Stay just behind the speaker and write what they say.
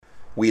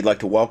We'd like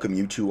to welcome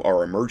you to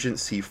our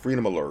emergency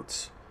freedom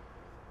alerts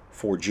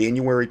for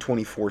January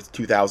 24th,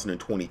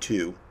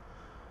 2022.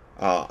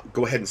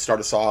 Go ahead and start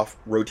us off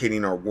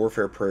rotating our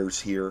warfare prayers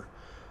here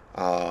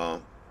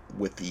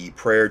with the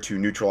prayer to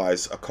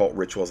neutralize occult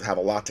rituals. I have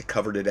a lot to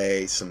cover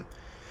today, some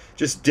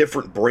just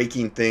different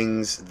breaking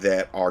things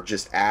that are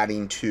just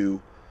adding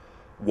to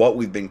what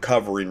we've been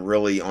covering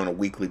really on a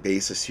weekly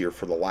basis here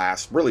for the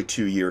last really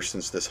 2 years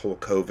since this whole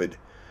COVID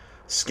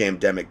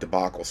scamdemic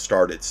debacle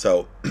started.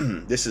 So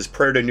this is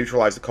prayer to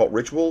neutralize occult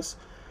rituals.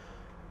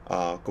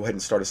 Go ahead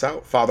and start us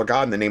out. Father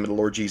God, in the name of the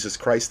Lord Jesus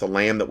Christ, the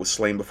Lamb that was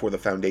slain before the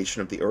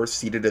foundation of the earth,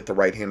 seated at the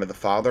right hand of the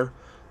Father,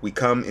 we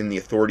come in the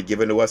authority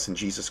given to us in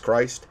Jesus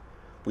Christ.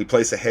 We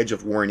place a hedge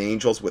of warring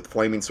angels with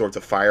flaming swords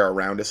of fire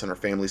around us and our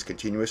families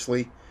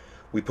continuously.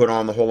 We put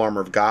on the whole armor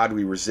of God.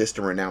 We resist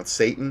and renounce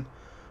Satan,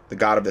 the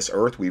god of this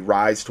earth. We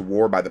rise to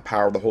war by the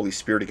power of the Holy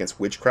Spirit against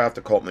witchcraft,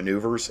 occult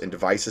maneuvers, and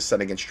devices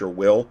set against your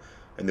will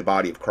and the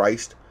body of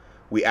Christ.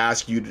 We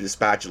ask you to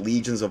dispatch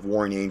legions of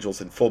warring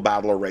angels in full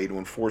battle array to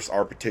enforce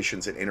our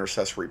petitions and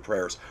intercessory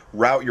prayers.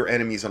 Rout your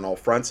enemies on all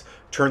fronts.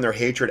 Turn their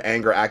hatred,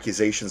 anger,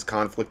 accusations,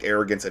 conflict,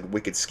 arrogance, and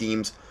wicked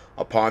schemes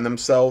upon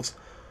themselves,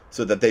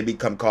 so that they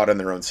become caught in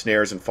their own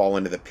snares and fall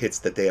into the pits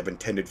that they have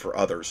intended for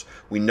others.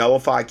 We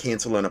nullify,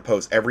 cancel, and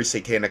oppose every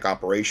satanic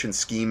operation,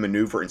 scheme,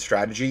 maneuver, and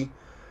strategy.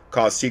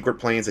 Cause secret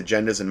plans,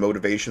 agendas, and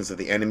motivations of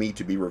the enemy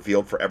to be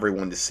revealed for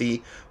everyone to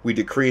see. We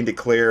decree and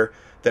declare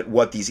that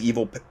what these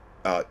evil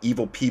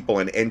people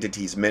and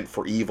entities meant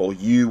for evil,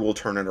 you will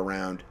turn it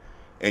around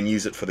and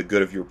use it for the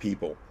good of your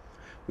people.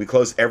 We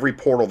close every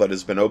portal that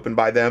has been opened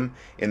by them.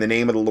 In the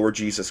name of the Lord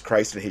Jesus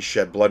Christ and his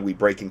shed blood, we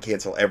break and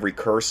cancel every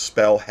curse,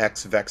 spell,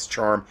 hex, vex,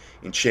 charm,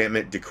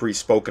 enchantment, decree,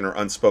 spoken or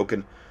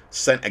unspoken,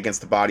 sent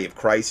against the body of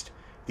Christ,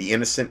 the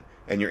innocent,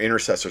 and your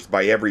intercessors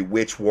by every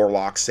witch,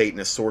 warlock,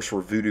 satanist,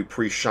 sorcerer, voodoo,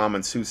 priest,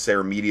 shaman,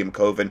 soothsayer, medium,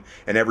 coven,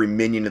 and every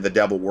minion of the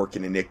devil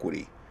working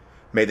iniquity.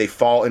 May they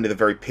fall into the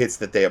very pits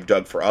that they have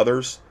dug for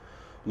others.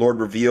 Lord,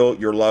 reveal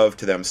your love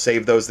to them.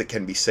 Save those that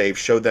can be saved.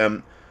 Show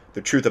them the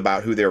truth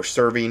about who they are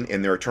serving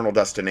and their eternal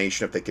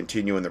destination if they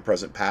continue in their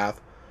present path.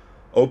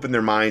 Open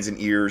their minds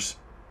and ears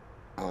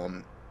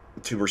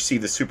to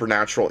receive the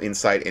supernatural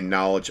insight and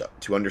knowledge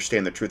to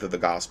understand the truth of the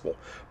gospel.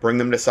 Bring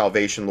them to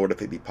salvation, Lord,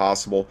 if it be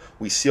possible.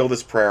 We seal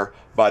this prayer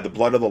by the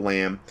blood of the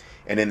Lamb,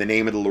 and in the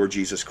name of the Lord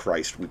Jesus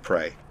Christ we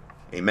pray.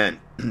 Amen.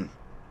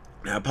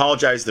 Now, I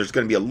apologize. There's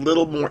going to be a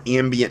little more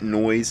ambient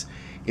noise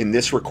in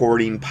this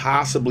recording,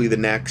 possibly the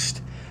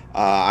next.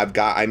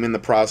 I'm in the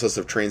process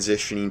of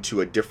transitioning to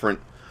a different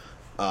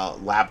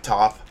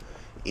laptop,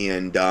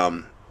 and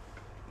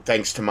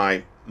thanks to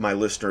my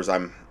listeners,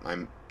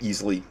 I'm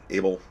easily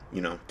able,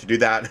 to do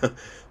that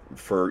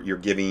for your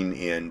giving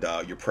and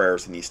your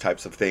prayers and these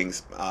types of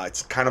things.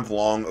 It's kind of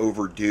long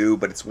overdue,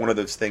 but it's one of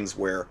those things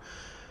where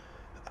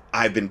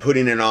I've been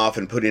putting it off,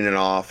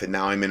 and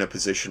now I'm in a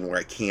position where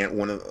I can't.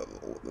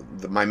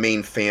 My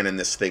main fan in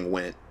this thing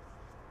went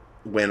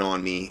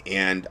on me,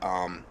 and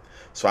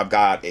so I've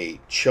got a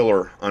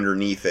chiller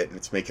underneath it, and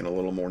it's making a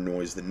little more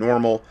noise than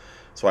normal.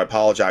 So I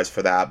apologize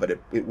for that, but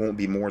it won't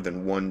be more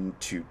than 1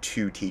 to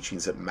 2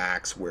 teachings at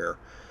max where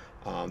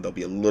there'll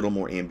be a little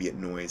more ambient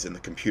noise, and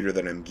the computer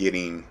that I'm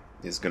getting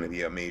is going to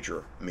be a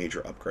major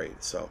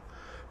upgrade. So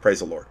praise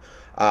the Lord.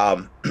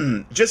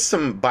 Just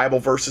some Bible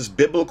verses,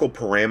 biblical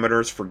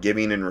parameters for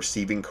giving and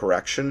receiving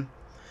correction.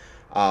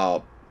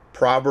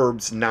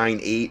 Proverbs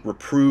 9:8,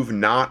 reprove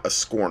not a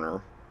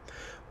scorner,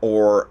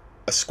 or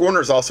a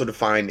scorner is also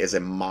defined as a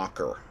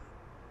mocker.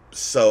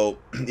 So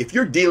if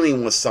you're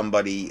dealing with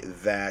somebody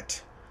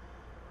that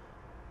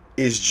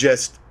is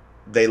just,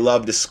 they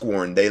love to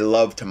scorn, they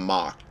love to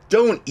mock,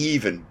 don't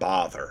even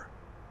bother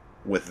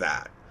with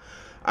that.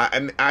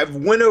 I've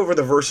went over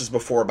the verses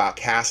before about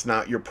cast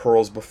not your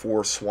pearls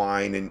before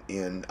swine,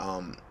 and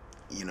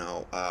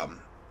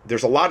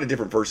there's a lot of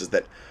different verses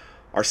that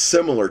are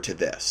similar to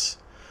this.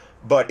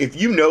 But if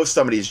you know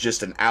somebody is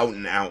just an out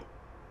and out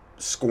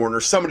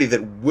scorner, somebody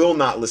that will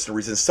not listen to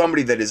reason,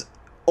 somebody that is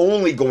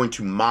only going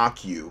to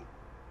mock you,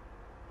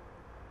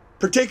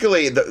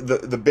 particularly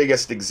the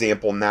biggest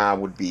example now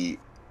would be,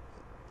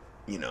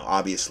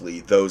 obviously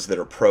those that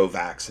are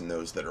pro-vax and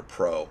those that are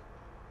pro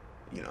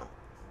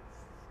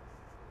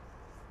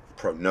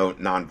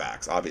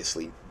non-vax,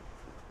 obviously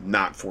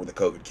not for the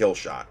COVID kill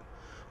shot,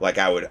 like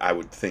I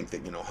would think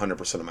that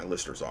 100% of my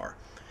listeners are.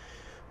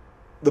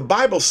 The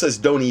Bible says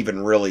don't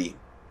even really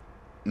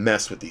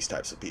mess with these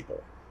types of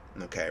people.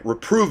 Okay,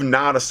 reprove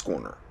not a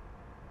scorner,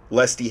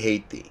 lest he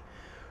hate thee.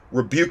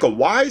 Rebuke a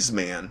wise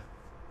man,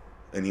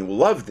 and he will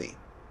love thee.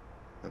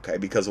 Okay,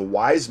 because a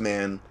wise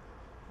man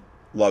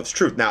loves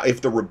truth. Now,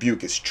 if the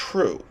rebuke is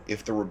true, and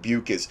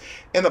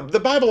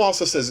the Bible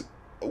also says,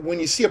 when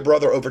you see a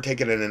brother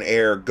overtaken in an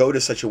error, go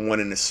to such a one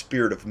in a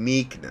spirit of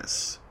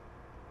meekness,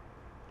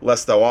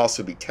 lest thou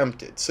also be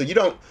tempted. So you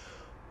don't,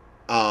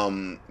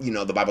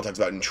 the Bible talks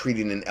about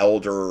entreating an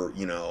elder,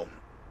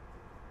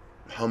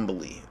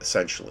 humbly,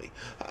 essentially.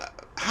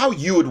 How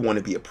you would want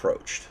to be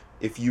approached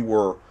if you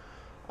were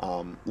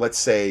Let's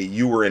say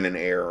you were in an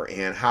error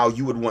and how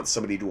you would want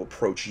somebody to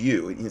approach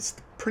you. It's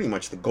pretty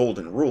much the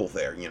golden rule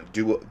there.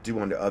 Do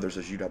unto others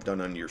as you'd have done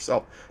unto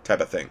yourself,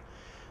 type of thing.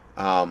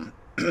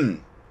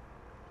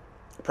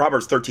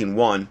 Proverbs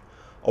 13:1,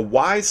 a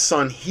wise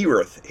son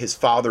heareth his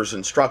father's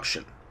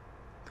instruction,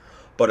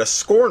 but a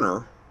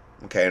scorner,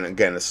 okay, and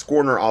again, a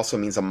scorner also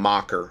means a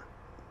mocker,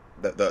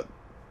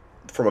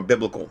 from a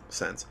biblical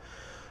sense.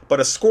 But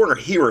a scorner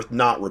heareth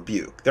not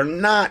rebuke. They're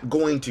not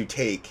going to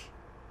take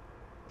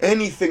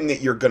anything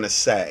that you're going to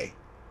say.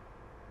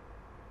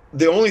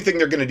 The only thing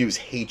they're going to do is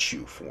hate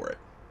you for it.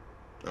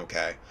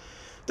 Okay?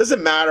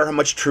 Doesn't matter how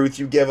much truth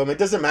you give them. It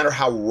doesn't matter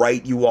how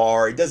right you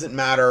are. It doesn't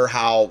matter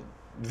how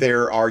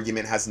their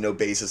argument has no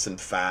basis in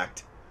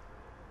fact.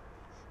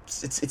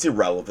 It's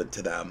irrelevant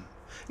to them.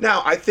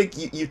 Now, I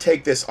think you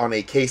take this on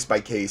a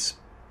case-by-case,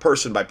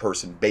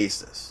 person-by-person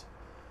basis.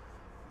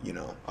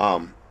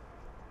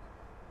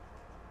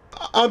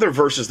 Other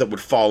verses that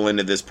would fall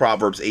into this,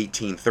 Proverbs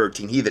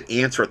 18:13, he that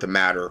answereth the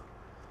matter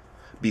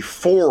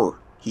before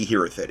he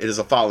heareth it is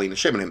a folly and a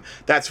shame on him.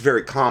 That's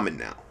very common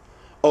now.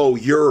 Oh,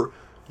 you're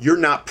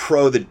not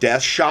pro the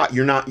death shot.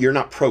 You're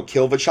not pro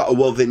kill the shot. Oh,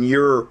 well, then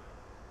you're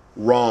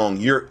wrong.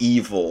 You're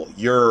evil.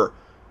 You're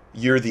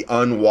the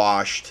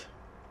unwashed,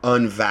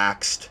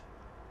 unvaxxed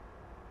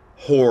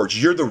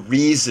hordes. You're the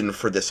reason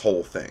for this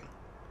whole thing.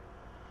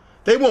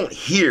 They won't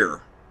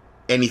hear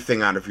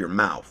anything out of your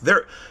mouth.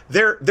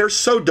 They're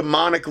so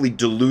demonically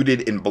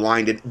deluded and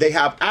blinded. They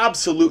have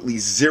absolutely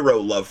zero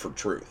love for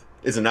truth,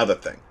 is another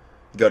thing.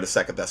 Go to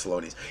 2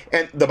 Thessalonians.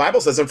 And the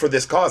Bible says, and for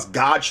this cause,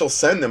 God shall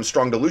send them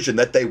strong delusion,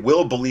 that they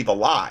will believe a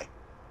lie,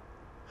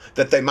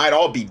 that they might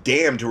all be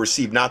damned who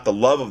receive not the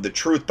love of the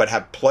truth, but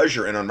have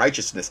pleasure in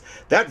unrighteousness.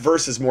 That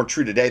verse is more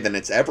true today than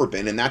it's ever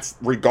been, and that's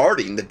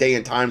regarding the day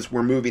and times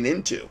we're moving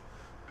into.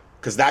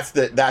 Because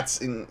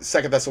that's in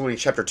 2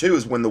 Thessalonians chapter 2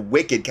 is when the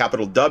wicked,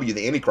 capital W,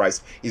 the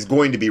Antichrist, is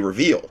going to be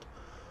revealed.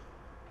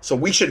 So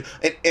we should,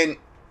 and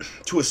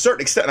to a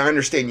certain extent, I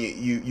understand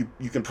you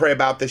can pray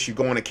about this, you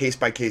go on a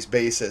case-by-case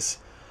basis,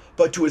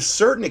 but to a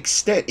certain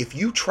extent, if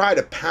you try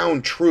to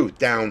pound truth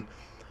down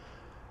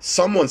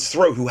someone's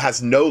throat who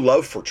has no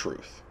love for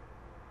truth,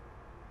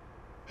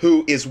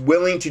 who is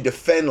willing to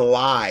defend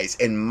lies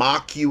and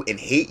mock you and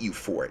hate you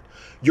for it,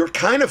 you're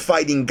kind of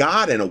fighting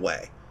God in a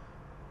way.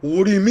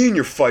 What do you mean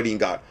you're fighting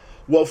God?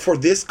 Well, for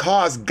this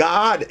cause,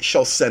 God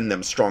shall send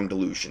them strong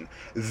delusion,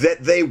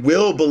 that they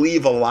will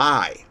believe a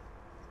lie,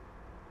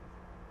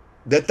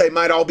 that they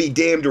might all be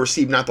damned to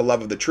receive not the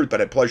love of the truth, but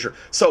have pleasure.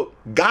 So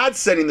God's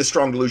sending the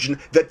strong delusion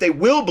that they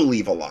will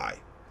believe a lie.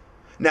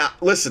 Now,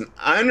 listen,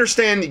 I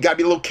understand you got to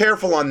be a little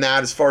careful on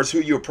that as far as who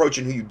you approach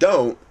and who you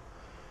don't.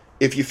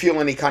 If you feel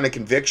any kind of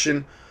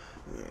conviction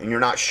and you're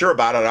not sure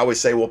about it, I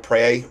always say, well,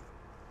 pray.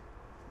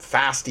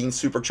 Fasting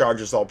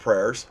supercharges all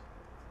prayers.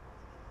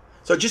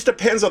 So it just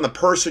depends on the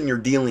person you're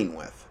dealing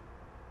with.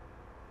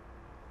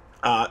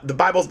 The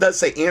Bible does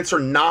say, answer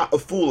not a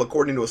fool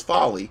according to his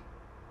folly,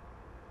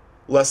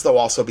 lest thou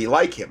also be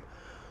like him.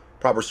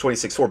 Proverbs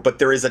 26:4. But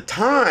there is a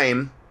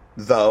time,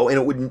 though, and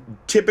it would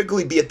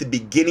typically be at the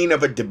beginning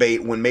of a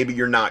debate when maybe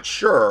you're not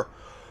sure,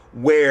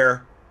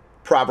 where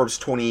Proverbs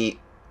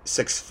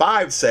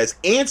 26:5 says,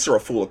 answer a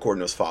fool according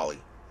to his folly,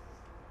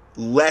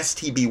 lest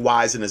he be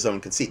wise in his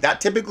own conceit.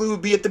 That typically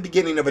would be at the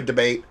beginning of a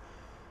debate.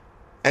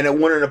 And it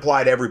wouldn't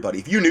apply to everybody.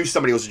 If you knew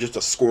somebody was just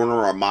a scorner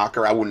or a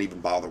mocker, I wouldn't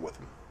even bother with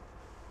them.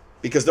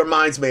 Because their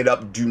mind's made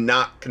up. Do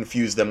not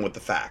confuse them with the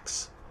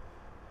facts.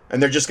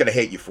 And they're just going to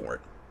hate you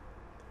for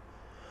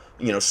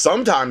it.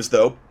 Sometimes,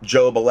 though,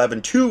 Job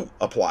 11:2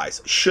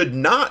 applies. Should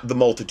not the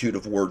multitude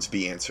of words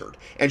be answered?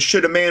 And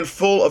should a man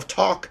full of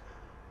talk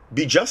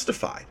be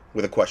justified?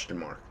 With a question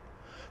mark.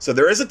 So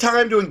there is a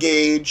time to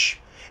engage,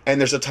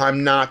 and there's a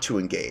time not to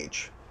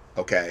engage.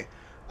 Okay?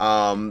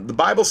 The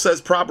Bible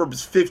says,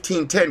 Proverbs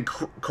 15:10,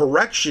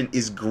 correction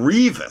is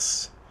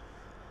grievous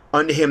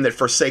unto him that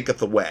forsaketh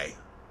the way,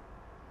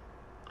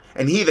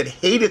 and he that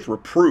hateth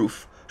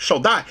reproof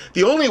shall die.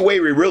 The only way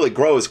we really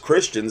grow as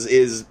Christians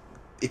is,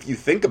 if you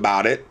think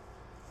about it,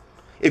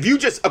 if you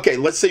just, okay,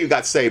 let's say you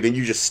got saved and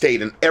you just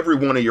stayed in every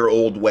one of your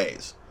old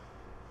ways.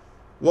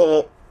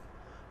 Well,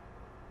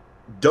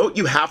 don't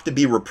you have to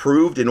be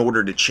reproved in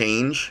order to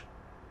change?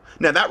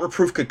 Now, that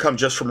reproof could come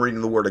just from reading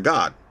the Word of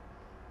God.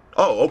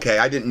 Oh, okay,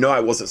 I didn't know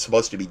I wasn't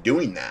supposed to be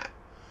doing that.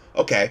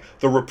 Okay,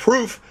 the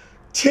reproof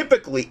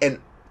typically, and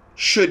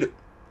should,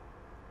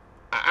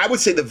 I would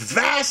say the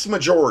vast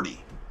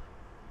majority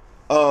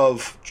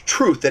of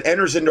truth that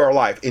enters into our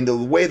life, into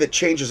the way that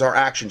changes our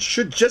actions,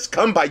 should just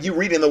come by you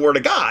reading the Word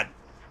of God,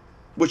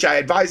 which I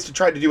advise to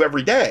try to do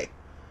every day.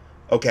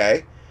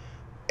 Okay,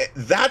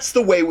 that's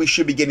the way we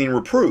should be getting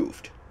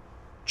reproved,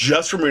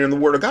 just from reading the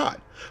Word of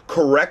God.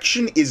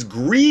 Correction is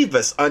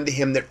grievous unto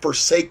him that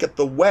forsaketh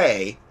the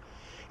way,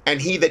 and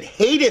he that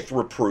hateth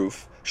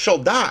reproof shall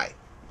die.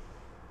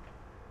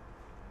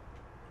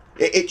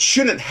 It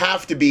shouldn't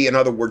have to be, in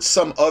other words,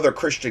 some other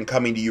Christian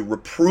coming to you,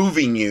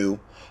 reproving you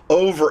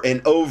over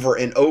and over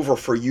and over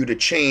for you to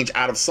change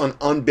out of some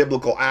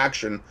unbiblical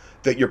action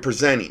that you're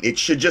presenting. It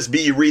should just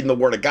be you reading the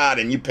Word of God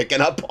and you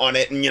picking up on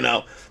it, and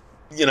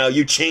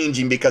you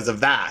changing because of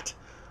that.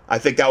 I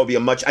think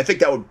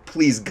that would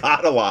please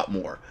God a lot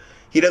more.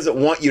 He doesn't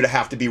want you to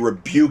have to be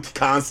rebuked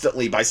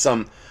constantly by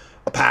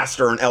a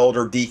pastor, an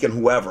elder, deacon,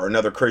 whoever,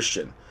 another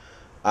Christian.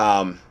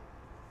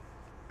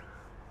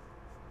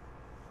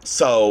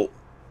 So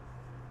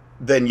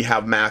then you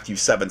have Matthew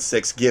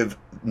 7:6, give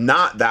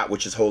not that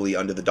which is holy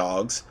unto the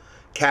dogs,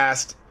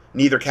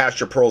 neither cast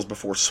your pearls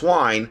before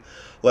swine,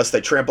 lest they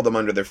trample them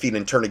under their feet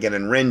and turn again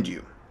and rend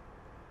you.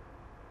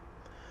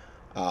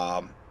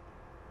 And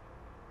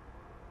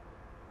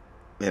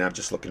I'm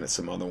just looking at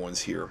some other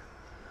ones here.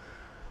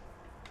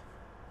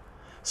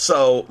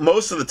 So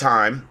most of the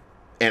time,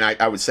 and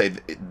I would say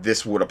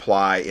this would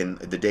apply in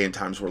the day and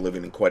times we're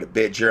living in quite a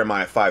bit,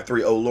 Jeremiah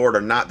 5:3, O Lord,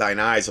 are not thine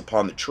eyes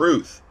upon the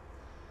truth?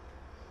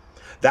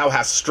 Thou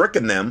hast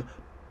stricken them,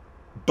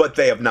 but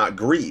they have not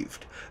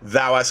grieved.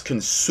 Thou hast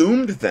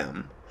consumed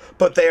them,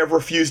 but they have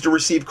refused to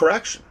receive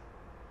correction.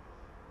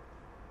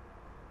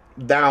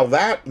 Now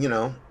that,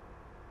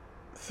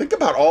 think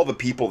about all the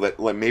people that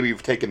maybe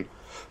have taken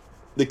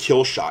the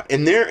kill shot,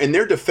 and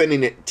they're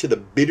defending it to the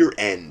bitter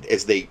end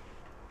as they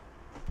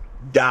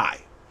die.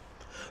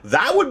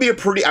 That would be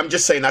I'm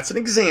just saying that's an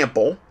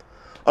example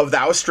of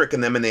thou hast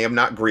stricken them and they have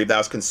not grieved, thou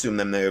hast consumed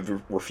them, they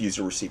have refused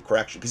to receive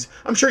correction. Because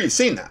I'm sure you've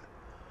seen that.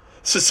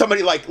 So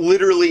somebody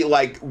literally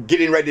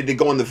getting ready to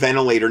go on the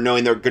ventilator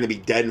knowing they're going to be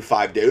dead in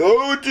 5 days.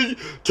 Oh,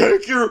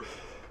 take your,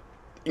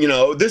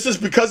 this is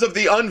because of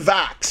the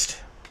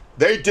unvaxxed.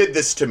 They did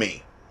this to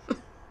me.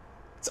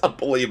 It's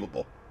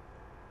unbelievable.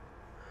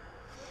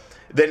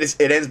 Then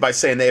it ends by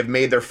saying they have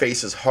made their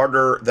faces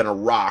harder than a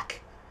rock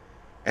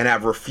and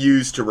have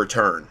refused to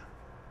return.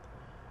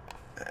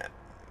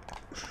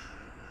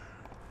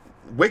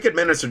 Wicked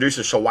men and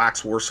seducers shall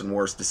wax worse and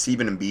worse,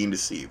 deceiving and being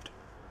deceived.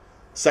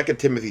 2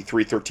 Timothy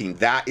 3:13,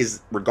 that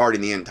is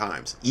regarding the end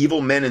times. Evil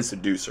men and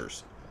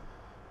seducers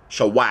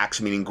shall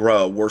wax, meaning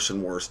grow, worse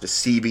and worse,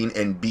 deceiving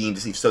and being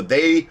deceived. So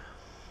they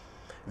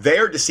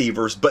are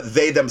deceivers, but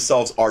they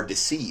themselves are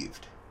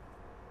deceived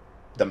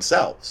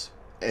themselves.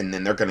 And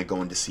then they're going to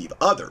go and deceive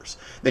others.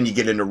 Then you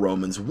get into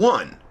Romans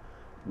 1,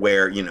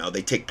 where,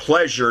 they take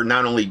pleasure,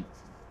 not only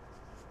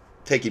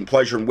taking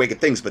pleasure in wicked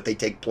things, but they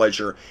take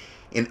pleasure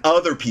in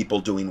other people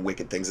doing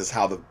wicked things. Is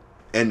how the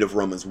end of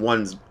Romans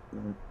 1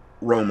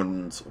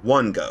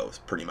 goes,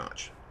 pretty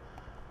much.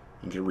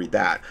 You can read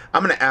that.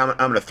 I'm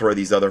gonna throw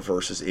these other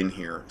verses in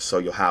here so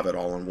you'll have it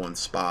all in one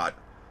spot.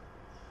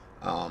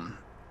 Some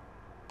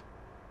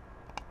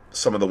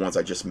of the ones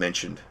I just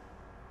mentioned,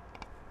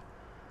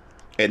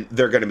 and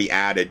they're going to be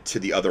added to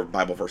the other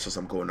Bible verses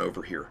I'm going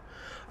over here.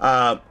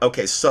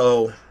 Okay,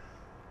 so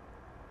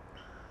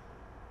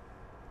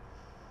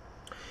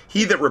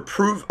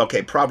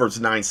Proverbs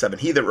 9:7.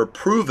 He that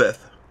reproveth,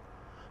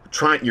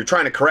 you're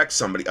trying to correct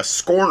somebody, a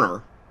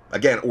scorner,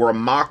 again, or a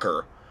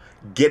mocker,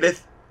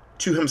 getteth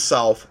to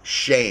himself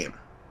shame.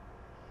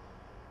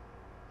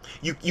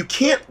 You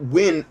can't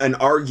win an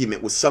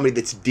argument with somebody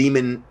that's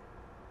demon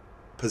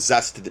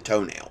possessed to the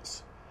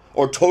toenails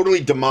or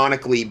totally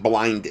demonically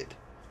blinded.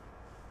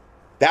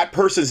 That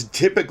person's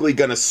typically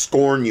going to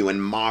scorn you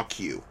and mock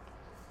you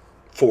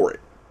for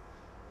it.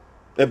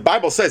 The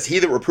Bible says, he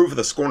that reproveth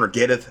a scorner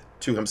getteth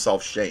to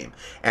himself shame,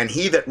 and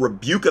he that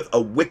rebuketh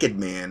a wicked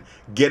man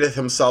getteth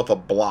himself a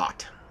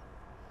blot.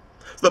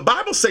 So the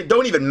Bible says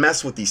don't even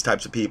mess with these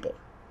types of people.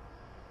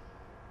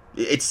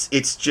 It's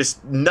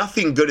just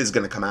nothing good is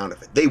going to come out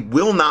of it. They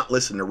will not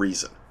listen to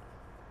reason.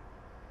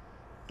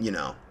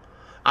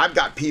 I've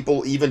got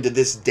people even to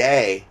this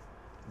day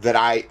that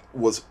I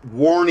was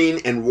warning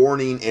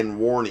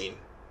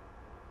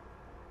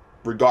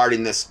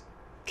regarding this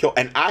kill.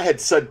 And I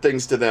had said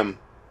things to them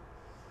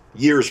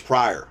years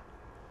prior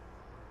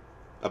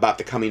about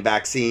the coming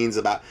vaccines,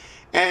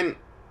 and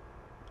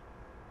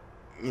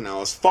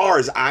as far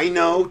as I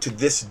know, to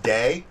this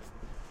day,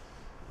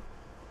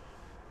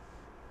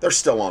 they're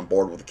still on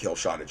board with the kill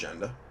shot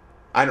agenda.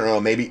 I don't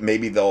know,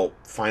 maybe they'll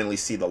finally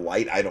see the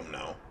light, I don't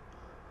know.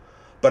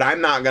 But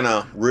I'm not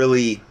gonna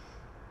really.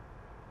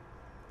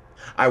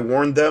 I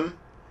warned them,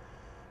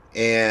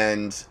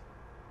 and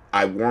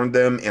I warned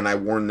them, and I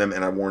warned them,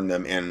 and I warned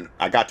them, and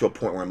I got to a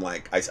point where I'm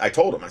like, I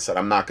told them, I said,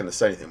 I'm not going to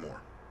say anything more.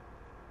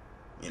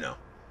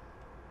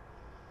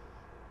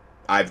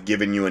 I've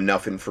given you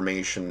enough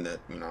information that,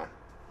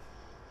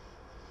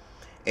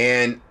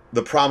 And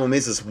the problem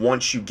is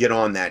once you get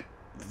on that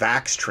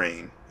vax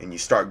train and you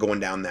start going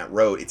down that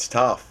road, it's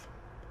tough.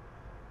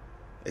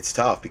 It's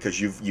tough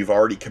because you've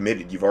already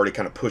committed. You've already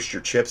kind of pushed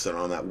your chips in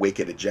on that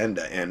wicked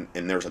agenda, and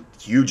there's a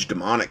huge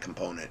demonic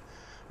component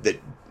that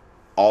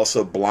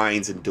also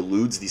blinds and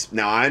deludes these.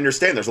 Now, I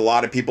understand there's a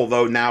lot of people,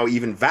 though, now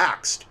even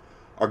vaxxed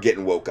are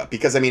getting woke up.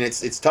 Because,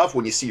 it's tough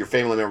when you see your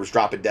family members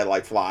dropping dead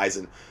like flies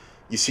and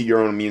you see your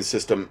own immune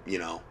system,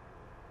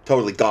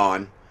 totally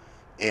gone.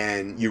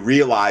 And you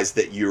realize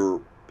that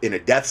you're in a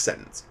death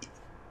sentence.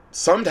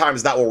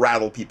 sometimes that will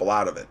rattle people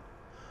out of it.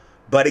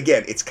 But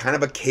again, it's kind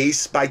of a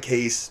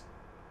case-by-case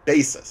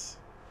basis.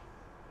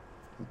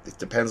 It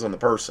depends on the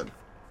person.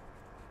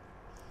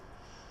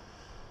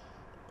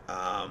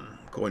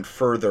 Going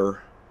further,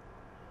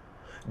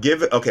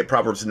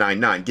 Proverbs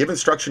 9:9. Give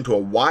instruction to a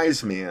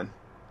wise man,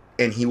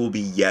 and he will be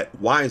yet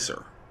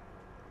wiser.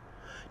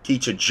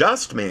 Teach a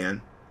just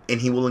man,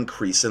 and he will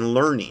increase in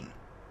learning.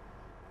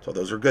 So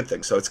those are good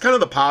things. So it's kind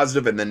of the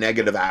positive and the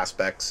negative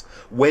aspects.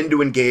 When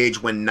to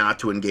engage, when not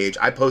to engage.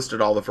 I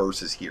posted all the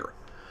verses here.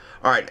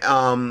 All right.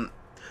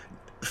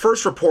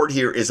 First report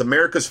here is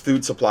America's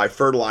food supply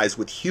fertilized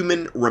with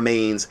human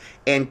remains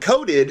and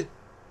coated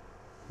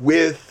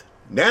with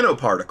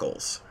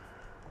nanoparticles.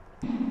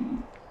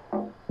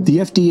 The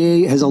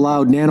FDA has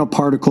allowed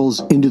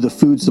nanoparticles into the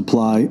food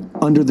supply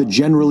under the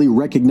generally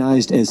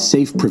recognized as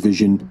safe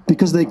provision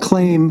because they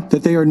claim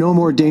that they are no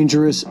more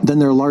dangerous than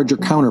their larger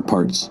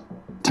counterparts.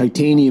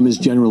 Titanium is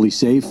generally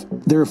safe,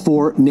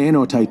 therefore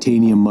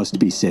nanotitanium must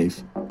be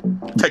safe.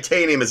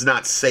 Titanium is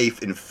not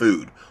safe in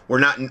food. We're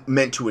not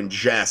meant to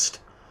ingest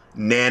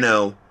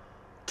nano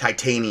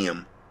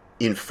titanium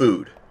in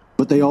food.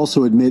 But they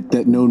also admit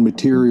that known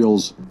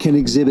materials can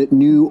exhibit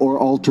new or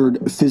altered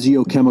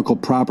physiochemical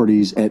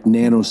properties at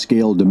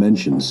nanoscale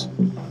dimensions,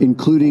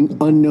 including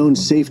unknown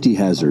safety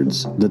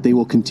hazards that they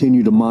will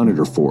continue to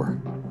monitor for.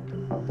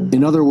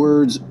 In other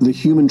words, the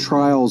human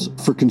trials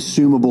for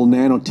consumable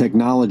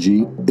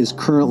nanotechnology is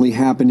currently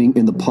happening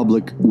in the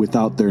public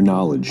without their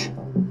knowledge.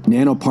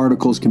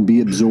 Nanoparticles can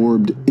be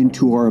absorbed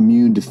into our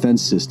immune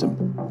defense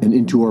system and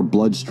into our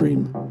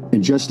bloodstream.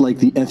 And just like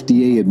the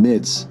FDA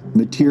admits,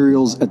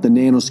 materials at the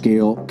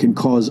nanoscale can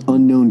cause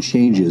unknown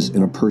changes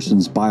in a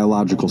person's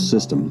biological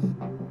system.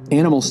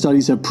 Animal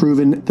studies have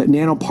proven that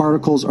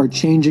nanoparticles are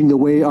changing the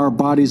way our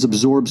bodies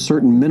absorb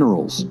certain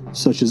minerals,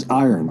 such as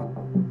iron.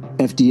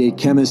 FDA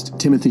chemist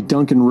Timothy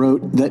Duncan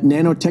wrote that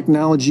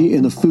nanotechnology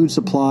in the food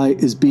supply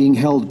is being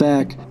held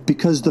back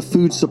because the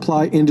food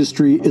supply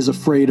industry is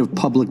afraid of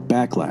public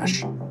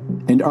backlash,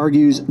 and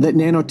argues that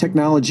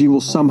nanotechnology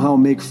will somehow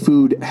make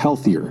food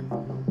healthier.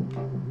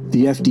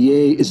 The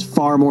FDA is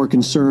far more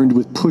concerned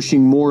with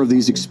pushing more of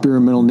these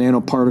experimental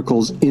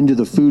nanoparticles into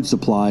the food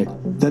supply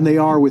than they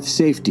are with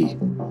safety,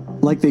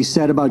 like they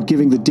said about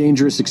giving the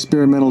dangerous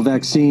experimental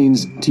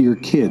vaccines to your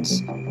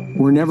kids.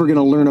 We're never going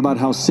to learn about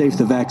how safe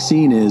the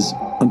vaccine is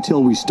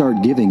until we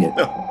start giving it.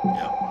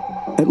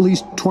 Yeah. At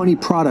least 20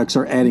 products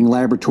are adding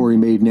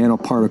laboratory-made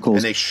nanoparticles.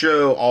 And they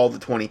show all the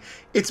 20.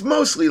 It's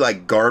mostly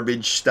like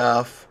garbage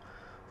stuff,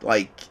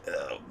 like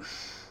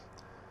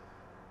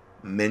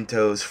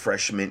Mentos,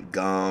 Fresh Mint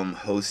Gum,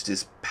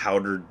 Hostess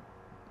Powdered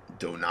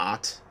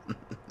Donut.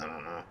 I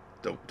don't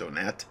know.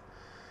 Donut.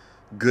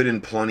 Good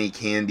and Plenty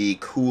Candy,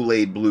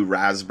 Kool-Aid Blue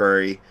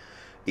Raspberry,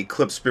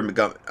 Eclipse Spearmint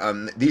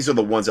Gum. These are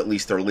the ones at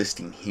least they're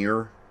listing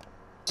here.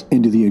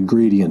 Into the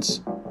ingredients.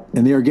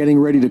 And they are getting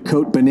ready to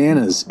coat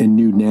bananas in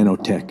new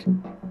nanotech.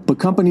 But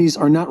companies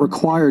are not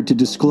required to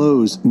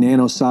disclose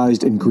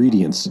nano-sized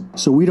ingredients,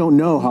 so we don't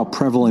know how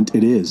prevalent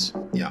it is.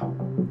 Yeah,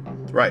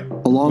 right.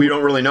 We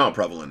don't really know how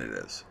prevalent it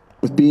is.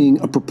 With being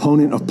a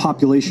proponent of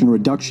population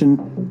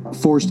reduction,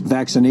 forced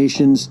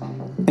vaccinations,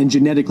 and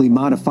genetically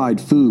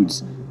modified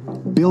foods,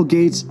 Bill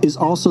Gates is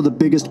also the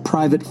biggest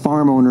private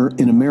farm owner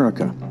in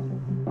America.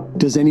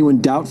 Does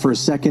anyone doubt for a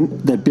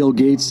second that Bill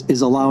Gates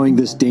is allowing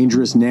this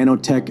dangerous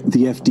nanotech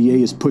the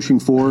FDA is pushing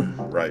for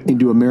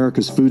into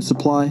America's food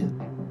supply?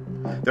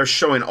 They're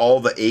showing all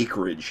the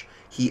acreage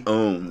he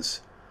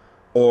owns,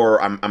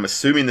 or I'm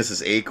assuming this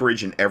is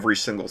acreage in every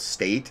single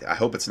state. I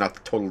hope it's not the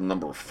total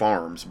number of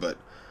farms, but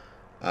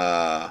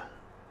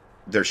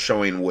they're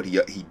showing what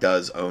he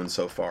does own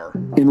so far.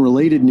 In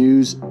related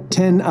news,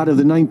 10 out of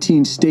the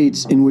 19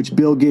 states in which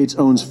Bill Gates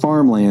owns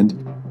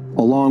farmland,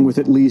 along with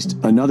at least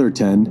another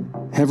 10,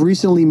 have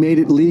recently made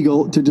it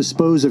legal to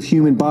dispose of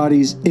human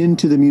bodies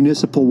into the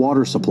municipal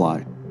water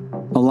supply,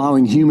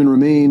 allowing human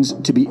remains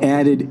to be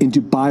added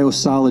into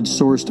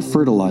biosolid-sourced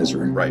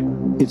fertilizer. Right.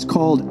 It's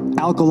called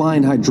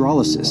alkaline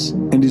hydrolysis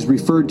and is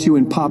referred to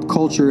in pop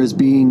culture as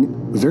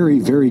being very,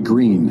 very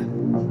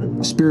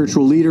green.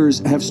 Spiritual leaders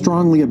have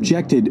strongly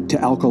objected to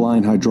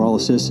alkaline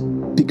hydrolysis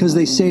because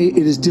they say it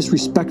is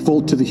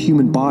disrespectful to the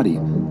human body,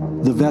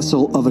 the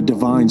vessel of a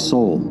divine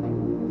soul.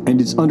 And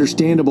it's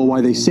understandable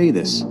why they say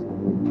this.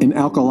 In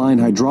alkaline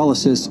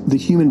hydrolysis, the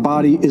human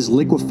body is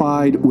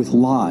liquefied with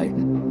lye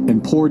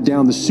and poured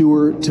down the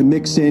sewer to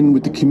mix in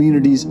with the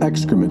community's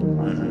excrement.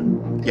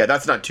 Mm-hmm. Yeah,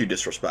 that's not too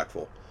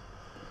disrespectful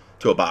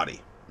to a body.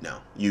 No,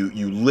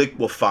 you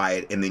liquefy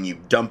it and then you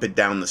dump it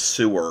down the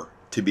sewer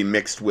to be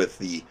mixed with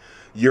the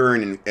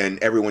urine and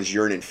everyone's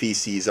urine and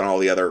feces and all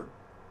the other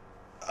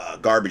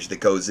garbage that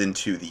goes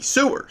into the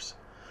sewers.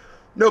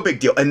 No big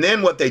deal. And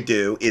then what they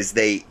do is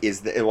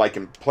like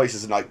in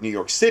places like New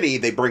York City,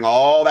 they bring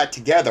all that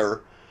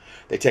together.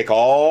 They take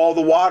all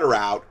the water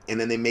out, and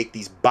then they make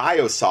these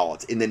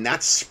biosolids, and then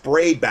that's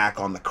sprayed back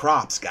on the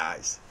crops,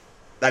 guys.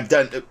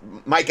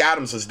 Mike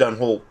Adams has done a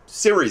whole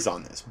series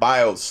on this,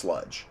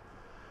 biosludge.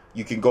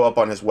 You can go up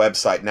on his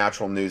website,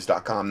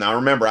 naturalnews.com. Now,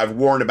 remember, I've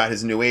warned about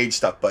his New Age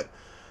stuff, but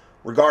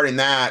regarding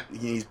that,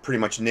 he's pretty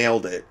much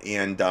nailed it.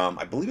 And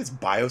I believe it's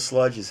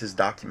Biosludge is his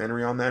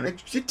documentary on that.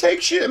 It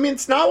takes you. I mean,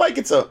 it's not like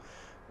it's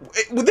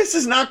this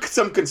is not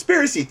some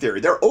conspiracy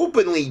theory. They're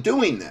openly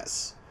doing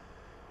this.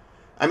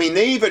 I mean,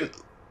 they even.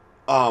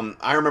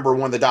 I remember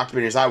one of the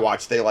documentaries I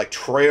watched. They like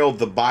trailed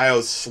the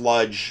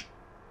Biosludge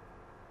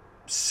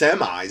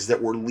semis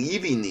that were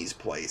leaving these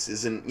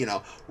places, and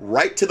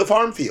right to the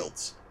farm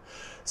fields.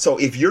 So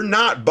if you're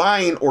not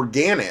buying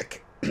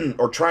organic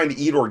or trying to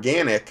eat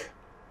organic,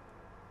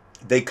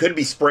 they could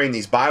be spraying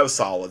these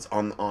biosolids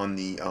on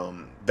the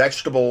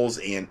vegetables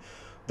and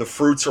the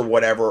fruits or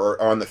whatever,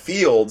 or on the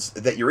fields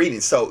that you're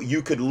eating. So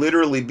you could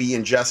literally be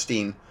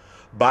ingesting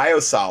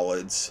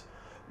biosolids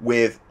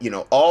with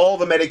all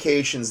the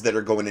medications that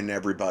are going in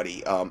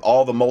everybody,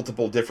 all the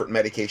multiple different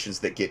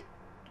medications that get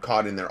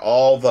caught in there,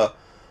 all the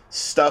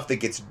stuff that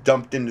gets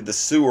dumped into the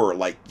sewer,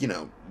 like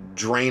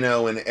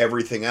Drano and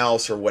everything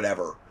else or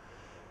whatever,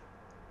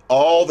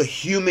 all the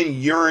human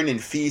urine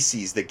and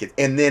feces that get,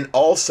 and then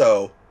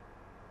also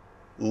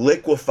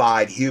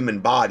liquefied human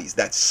bodies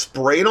that's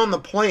sprayed on the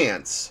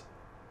plants,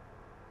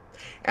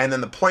 and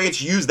then the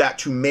plants use that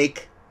to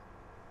make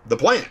the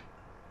plant.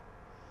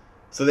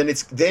 So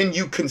then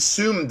you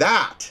consume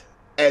that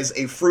as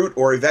a fruit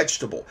or a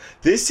vegetable.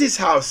 This is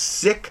how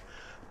sick,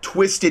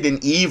 twisted,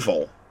 and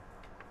evil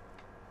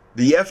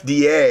the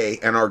FDA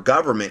and our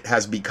government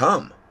has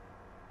become.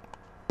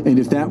 And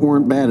if that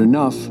weren't bad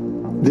enough,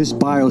 this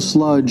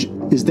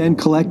biosludge is then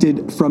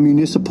collected from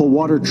municipal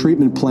water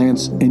treatment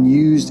plants and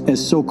used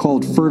as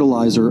so-called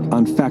fertilizer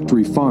on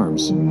factory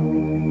farms.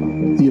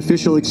 The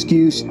official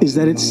excuse is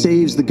that it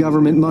saves the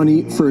government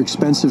money for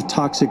expensive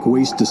toxic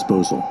waste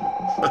disposal.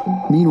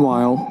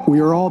 Meanwhile, we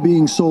are all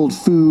being sold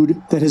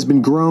food that has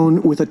been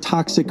grown with a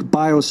toxic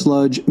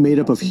biosludge made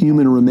up of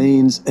human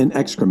remains and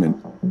excrement,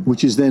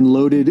 which is then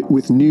loaded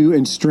with new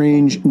and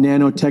strange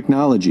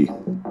nanotechnology.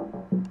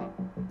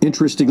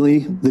 Interestingly,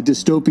 the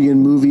dystopian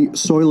movie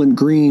Soylent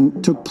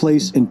Green took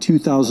place in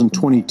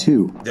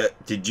 2022.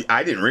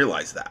 I didn't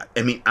realize that.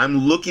 I mean, I'm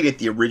looking at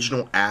the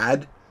original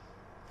ad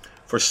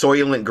for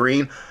Soylent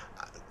Green.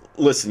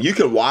 Listen, you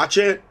could watch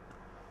it.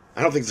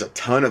 I don't think there's a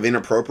ton of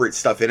inappropriate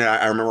stuff in it.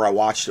 I remember I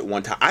watched it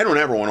one time. I don't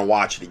ever want to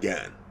watch it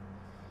again.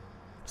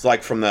 It's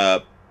like from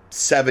the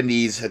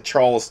 70s, had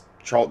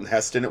Charlton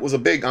Heston. It was a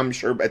big, I'm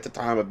sure at the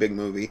time, a big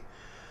movie.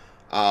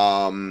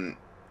 There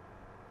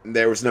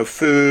was no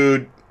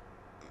food.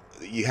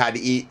 You had to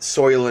eat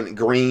Soylent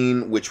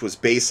Green, which was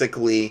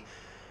basically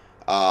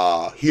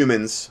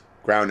humans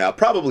ground up.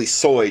 Probably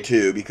soy,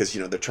 too, because,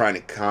 they're trying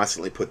to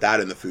constantly put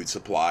that in the food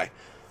supply.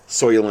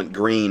 Soylent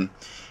Green.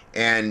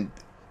 And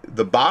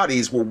the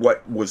bodies were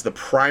what was the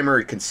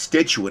primary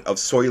constituent of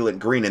Soylent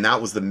Green, and that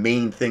was the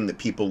main thing that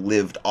people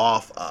lived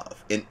off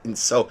of. And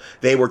so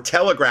they were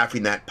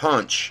telegraphing that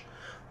punch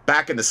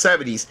back in the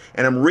 70s,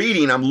 and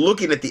I'm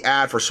looking at the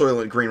ad for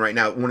Soylent Green right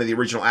now, one of the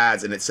original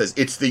ads, and it says,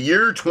 "It's the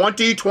year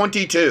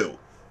 2022.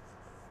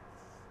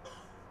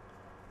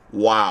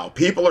 Wow.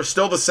 People are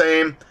still the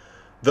same.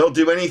 They'll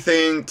do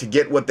anything to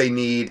get what they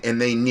need, and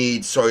they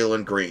need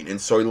Soylent Green. And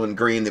Soylent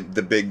Green,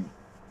 the big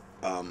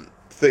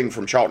thing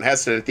from Charlton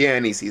Heston at the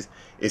end is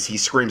he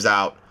screams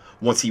out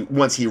once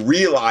he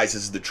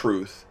realizes the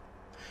truth.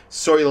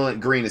 Soylent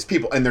Green is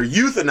people, and they're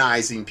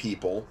euthanizing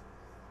people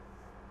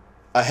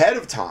ahead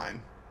of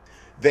time.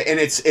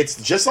 And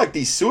it's just like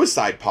these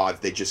suicide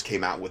pods they just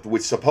came out with,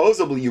 which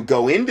supposedly you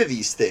go into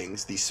these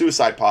things, these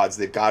suicide pods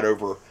they've got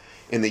over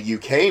in the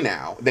UK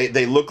now.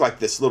 They look like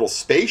this little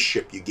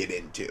spaceship you get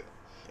into.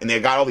 And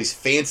they've got all these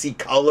fancy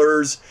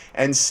colors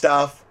and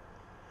stuff.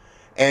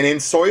 And in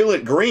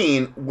Soylent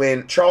Green,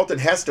 when Charlton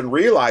Heston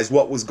realized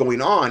what was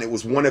going on, it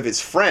was one of his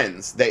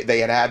friends. They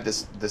had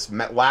this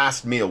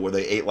last meal where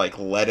they ate like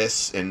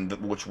lettuce,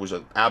 which was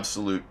an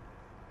absolute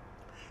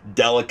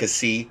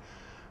delicacy.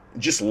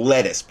 Just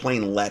lettuce,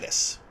 plain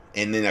lettuce,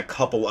 and then a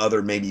couple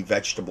other maybe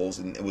vegetables,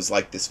 and it was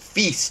like this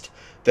feast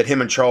that him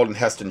and Charlton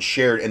Heston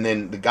shared. And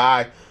then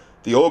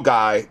the old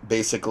guy,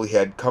 basically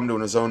had come to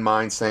his own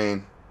mind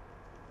saying,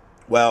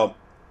 well,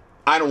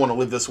 I don't want to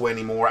live this way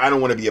anymore. I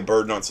don't want to be a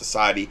burden on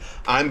society.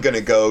 I'm going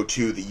to go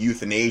to the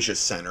euthanasia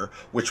center,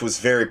 which was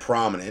very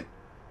prominent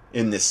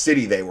in this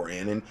city they were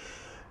in. And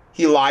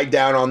he lied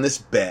down on this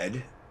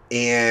bed,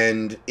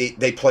 and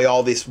they play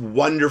all this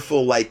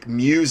wonderful like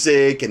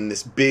music and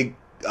this big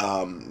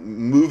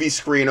movie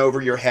screen over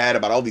your head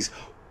about all these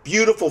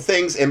beautiful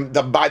things. And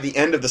by the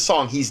end of the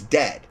song, he's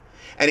dead.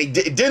 And it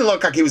didn't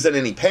look like he was in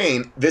any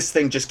pain. This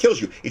thing just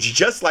kills you. It's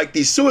just like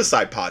these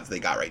suicide pods they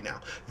got right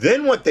now.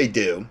 Then what they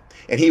do,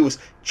 and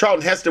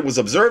Charlton Heston was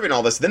observing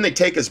all this, then they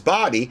take his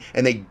body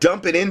and they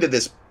dump it into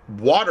this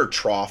water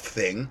trough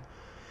thing.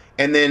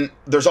 And then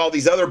there's all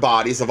these other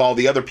bodies of all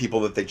the other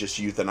people that they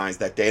just euthanized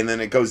that day. And then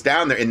it goes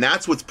down there, and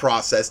that's what's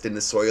processed in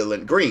the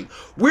Soylent Green.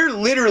 We're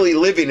literally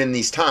living in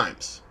these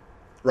times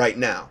right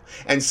now.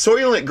 And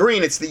Soylent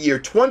Green, it's the year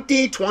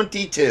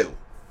 2022.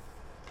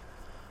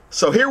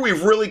 So here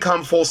we've really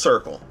come full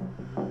circle.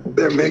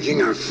 They're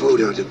making our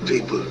food out of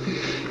people.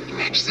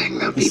 Next thing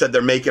they'll He said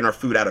they're making our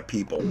food out of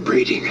people.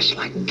 breeding us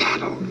like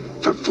cattle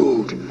for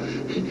food.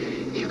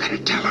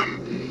 gotta tell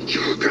him.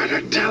 You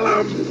gotta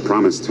tell him.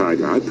 Promise,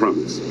 Tiger. I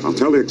promise. I'll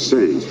tell the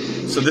exchange.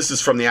 So this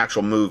is from the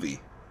actual movie,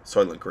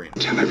 Soylent Green.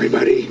 Tell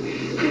everybody.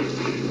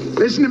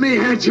 Listen to me,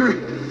 Hatcher.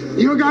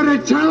 You gotta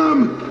tell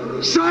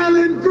him.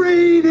 Silent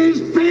Green is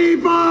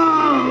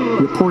people!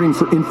 Reporting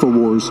for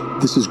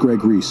InfoWars, this is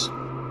Greg Reese.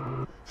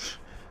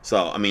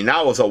 So, I mean,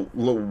 that was a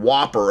little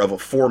whopper of a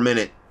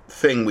 4-minute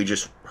thing we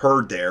just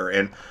heard there.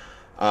 And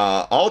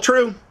all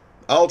true.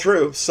 All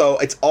true. So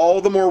it's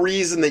all the more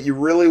reason that you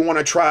really want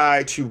to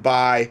try to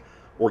buy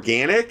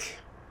organic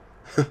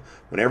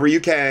whenever you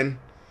can,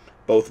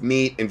 both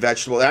meat and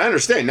vegetable. And I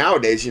understand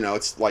nowadays, you know,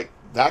 it's like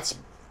that's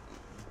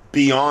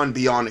beyond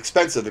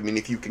expensive. I mean,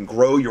 if you can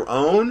grow your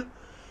own,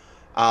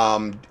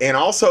 and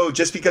also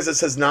just because it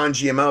says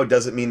non-GMO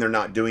doesn't mean they're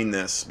not doing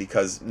this,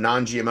 because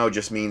non-GMO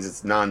just means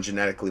it's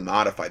non-genetically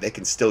modified. They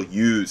can still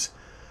use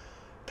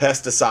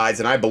pesticides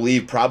and I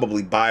believe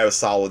probably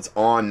biosolids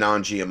on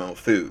non-GMO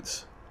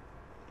foods.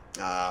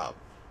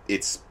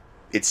 It's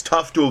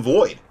tough to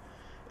avoid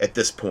at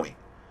this point.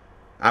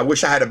 I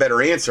wish I had a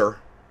better answer,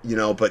 you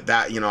know, but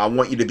that, you know, I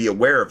want you to be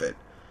aware of it.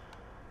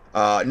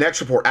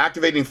 Next report,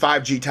 activating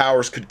 5G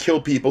towers could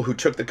kill people who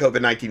took the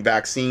COVID-19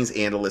 vaccines,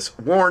 analysts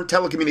warn.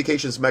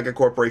 Telecommunications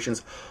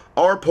megacorporations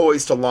are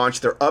poised to launch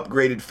their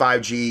upgraded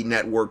 5G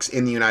networks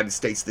in the United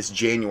States this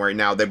January.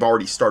 Now, they've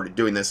already started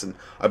doing this, and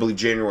I believe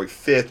January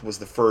 5th was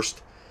the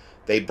first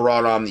they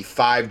brought on the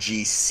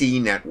 5G C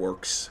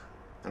networks.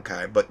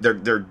 Okay, but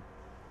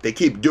they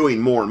keep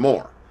doing more and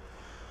more.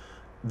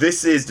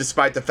 This is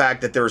despite the fact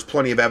that there is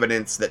plenty of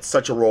evidence that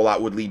such a rollout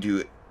would lead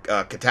to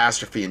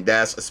catastrophe and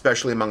deaths,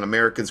 especially among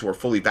Americans who are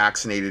fully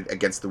vaccinated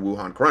against the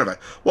Wuhan coronavirus.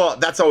 Well,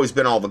 that's always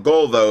been all the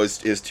goal, though,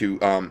 is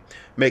to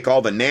make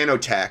all the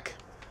nanotech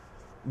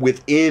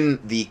within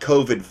the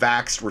COVID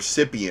vax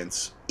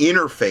recipients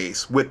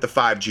interface with the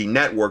 5G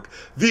network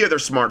via their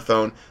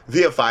smartphone,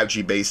 via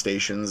 5G base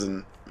stations,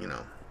 and, you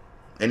know,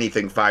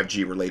 anything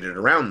 5G related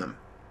around them.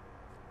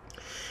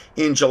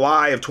 In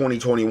July of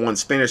 2021,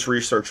 Spanish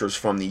researchers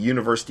from the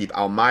University of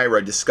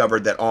Almeria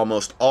discovered that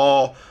almost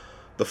all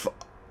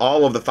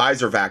of the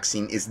Pfizer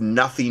vaccine is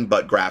nothing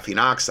but graphene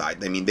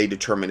oxide. I mean, they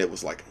determined it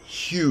was like a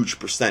huge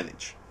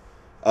percentage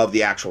of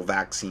the actual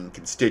vaccine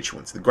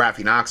constituents. The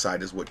graphene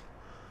oxide is what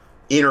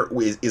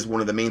is one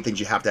of the main things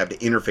you have to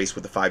interface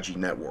with the 5G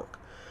network.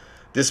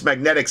 This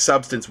magnetic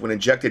substance, when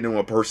injected into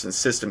a person's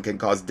system, can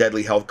cause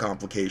deadly health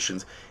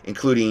complications,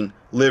 including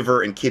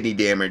liver and kidney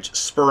damage,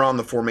 spur on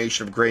the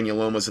formation of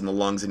granulomas in the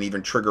lungs, and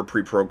even trigger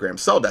pre-programmed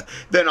cell death.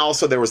 Then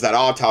also there was that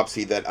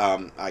autopsy that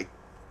I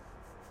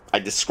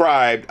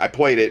described. I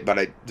played it, but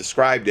I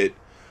described it,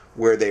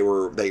 where they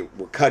were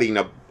cutting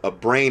a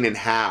brain in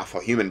half,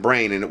 a human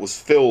brain, and it was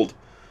filled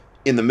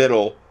in the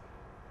middle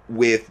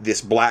with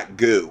this black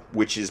goo,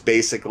 which is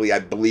basically, I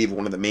believe,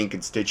 one of the main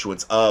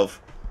constituents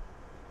of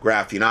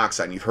graphene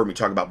oxide. And you've heard me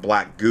talk about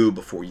black goo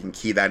before. You can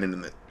key that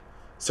in the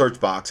search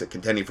box at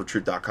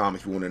contendingfortruth.com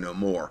if you want to know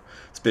more.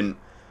 It's been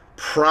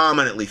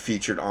prominently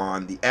featured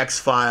on the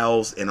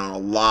X-Files and on a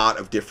lot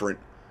of different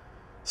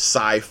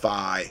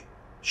sci-fi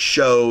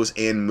shows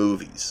and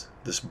movies.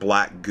 This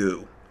black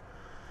goo.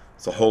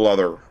 It's a whole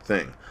other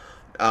thing.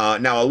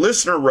 Now, a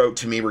listener wrote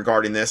to me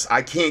regarding this.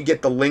 I can't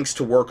get the links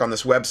to work on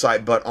this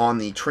website, but on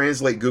the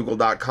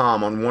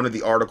translategoogle.com, on one of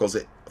the articles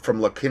from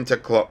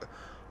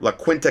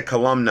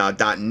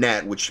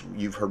LaQuintaColumna.net, which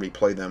you've heard me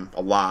play them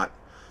a lot,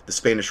 the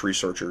Spanish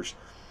researchers.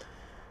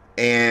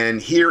 And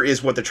here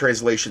is what the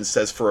translation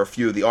says for a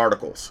few of the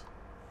articles.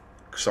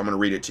 So I'm going to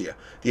read it to you.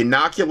 The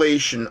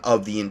inoculation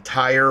of the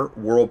entire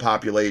world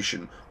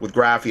population with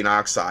graphene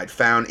oxide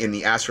found in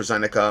the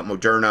AstraZeneca,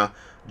 Moderna,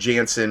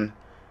 Janssen,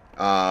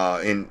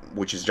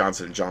 which is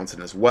Johnson &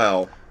 Johnson as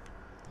well,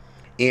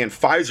 and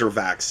Pfizer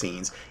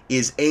vaccines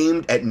is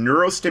aimed at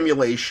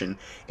neurostimulation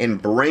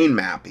and brain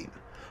mapping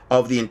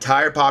of the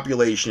entire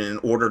population in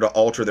order to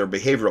alter their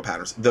behavioral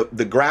patterns.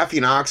 The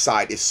graphene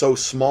oxide is so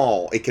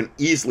small, it can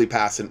easily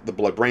pass the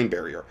blood-brain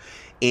barrier.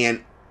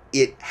 And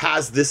it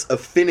has this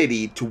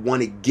affinity to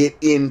want to get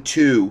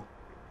into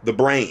the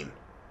brain.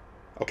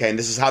 Okay, and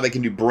this is how they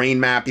can do brain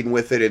mapping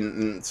with it,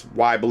 and it's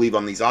why I believe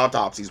on these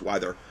autopsies why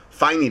they're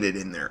finding it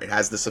in there. It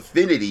has this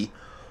affinity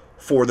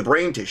for the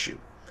brain tissue.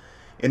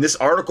 In this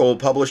article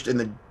published in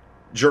the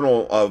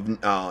Journal of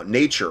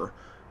Nature,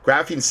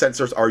 graphene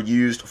sensors are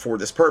used for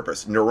this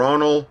purpose.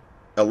 Neuronal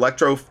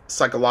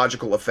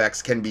electropsychological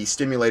effects can be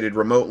stimulated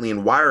remotely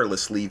and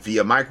wirelessly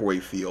via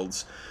microwave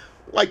fields,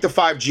 like the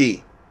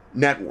 5G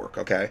network,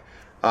 okay?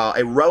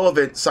 A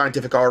relevant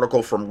scientific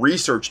article from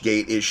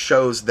ResearchGate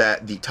shows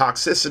that the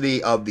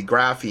toxicity of the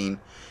graphene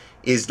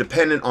is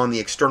dependent on the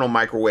external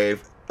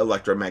microwave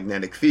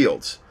electromagnetic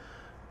fields,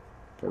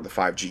 or the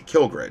 5G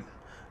kill grid.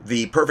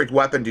 The perfect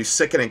weapon to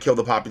sicken and kill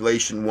the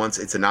population once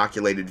it's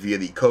inoculated via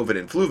the COVID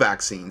and flu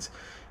vaccines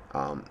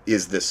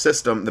is this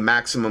system. The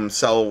maximum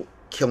cell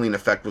killing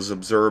effect was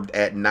observed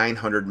at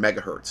 900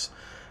 megahertz.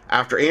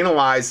 After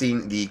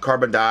analyzing the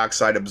carbon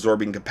dioxide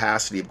absorbing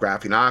capacity of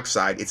graphene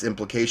oxide, its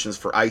implications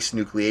for ice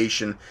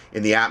nucleation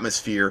in the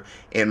atmosphere,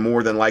 and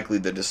more than likely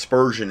the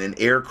dispersion in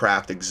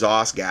aircraft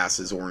exhaust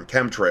gases or in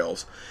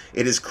chemtrails,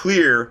 it is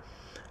clear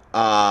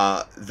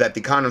that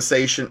the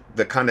condensation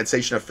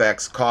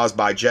effects caused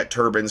by jet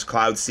turbines,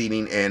 cloud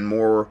seeding, and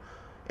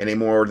a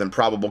more than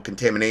probable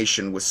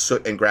contamination with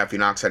soot and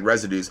graphene oxide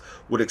residues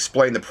would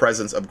explain the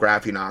presence of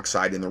graphene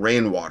oxide in the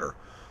rainwater.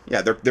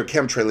 Yeah, they're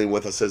chemtrailing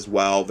with us as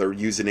well. They're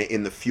using it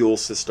in the fuel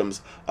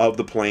systems of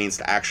the planes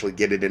to actually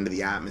get it into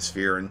the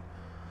atmosphere, and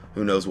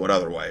who knows what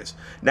other ways.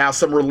 Now,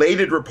 some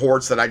related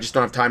reports that I just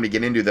don't have time to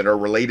get into that are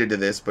related to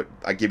this, but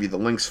I give you the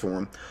links for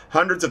them.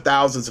 Hundreds of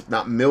thousands, if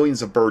not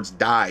millions of birds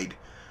died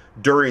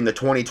during the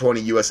 2020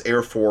 U.S.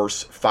 Air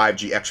Force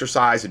 5G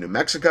exercise in New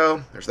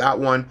Mexico. There's that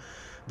one.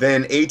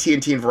 Then AT&T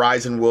and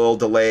Verizon will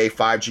delay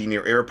 5G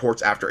near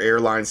airports after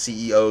airline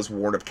CEOs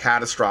warn of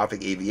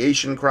catastrophic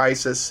aviation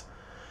crisis.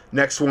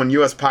 Next one,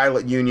 U.S.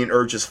 Pilot Union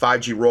urges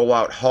 5G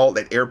rollout halt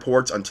at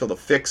airports until the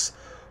fix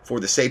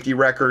for the safety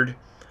record.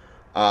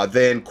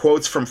 Then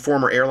quotes from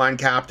former airline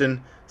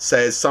captain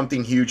says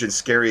something huge and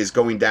scary is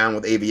going down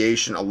with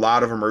aviation. A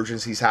lot of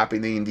emergencies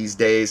happening these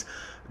days.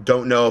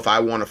 Don't know if I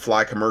want to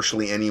fly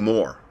commercially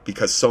anymore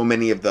because so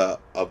many of the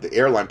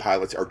airline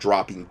pilots are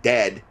dropping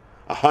dead.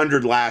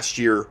 100 last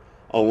year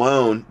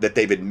alone that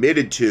they've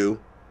admitted to,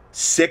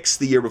 6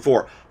 the year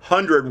before,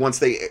 100 once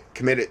they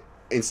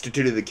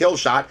instituted the kill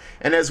shot.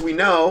 And as we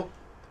know,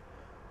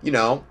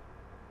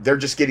 they're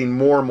just getting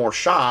more and more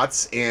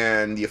shots,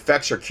 and the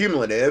effects are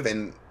cumulative,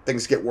 and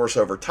things get worse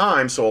over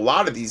time. So a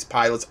lot of these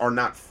pilots are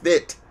not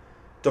fit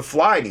to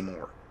fly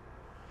anymore.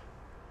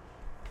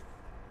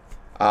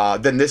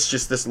 Then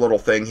this little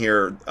thing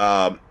here,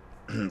 the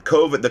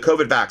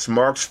COVID vax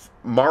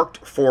marked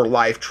for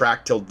life,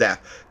 tracked till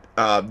death.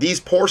 These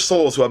poor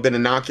souls who have been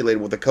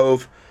inoculated with the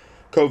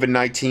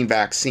COVID-19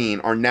 vaccine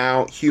are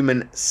now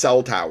human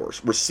cell towers,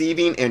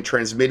 receiving and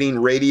transmitting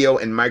radio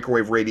and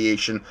microwave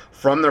radiation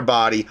from their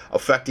body,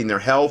 affecting their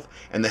health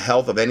and the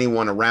health of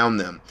anyone around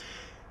them.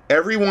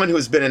 Everyone who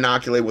has been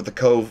inoculated with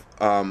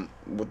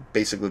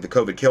basically the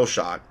COVID kill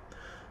shot,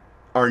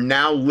 are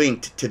now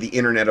linked to the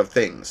Internet of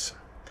Things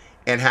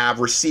and have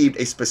received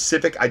a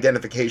specific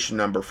identification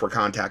number for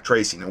contact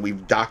tracing. And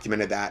we've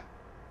documented that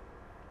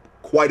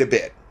quite a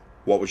bit,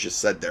 what was just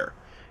said there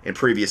in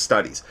previous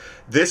studies.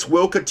 This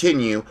will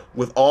continue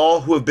with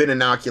all who have been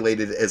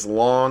inoculated as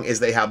long as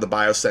they have the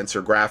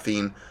biosensor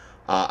graphene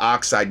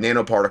oxide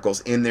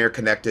nanoparticles in their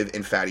connective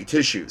and fatty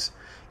tissues,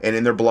 and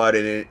in their blood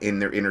and in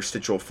their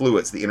interstitial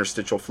fluids. The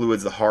interstitial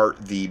fluids, the heart,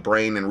 the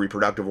brain, and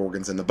reproductive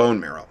organs, and the bone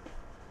marrow.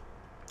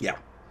 Yeah,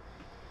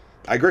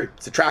 I agree.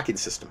 It's a tracking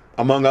system,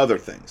 among other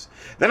things.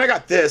 Then I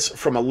got this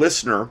from a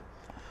listener,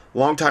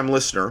 longtime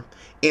listener,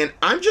 and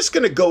I'm just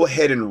going to go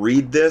ahead and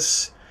read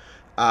this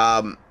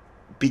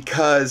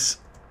because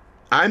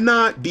I'm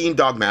not being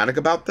dogmatic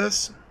about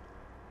this.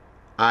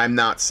 I'm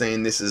not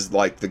saying this is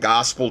like the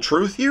gospel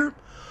truth here,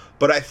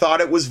 but I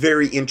thought it was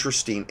very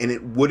interesting, and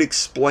it would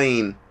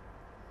explain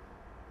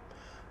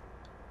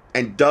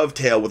and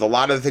dovetail with a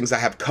lot of the things I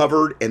have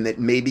covered and that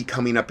may be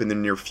coming up in the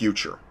near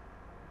future.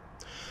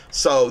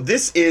 So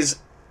this is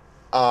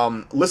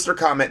listener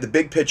comment, the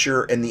big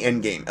picture and the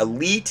end game.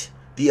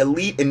 The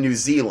elite in New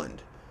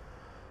Zealand.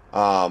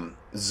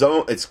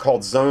 It's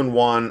called Zone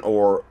 1,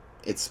 or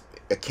it's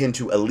akin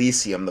to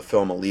Elysium, the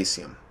film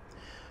Elysium,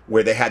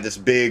 where they had this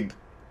big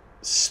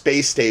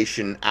space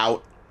station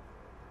out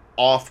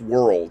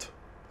off-world,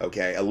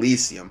 okay,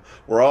 Elysium,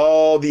 where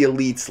all the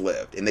elites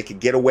lived, and they could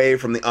get away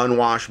from the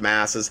unwashed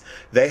masses.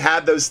 They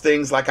had those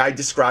things like I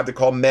described, they're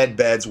called med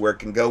beds, where it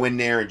can go in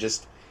there and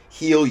just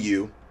heal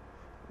you,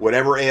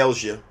 whatever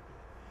ails you.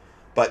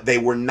 But they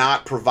were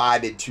not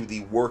provided to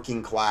the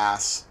working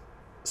class,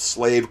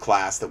 slave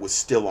class that was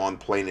still on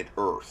planet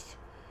Earth.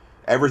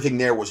 Everything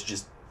there was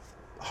just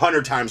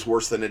 100 times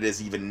worse than it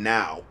is even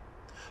now.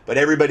 But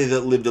everybody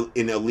that lived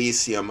in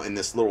Elysium, in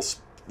this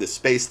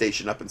space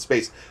station up in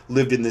space,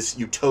 lived in this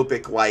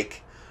utopic,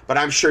 like, but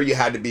I'm sure you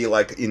had to be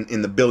like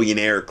in the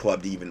billionaire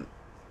club to even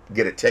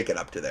get a ticket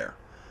up to there.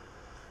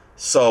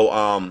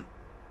 So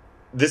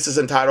this is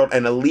entitled,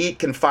 "An Elite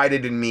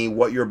Confided in Me.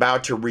 What you're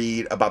about to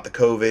read about the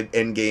COVID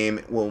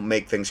endgame will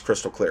make things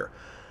crystal clear."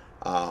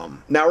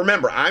 Now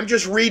remember, I'm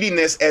just reading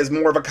this as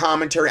more of a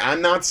commentary.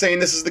 I'm not saying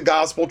this is the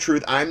gospel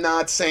truth. I'm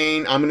not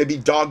saying I'm going to be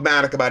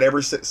dogmatic about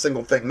every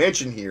single thing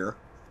mentioned here,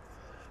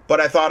 but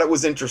I thought it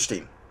was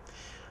interesting.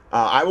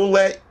 I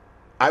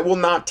will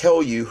not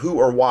tell you who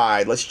or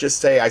why. Let's just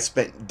say I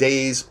spent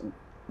days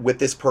with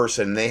this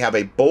person. They have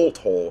a bolt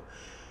hole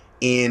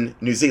in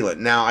New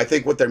Zealand. Now, I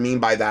think what they mean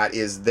by that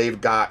is they've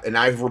got, and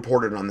I've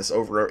reported on this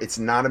over, it's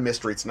not a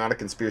mystery, it's not a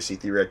conspiracy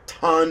theory, a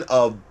ton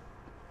of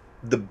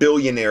the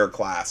billionaire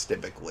class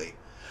typically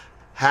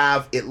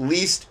have, at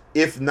least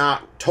if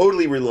not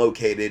totally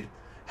relocated,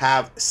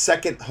 have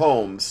second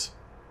homes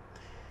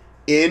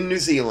in New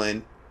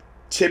Zealand.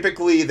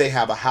 Typically they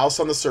have a house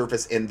on the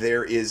surface and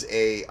there is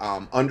a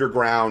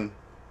underground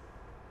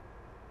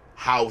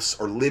house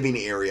or living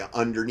area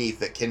underneath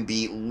that can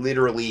be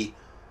literally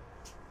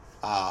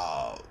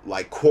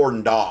like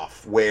cordoned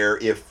off, where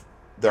if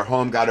their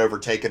home got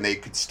overtaken, they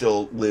could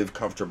still live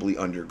comfortably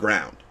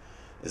underground.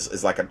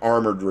 Is like an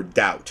armored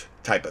redoubt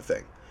type of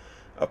thing.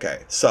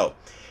 Okay, so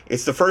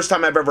it's the first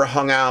time I've ever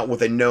hung out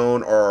with a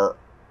known or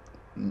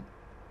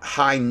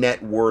high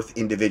net worth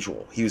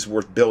individual. He was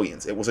worth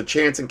billions. It was a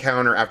chance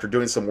encounter after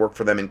doing some work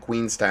for them in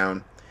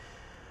Queenstown.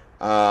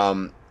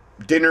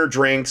 Dinner,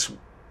 drinks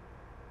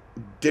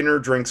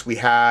we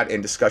had,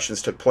 and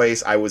discussions took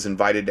place. I was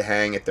invited to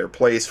hang at their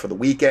place for the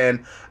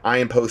weekend. I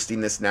am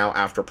posting this now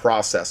after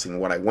processing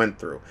what I went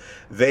through.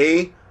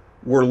 They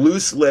were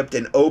loose-lipped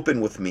and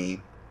open with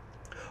me,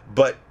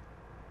 but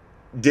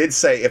did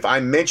say if I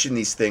mentioned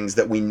these things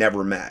that we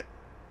never met,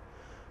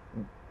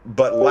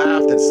 but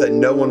laughed and said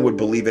no one would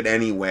believe it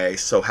anyway,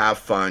 so have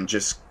fun,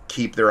 just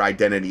keep their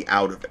identity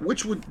out of it,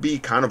 which would be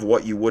kind of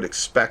what you would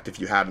expect if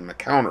you had an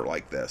encounter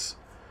like this.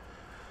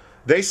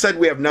 They said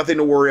we have nothing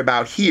to worry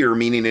about here,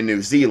 meaning in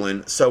New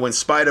Zealand, so in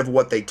spite of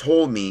what they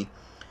told me,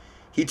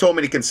 he told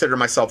me to consider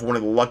myself one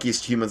of the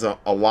luckiest humans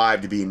alive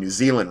to be in New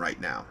Zealand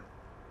right now.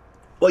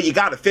 Well, you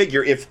got to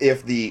figure if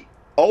the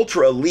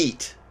ultra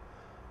elite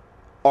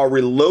are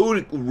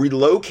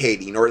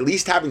relocating, or at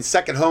least having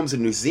second homes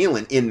in New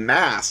Zealand in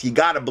mass, you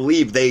got to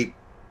believe they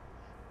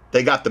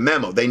got the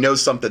memo. They know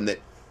something that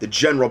the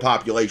general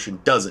population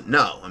doesn't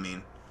know. I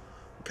mean,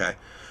 okay.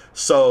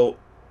 So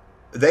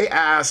they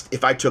asked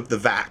if I took the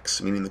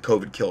vax, meaning the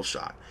COVID kill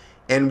shot,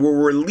 and were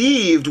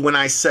relieved when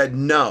I said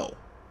no.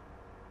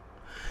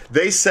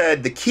 They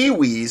said the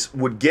Kiwis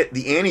would get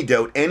the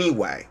antidote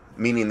anyway,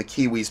 meaning the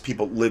Kiwis,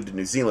 people who lived in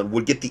New Zealand,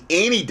 would get the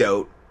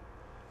antidote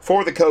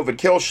for the COVID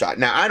kill shot.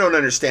 Now, I don't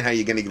understand how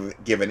you're going to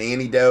give an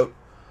antidote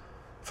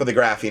for the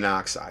graphene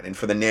oxide and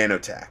for the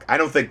nanotech. I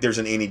don't think there's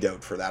an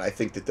antidote for that. I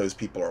think that those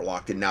people are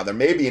locked in. Now, there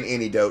may be an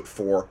antidote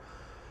for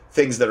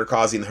things that are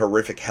causing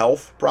horrific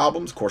health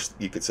problems. Of course,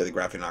 you could say the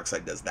graphene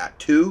oxide does that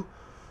too.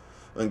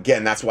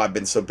 Again, that's why I've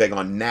been so big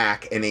on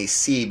NAC and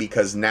AC,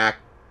 because NAC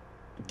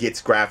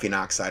gets graphene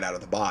oxide out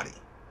of the body,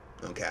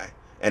 okay,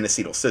 and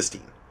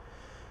acetylcysteine.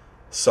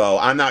 So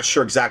I'm not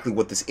sure exactly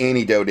what this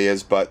antidote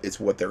is, but it's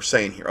what they're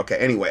saying here. Okay,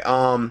 anyway,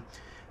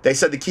 they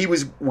said the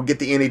Kiwis will get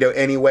the antidote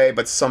anyway,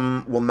 but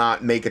some will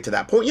not make it to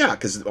that point. Yeah,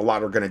 because a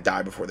lot are going to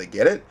die before they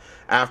get it.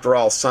 After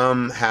all,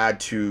 some had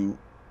to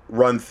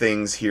run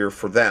things here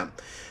for them.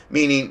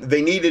 Meaning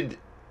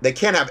they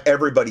can't have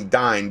everybody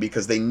dying,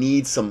 because they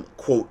need some,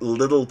 quote,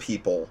 little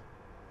people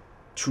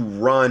to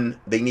run.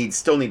 They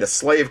still need a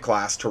slave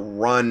class to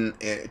run,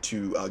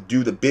 to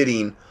do the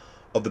bidding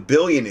of the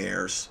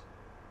billionaires,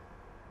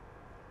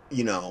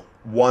 you know,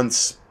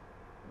 once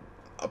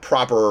a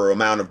proper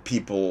amount of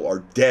people are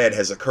dead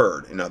has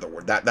occurred. In other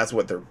words, that's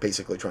what they're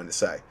basically trying to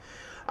say.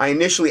 I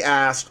initially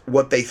asked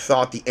what they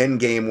thought the end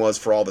game was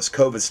for all this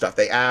COVID stuff.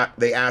 They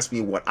asked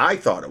me what I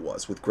thought it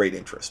was with great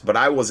interest, but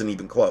I wasn't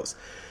even close.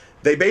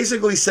 They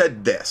basically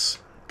said this.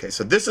 Okay,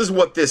 so this is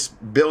what this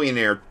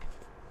billionaire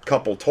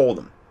couple told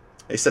them.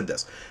 They said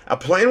this: a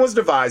plan was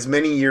devised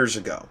many years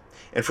ago,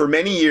 and for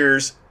many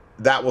years,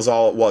 that was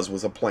all it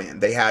was a plan.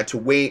 They had to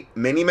wait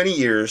many, many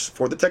years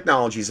for the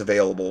technologies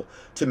available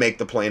to make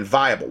the plan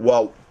viable.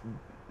 Well,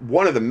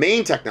 one of the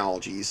main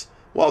technologies,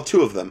 well,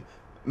 two of them,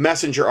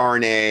 messenger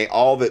RNA,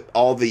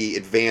 all the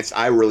advanced,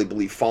 I really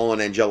believe,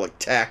 fallen angelic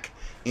tech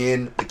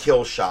in the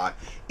kill shot,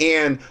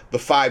 and the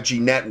 5G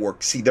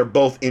network. See, they're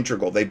both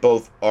integral. They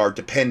both are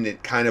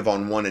dependent kind of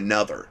on one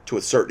another to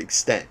a certain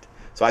extent.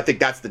 So I think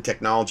that's the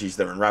technologies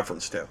they're in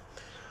reference to.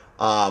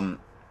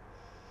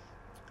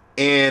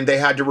 And they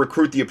had to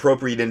recruit the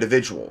appropriate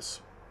individuals.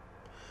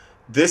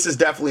 This is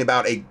definitely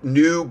about a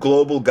new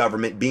global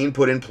government being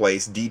put in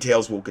place.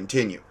 Details will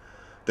continue.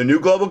 The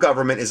new global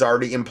government is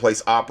already in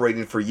place,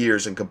 operating for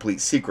years in complete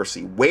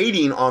secrecy,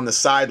 waiting on the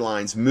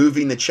sidelines,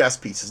 moving the chess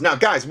pieces. Now,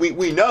 guys,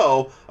 we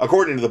know,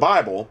 according to the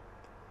Bible,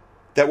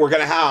 that we're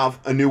going to have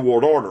a new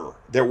world order,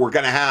 that we're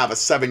going to have a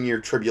 7-year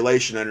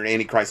tribulation under an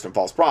Antichrist and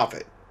false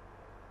prophet.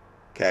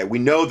 Okay, we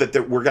know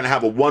that we're going to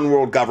have a one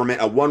world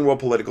government, a one world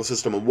political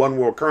system, a one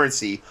world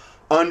currency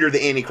under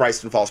the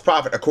Antichrist and false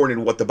prophet, according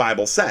to what the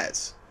Bible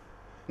says.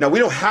 Now,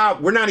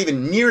 we're not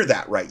even near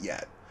that right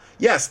yet.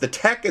 Yes, the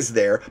tech is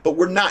there, but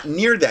we're not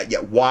near that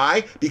yet.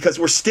 Why? Because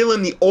we're still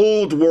in the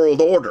old world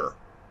order.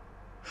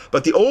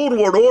 But the old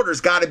world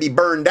order's got to be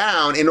burned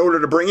down in order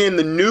to bring in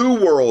the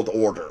new world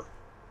order.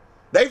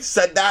 They've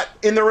said that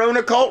in their own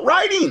occult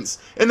writings,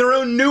 in their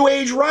own New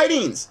Age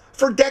writings,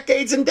 for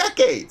decades and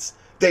decades.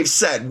 They've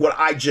said what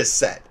I just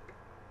said.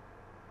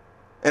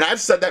 And I've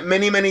said that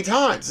many, many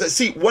times.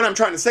 See, what I'm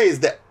trying to say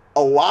is that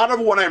a lot of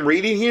what I'm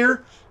reading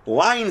here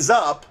lines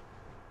up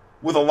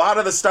with a lot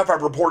of the stuff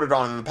I've reported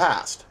on in the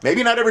past.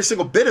 Maybe not every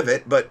single bit of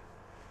it, but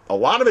a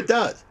lot of it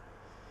does.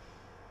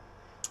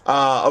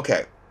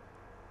 Okay.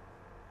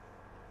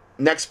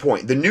 Next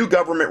point. The new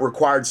government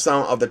required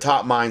some of the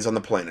top minds on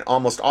the planet.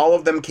 Almost all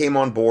of them came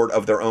on board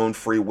of their own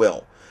free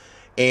will,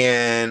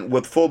 and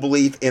with full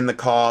belief in the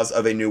cause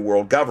of a new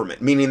world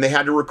government, meaning they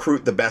had to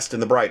recruit the best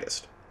and the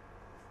brightest.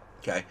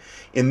 Okay.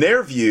 In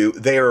their view,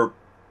 they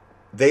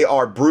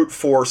are brute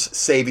force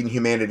saving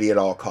humanity at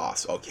all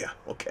costs. Oh, yeah.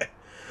 Okay.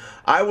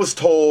 I was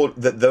told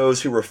that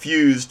those who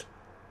refused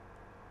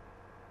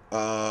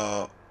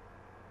were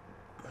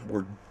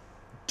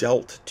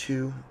dealt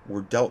to,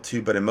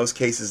 but in most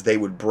cases they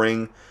would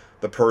bring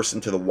the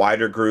person to the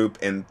wider group,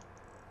 and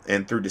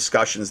through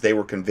discussions they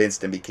were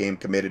convinced and became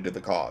committed to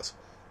the cause.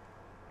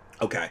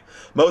 Okay.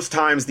 Most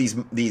times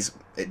these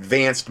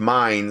advanced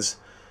minds,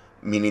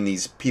 meaning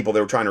these people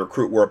they were trying to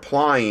recruit, were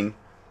applying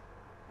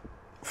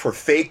for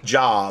fake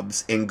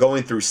jobs and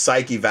going through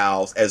psych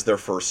evals as their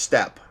first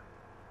step.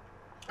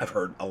 I've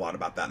heard a lot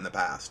about that in the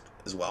past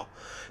as well.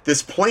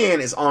 This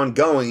plan is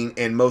ongoing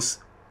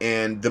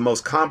and the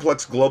most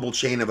complex global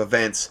chain of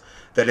events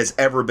that has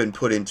ever been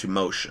put into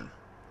motion.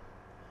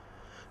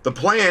 The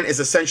plan is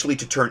essentially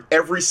to turn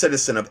every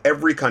citizen of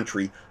every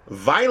country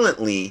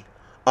violently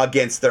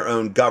against their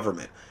own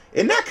government.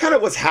 Isn't that kind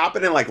of what's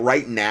happening like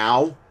right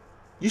now?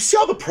 You see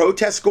all the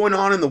protests going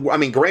on in the... I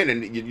mean,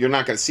 granted, you're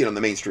not going to see it on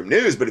the mainstream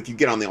news, but if you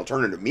get on the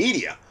alternative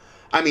media,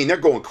 I mean, they're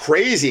going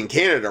crazy in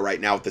Canada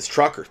right now with this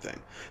trucker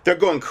thing. They're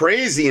going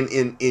crazy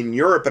in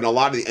Europe and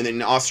and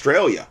in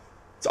Australia.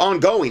 It's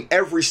ongoing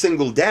every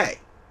single day.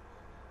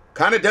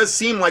 Kind of does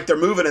seem like they're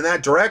moving in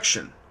that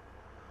direction.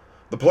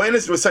 The plan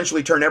is to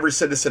essentially turn every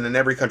citizen in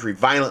every country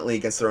violently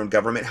against their own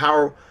government.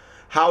 How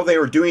they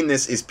are doing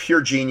this is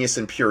pure genius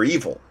and pure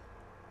evil.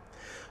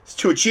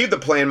 To achieve the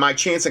plan, my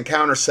chance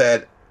encounter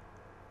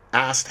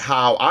asked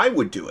how I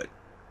would do it.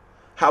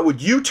 How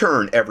would you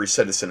turn every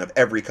citizen of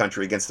every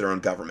country against their own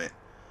government?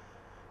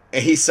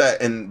 And he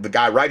said, and the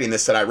guy writing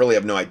this said, I really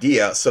have no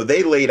idea. So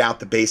they laid out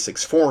the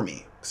basics for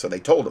me. So they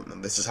told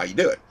him, this is how you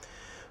do it.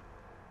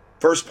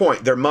 First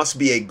point, there must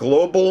be a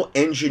global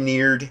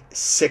engineered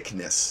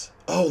sickness.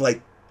 Oh,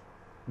 like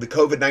the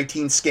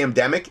COVID-19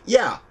 scamdemic?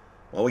 Yeah,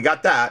 well, we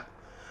got that.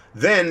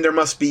 Then there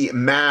must be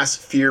mass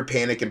fear,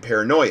 panic, and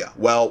paranoia.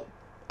 Well,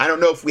 I don't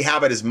know if we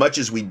have it as much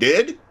as we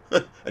did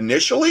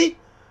initially.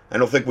 I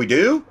don't think we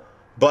do.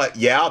 But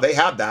yeah, they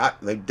have that.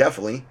 They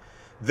definitely.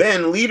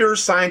 Then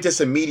leaders,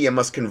 scientists, and media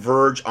must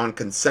converge on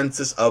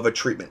consensus of a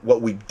treatment. Well,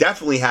 we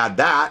definitely had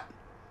that.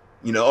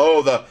 You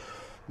know, the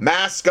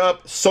mask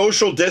up,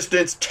 social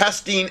distance,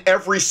 testing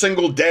every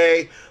single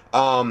day,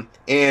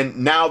 and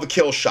now the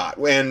kill shot,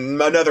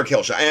 and another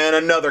kill shot, and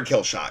another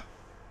kill shot.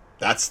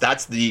 That's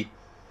that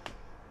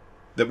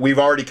we've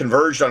already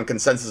converged on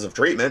consensus of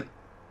treatment.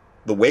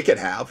 The wicked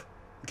have,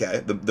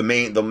 okay,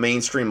 the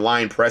mainstream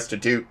lying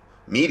prostitute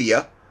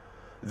media.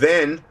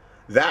 Then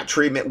that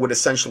treatment would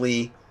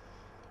essentially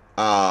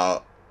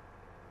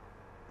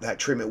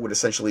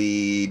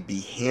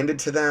be handed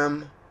to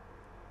them.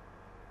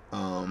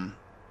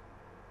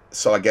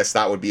 So I guess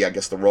that would be, the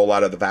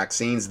rollout of the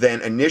vaccines. Then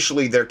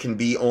initially there can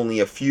be only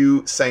a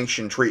few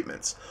sanctioned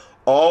treatments.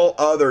 All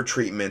other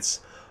treatments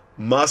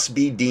must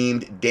be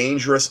deemed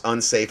dangerous,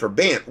 unsafe, or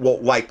banned. Well,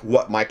 like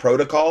what, my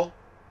protocol?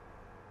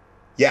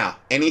 Yeah,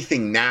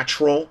 anything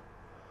natural.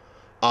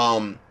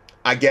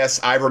 I guess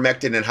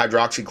ivermectin and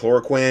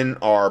hydroxychloroquine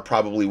are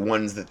probably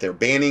ones that they're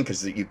banning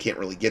because you can't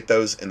really get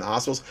those in the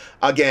hospitals.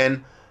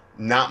 Again,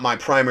 not my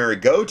primary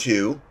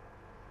go-to.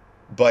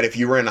 But if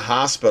you were in a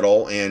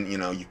hospital and,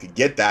 you could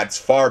get that, it's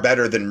far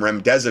better than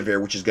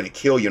remdesivir, which is going to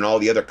kill you, and all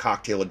the other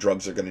cocktail of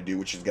drugs are going to do,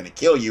 which is going to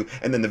kill you,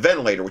 and then the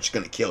ventilator, which is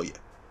going to kill you.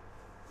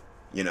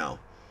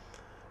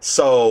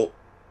 So,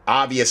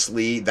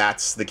 obviously,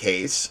 that's the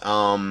case.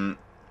 And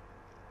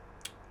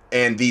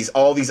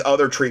all these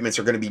other treatments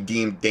are going to be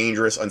deemed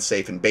dangerous,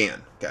 unsafe, and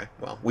banned. Okay,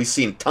 well, we've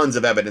seen tons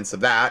of evidence of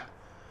that.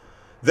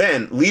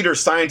 Then, leaders,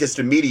 scientists,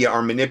 and media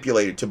are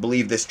manipulated to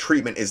believe this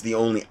treatment is the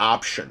only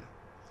option.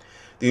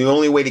 The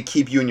only way to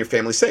keep you and your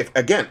family safe.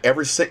 Again,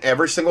 every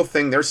single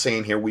thing they're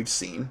saying here we've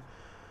seen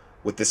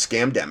with this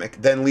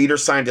scamdemic. Then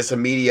leaders, scientists,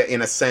 and media,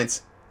 in a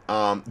sense,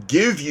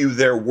 give you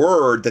their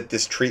word that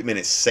this treatment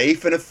is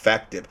safe and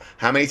effective.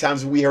 How many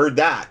times have we heard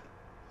that?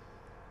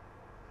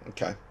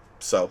 Okay,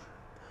 so.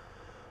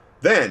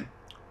 Then,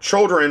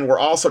 children were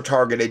also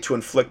targeted to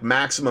inflict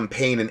maximum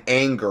pain and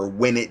anger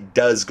when it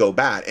does go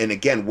bad. And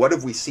again, what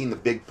have we seen the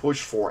big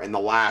push for in the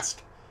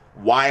last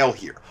while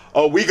here?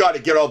 Oh, we got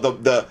to get all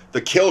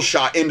the kill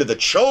shot into the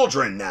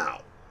children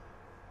now.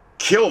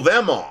 Kill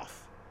them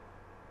off.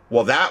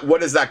 Well,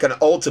 what is that going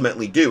to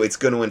ultimately do? It's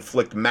going to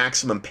inflict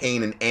maximum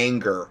pain and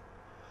anger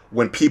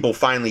when people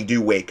finally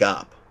do wake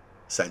up,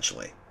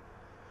 essentially.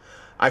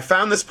 I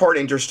found this part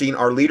interesting.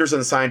 Our leaders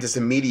and scientists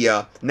and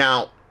media.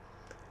 Now,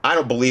 I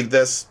don't believe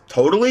this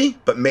totally,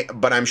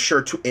 but I'm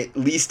sure at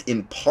least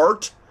in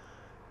part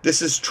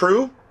this is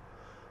true.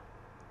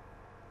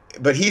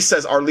 But he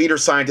says our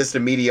leaders, scientists,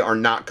 and media are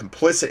not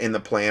complicit in the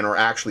plan or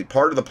actually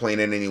part of the plan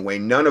in any way.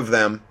 None of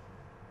them.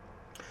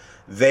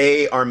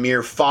 They are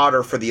mere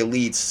fodder for the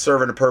elites,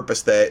 serving a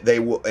purpose that they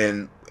will,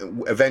 and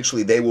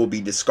eventually they will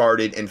be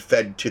discarded and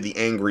fed to the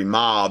angry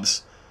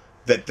mobs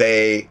that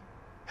they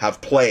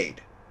have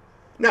played.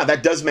 Now,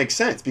 that does make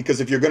sense,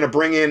 because if you're going to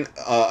bring in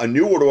a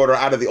new world order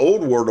out of the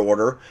old world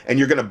order, and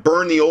you're going to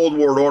burn the old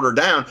world order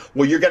down,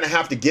 well, you're going to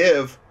have to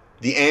give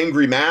the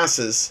angry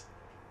masses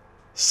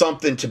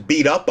something to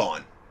beat up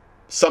on,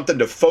 something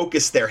to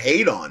focus their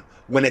hate on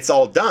when it's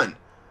all done.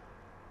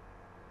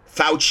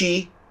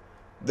 Fauci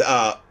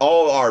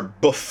all our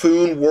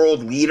buffoon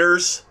world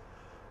leaders.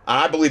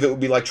 I believe it would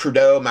be like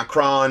Trudeau,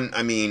 Macron,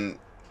 I mean,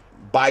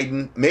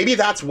 Biden. Maybe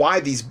that's why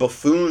these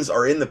buffoons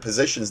are in the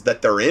positions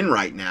that they're in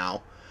right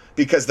now,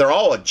 because they're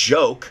all a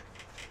joke.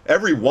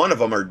 Every one of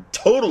them are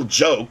total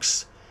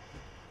jokes.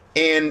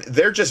 And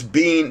they're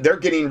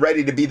getting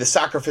ready to be the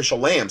sacrificial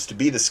lambs, to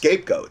be the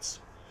scapegoats.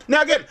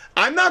 Now, again,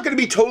 I'm not going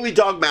to be totally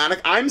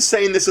dogmatic. I'm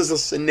saying this is a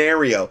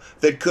scenario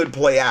that could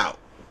play out.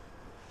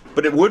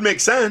 But it would make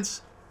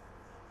sense.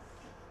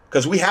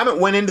 Because we haven't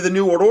went into the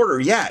New World Order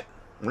yet.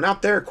 We're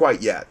not there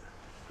quite yet.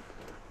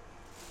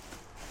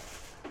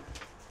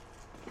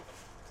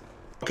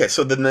 Okay,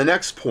 so then the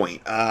next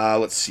point.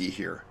 Let's see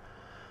here.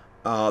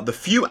 The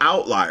few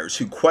outliers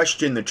who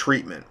question the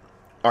treatment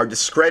are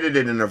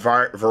discredited in a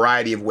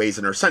variety of ways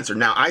and are censored.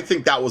 Now, I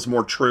think that was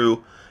more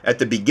true at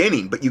the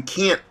beginning, but you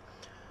can't.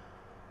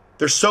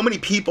 There's so many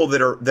people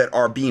that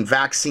are being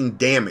vaccine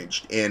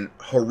damaged and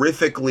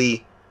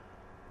horrifically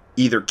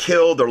either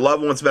killed or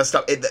loved ones messed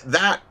up.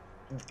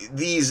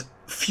 These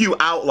few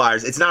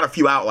outliers, it's not a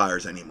few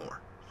outliers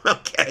anymore.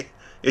 Okay,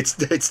 it's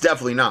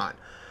definitely not.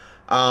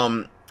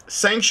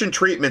 Sanctioned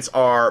treatments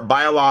are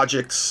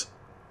biologics,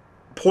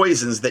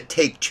 poisons that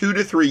take 2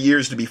 to 3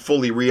 years to be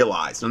fully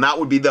realized, and that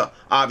would be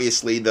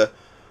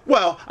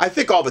well, I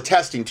think all the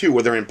testing too,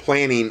 where they're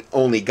implanting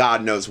only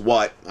God knows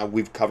what.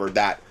 We've covered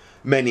that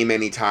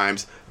many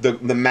times. The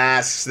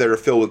masks that are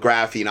filled with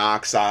graphene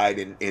oxide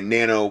and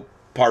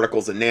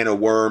nanoparticles and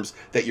nanoworms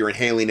that you're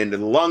inhaling into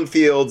the lung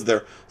fields.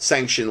 They're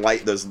sanctioned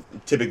those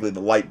typically the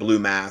light blue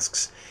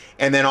masks,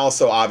 and then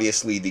also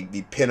obviously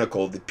the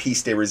pinnacle, the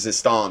piece de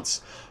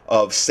resistance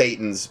of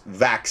Satan's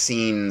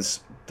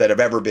vaccines that have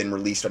ever been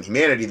released on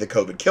humanity, the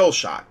COVID kill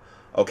shot.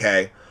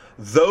 Okay,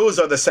 those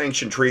are the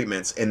sanctioned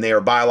treatments, and they are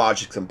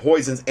biologics and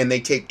poisons, and they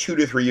take 2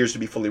 to 3 years to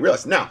be fully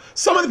realized. Now,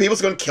 some of the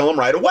people's going to kill them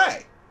right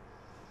away.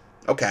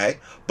 Okay,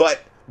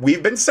 but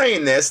we've been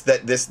saying that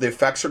the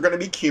effects are going to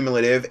be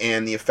cumulative,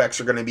 and the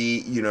effects are going to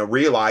be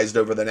realized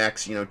over the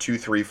next 2,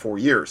 3, 4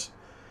 years.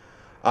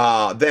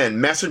 Then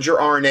messenger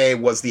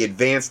RNA was the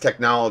advanced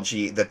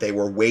technology that they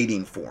were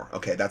waiting for.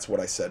 Okay, that's what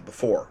I said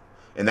before.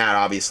 And that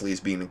obviously is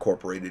being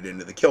incorporated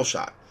into the kill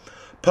shot.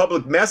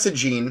 Public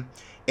messaging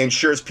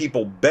ensures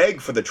people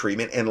beg for the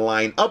treatment and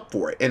line up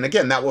for it. And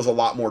again, that was a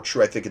lot more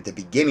true, I think, at the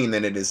beginning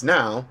than it is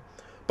now.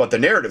 But the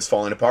narrative's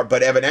falling apart.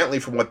 But evidently,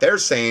 from what they're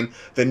saying,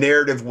 the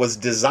narrative was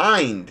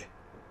designed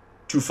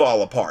to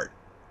fall apart,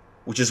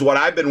 which is what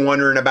I've been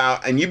wondering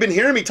about. And you've been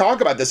hearing me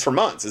talk about this for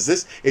months.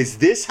 Is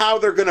this how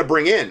they're going to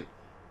bring in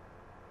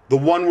the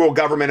one world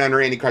government under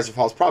Antichrist and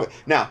false prophet?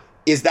 Now,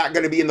 is that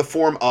going to be in the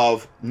form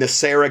of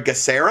NESARA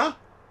GESARA,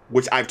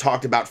 which I've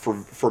talked about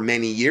for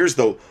many years,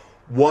 the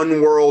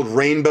one world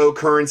rainbow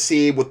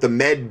currency with the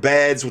med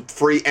beds, with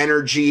free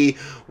energy?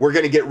 We're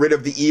going to get rid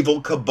of the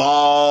evil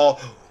cabal.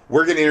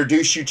 We're going to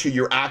introduce you to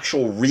your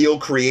actual real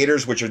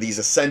creators, which are these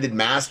ascended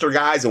master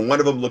guys, and one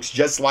of them looks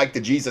just like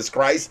the Jesus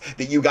Christ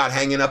that you got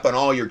hanging up on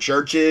all your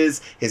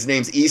churches. His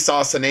name's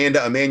Esau,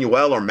 Sananda,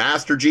 Emmanuel, or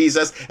Master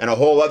Jesus, and a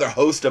whole other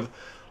host of...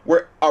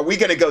 Are we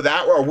going to go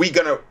that way? Are we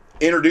going to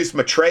introduce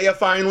Maitreya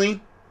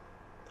finally?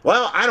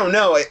 Well, I don't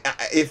know.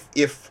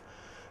 If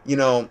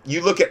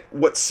you look at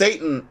what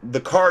Satan, the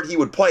card he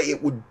would play,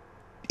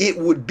 it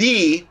would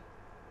be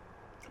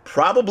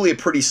probably a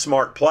pretty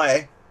smart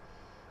play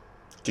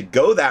to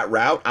go that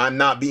route. I'm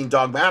not being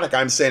dogmatic.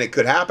 I'm saying it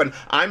could happen.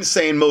 I'm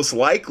saying most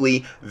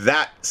likely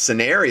that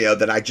scenario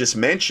that I just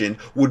mentioned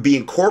would be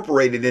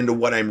incorporated into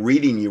what I'm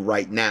reading you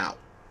right now.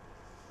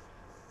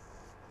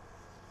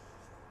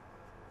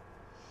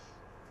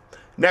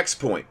 Next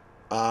point.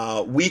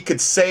 We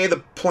could say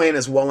the plan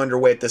is well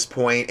underway at this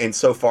point, and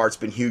so far it's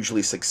been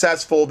hugely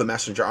successful. The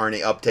messenger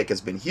RNA uptake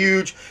has been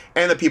huge,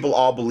 and the people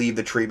all believe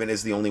the treatment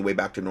is the only way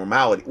back to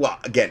normality. Well,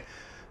 again,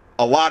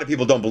 a lot of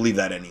people don't believe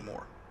that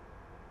anymore.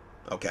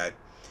 Okay.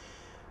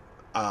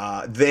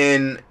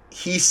 Then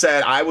he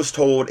said, I was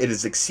told it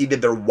has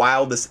exceeded their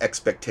wildest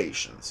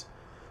expectations.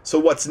 So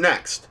what's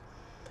next?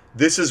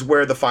 This is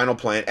where the final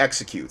plan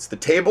executes. The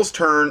tables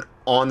turn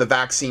on the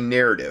vaccine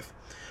narrative.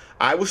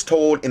 I was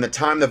told in the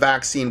time the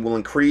vaccine will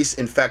increase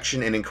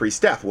infection and increase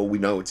death. Well, we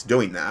know it's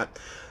doing that.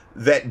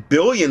 That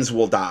billions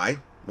will die.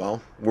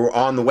 Well, we're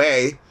on the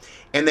way.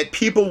 And that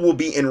people will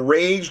be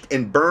enraged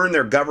and burn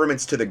their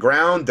governments to the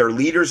ground. Their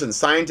leaders and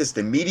scientists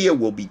and media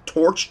will be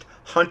torched,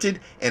 hunted,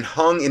 and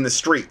hung in the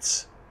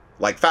streets.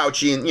 Like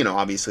Fauci and,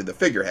 obviously the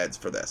figureheads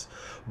for this.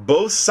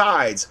 Both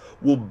sides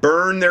will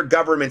burn their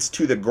governments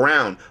to the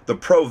ground. The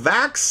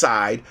pro-vax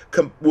side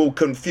will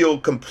feel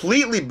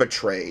completely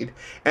betrayed,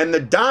 and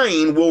the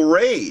dying will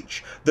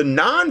rage. The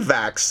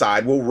non-vax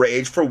side will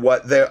rage for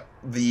what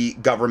the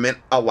government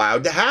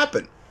allowed to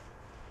happen.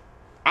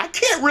 I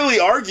can't really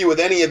argue with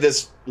any of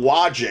this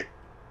logic,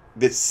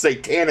 this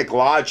satanic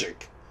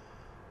logic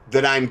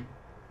that I'm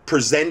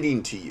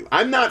presenting to you.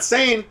 I'm not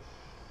saying,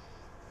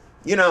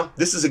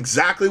 this is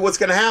exactly what's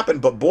going to happen,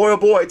 but boy, oh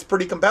boy, it's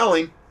pretty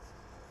compelling.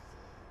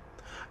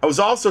 I was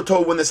also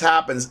told when this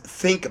happens,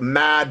 think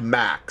Mad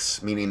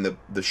Max, meaning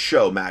the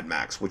show Mad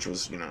Max, which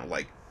was,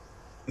 like,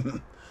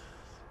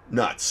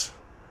 nuts.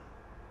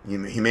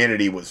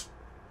 Humanity was,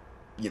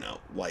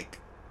 like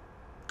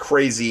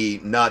crazy,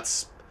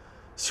 nuts,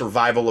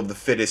 survival of the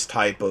fittest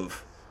type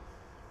of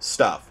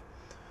stuff.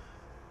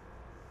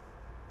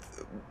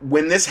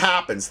 When this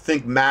happens,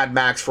 think Mad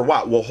Max for a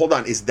while. Well, hold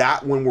on. Is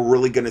that when we're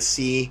really going to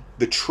see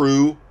the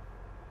true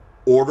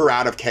order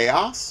out of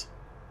chaos?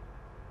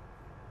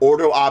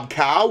 Ordo ab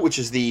Chao, which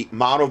is the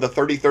motto of the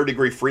 33rd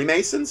degree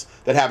Freemasons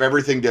that have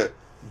everything to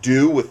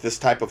do with this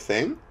type of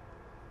thing?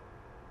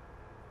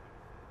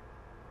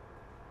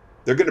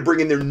 They're going to bring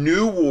in their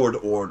new world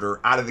order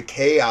out of the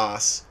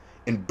chaos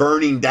and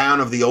burning down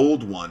of the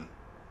old one.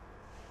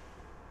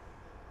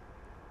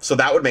 So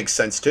that would make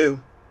sense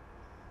too.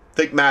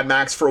 Think Mad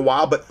Max for a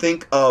while, but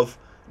think of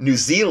New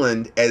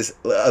Zealand as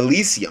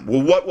Elysium.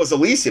 Well, what was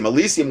Elysium?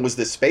 Elysium was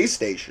this space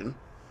station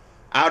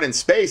out in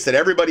space that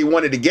everybody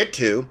wanted to get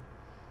to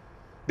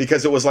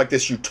because it was like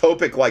this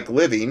utopic like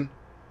living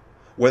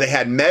where they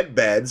had med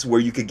beds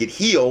where you could get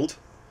healed.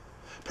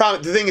 The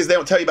thing is, they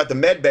don't tell you about the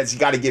med beds. You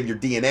got to give your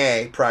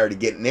DNA prior to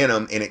getting in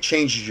them, and it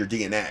changes your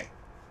DNA.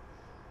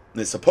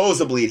 And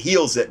supposedly it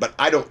heals it, but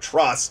I don't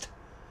trust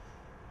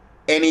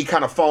any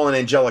kind of fallen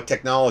angelic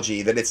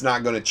technology that it's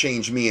not going to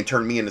change me and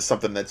turn me into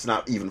something that's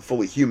not even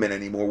fully human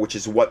anymore, which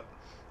is what,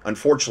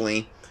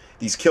 unfortunately,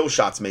 these kill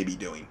shots may be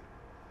doing.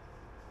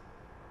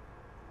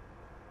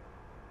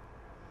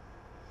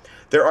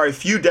 There are a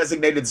few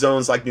designated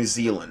zones like New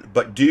Zealand,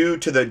 but due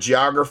to the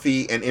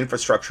geography and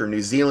infrastructure,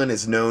 New Zealand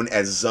is known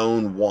as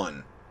Zone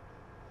 1.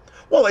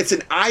 Well, it's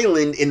an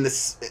island in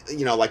this,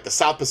 like the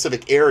South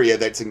Pacific area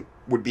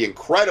would be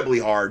incredibly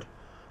hard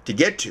to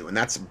get to, and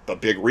that's a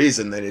big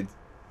reason that it's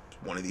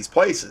one of these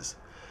places.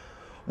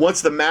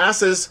 Once the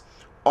masses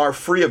are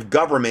free of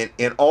government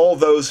and all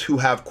those who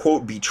have,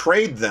 quote,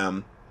 betrayed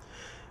them,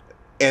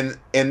 and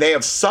they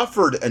have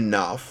suffered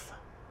enough,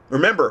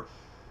 remember,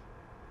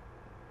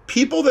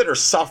 people that are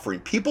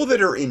suffering, people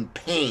that are in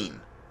pain,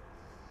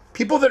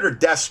 people that are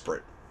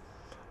desperate,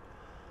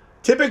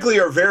 typically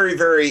are very,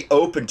 very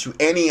open to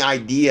any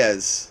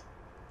ideas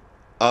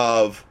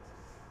of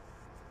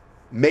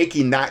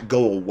making that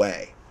go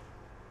away.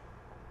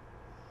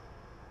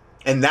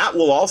 And that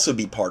will also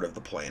be part of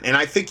the plan. And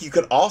I think you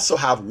could also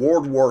have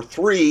World War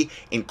III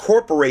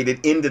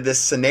incorporated into this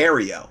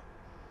scenario.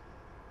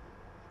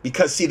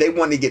 Because, see, they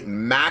want to get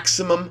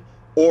maximum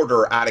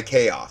order out of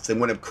chaos. They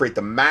want to create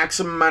the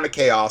maximum amount of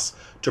chaos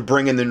to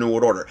bring in the New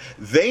World Order.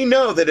 They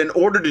know that in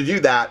order to do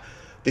that,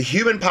 the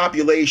human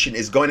population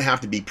is going to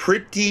have to be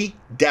pretty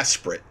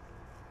desperate.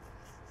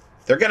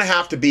 They're going to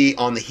have to be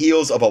on the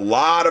heels of a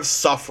lot of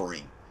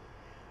suffering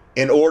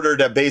in order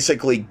to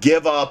basically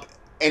give up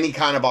any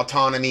kind of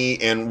autonomy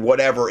and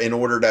whatever in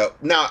order to...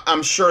 Now,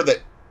 I'm sure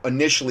that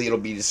initially it'll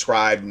be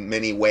described in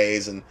many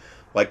ways and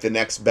like the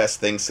next best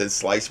thing since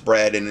sliced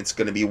bread, and it's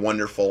going to be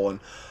wonderful.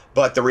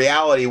 But the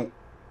reality,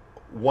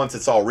 once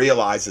it's all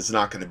realized, it's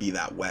not going to be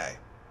that way.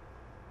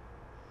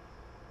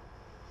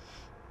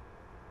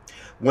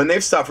 When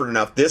they've suffered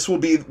enough, this will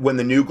be when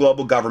the new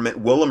global government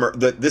will emerge.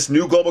 This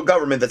new global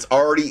government that's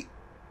already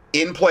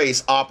in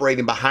place,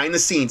 operating behind the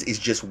scenes, is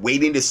just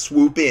waiting to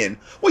swoop in.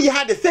 Well, you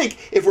had to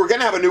think, if we're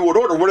going to have a new world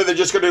order, what are they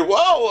just going to do?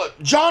 Well,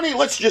 Johnny,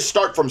 let's just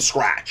start from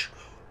scratch.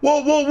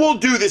 Well, we'll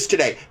do this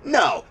today.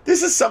 No,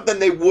 this is something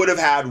they would have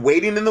had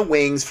waiting in the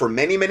wings for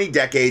many, many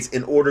decades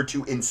in order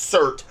to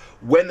insert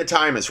when the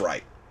time is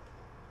right.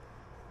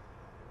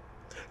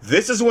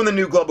 This is when the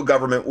new global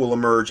government will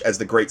emerge as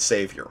the great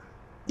savior.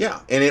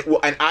 Yeah, and it will,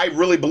 and I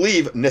really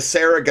believe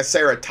NESARA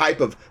GESARA type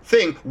of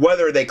thing,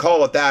 whether they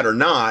call it that or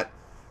not,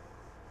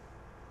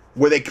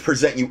 where they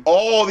present you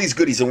all these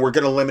goodies, and we're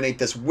going to eliminate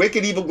this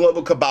wicked, evil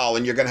global cabal,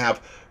 and you're going to have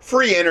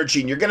free energy,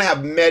 and you're going to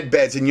have med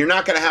beds, and you're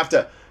not going to have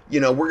to,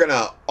 we're going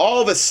to,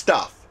 all this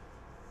stuff.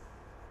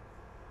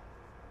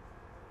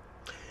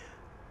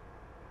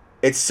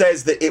 It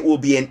says that it will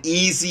be an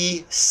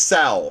easy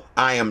sell,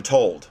 I am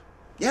told.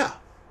 Yeah,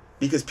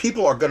 because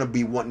people are going to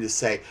be wanting to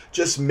say,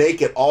 just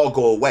make it all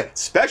go away,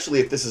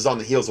 especially if this is on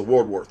the heels of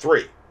World War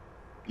III.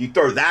 You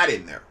throw that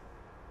in there.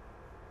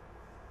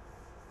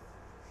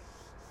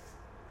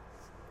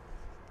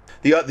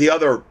 The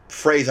other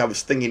phrase I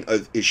was thinking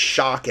of is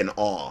shock and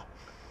awe.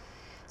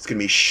 It's going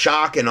to be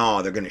shock and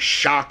awe. They're going to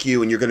shock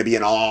you and you're going to be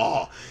in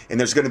awe. And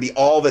there's going to be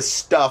all this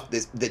stuff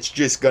that's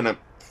just going to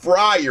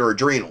fry your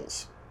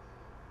adrenals,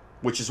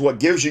 which is what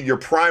gives you your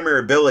primary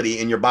ability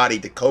in your body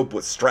to cope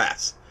with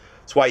stress.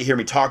 That's why you hear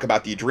me talk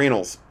about the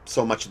adrenals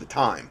so much of the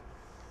time.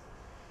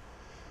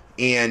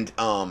 And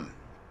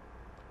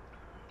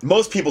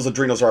most people's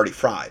adrenals are already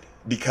fried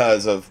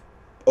because of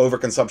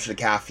overconsumption of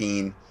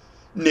caffeine,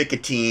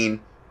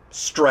 nicotine,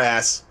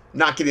 stress,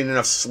 not getting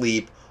enough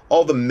sleep,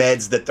 all the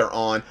meds that they're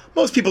on.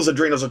 Most people's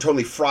adrenals are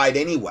totally fried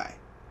anyway.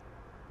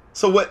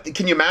 So what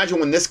can you imagine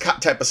when this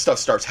type of stuff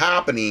starts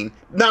happening?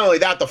 Not only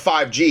that, the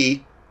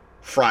 5G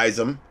fries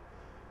them.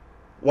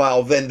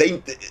 Well, then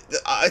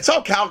it's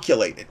all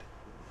calculated.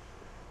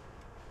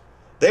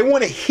 They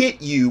want to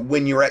hit you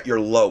when you're at your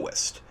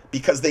lowest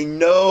because they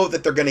know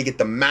that they're going to get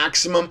the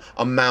maximum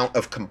amount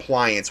of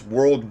compliance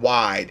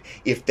worldwide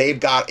if they've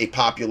got a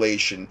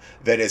population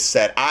that has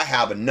said, I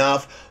have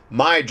enough.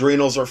 My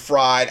adrenals are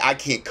fried. I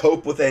can't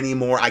cope with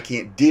anymore. I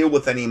can't deal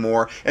with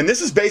anymore. And this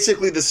is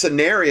basically the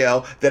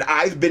scenario that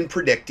I've been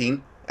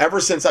predicting ever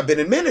since I've been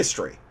in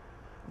ministry.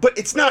 But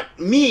it's not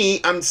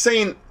me. I'm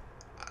saying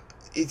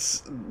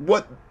it's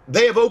what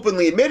they have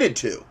openly admitted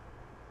to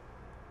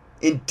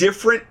in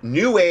different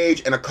New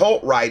Age and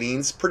occult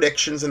writings,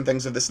 predictions, and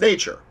things of this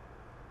nature.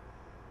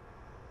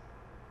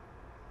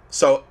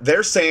 So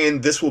they're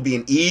saying this will be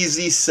an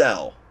easy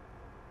sell.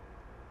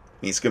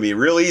 It's going to be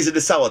real easy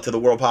to sell it to the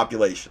world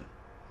population.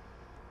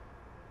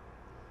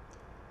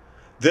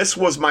 This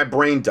was my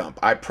brain dump.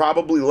 I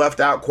probably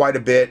left out quite a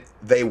bit.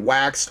 They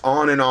waxed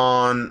on and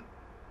on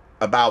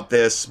about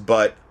this,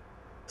 but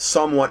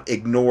somewhat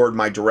ignored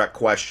my direct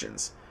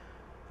questions.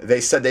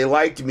 They said they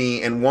liked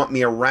me and want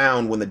me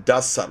around when the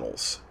dust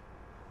settles,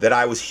 that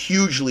I was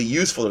hugely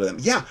useful to them.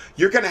 Yeah,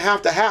 you're going to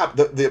have,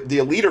 the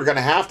elite are going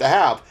to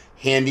have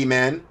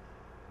handymen,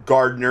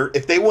 gardener.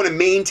 If they want to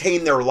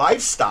maintain their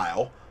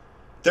lifestyle,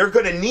 they're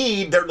going to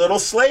need their little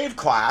slave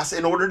class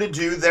in order to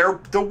do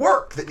the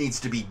work that needs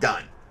to be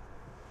done.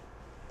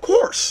 Of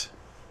course.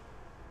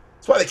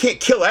 That's why they can't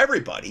kill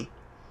everybody.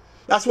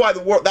 That's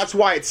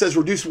why it says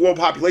reduce world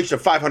population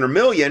to 500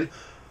 million.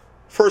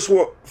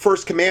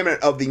 First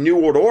commandment of the New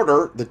World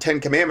Order, the 10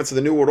 commandments of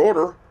the New World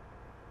Order,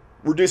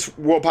 reduce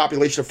world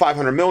population to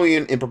 500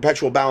 million in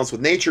perpetual balance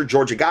with nature,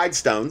 Georgia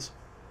Guidestones.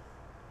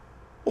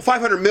 Well,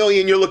 500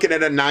 million, you're looking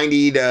at a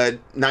 90 to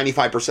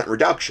 95%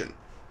 reduction.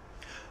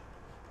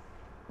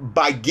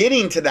 By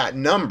getting to that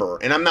number,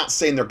 and I'm not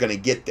saying they're going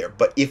to get there,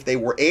 but if they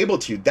were able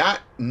to,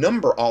 that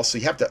number also,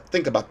 you have to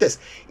think about this,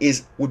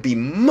 would be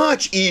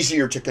much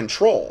easier to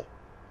control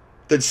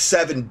than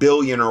 7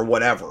 billion or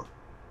whatever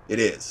it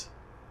is.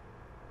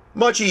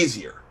 Much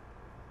easier.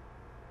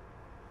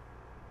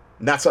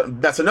 And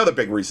that's another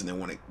big reason they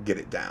want to get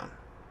it down.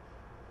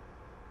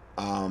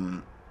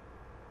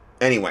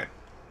 Anyway,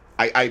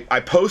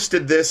 I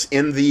posted this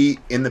in the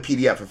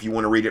PDF if you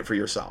want to read it for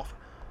yourself.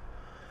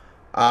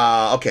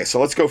 Okay, so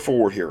let's go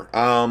forward here.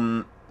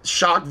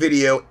 Shock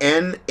video,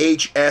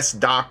 NHS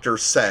doctor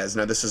says,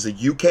 now this is a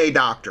UK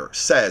doctor,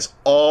 says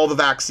all the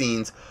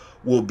vaccines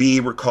will be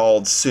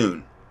recalled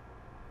soon.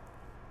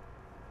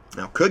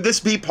 Now, could this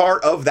be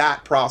part of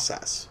that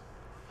process?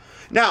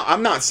 Now,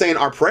 I'm not saying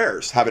our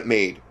prayers haven't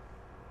made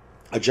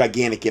a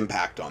gigantic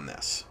impact on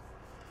this.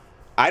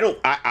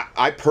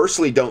 I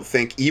personally don't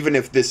think, even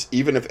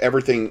if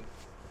everything,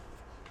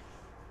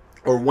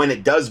 or when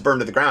it does burn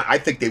to the ground, I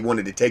think they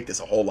wanted to take this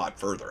a whole lot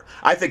further.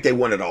 I think they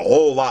wanted a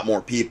whole lot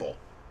more people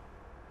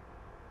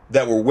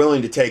that were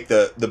willing to take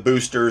the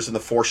boosters and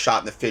the 4th shot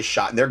and the 5th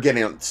shot. And they're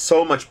getting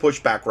so much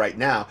pushback right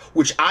now,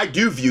 which I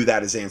do view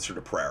that as answer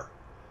to prayer.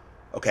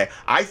 Okay,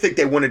 I think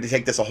they wanted to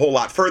take this a whole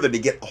lot further to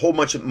get a whole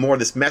bunch more of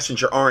this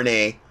messenger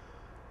RNA,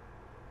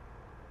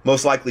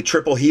 most likely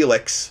triple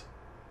helix,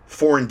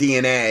 foreign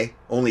DNA,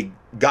 only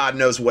God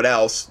knows what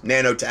else,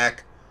 nanotech,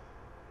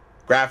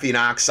 graphene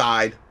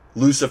oxide,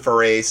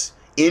 luciferase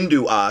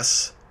into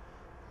us.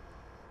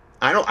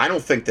 I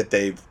don't think that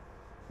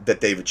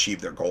they've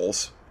achieved their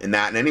goals in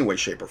any way,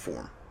 shape, or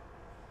form.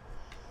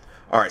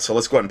 All right, so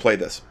let's go ahead and play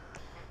this.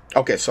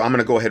 Okay, so I'm going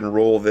to go ahead and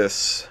roll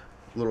this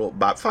little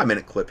about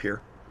 5-minute clip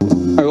here. All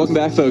right, welcome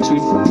back, folks.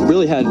 We've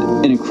really had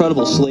an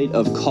incredible slate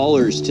of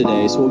callers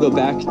today, so we'll go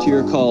back to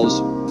your calls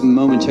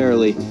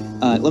momentarily.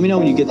 Let me know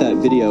when you get that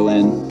video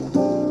in,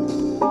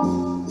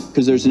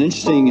 because there's an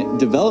interesting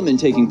development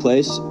taking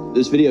place.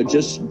 This video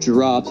just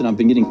dropped, and I've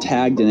been getting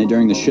tagged in it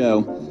during the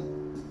show.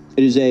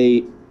 It is a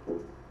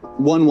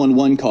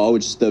 111 call,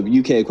 which is the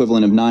UK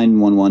equivalent of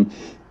 911,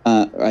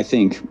 I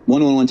think.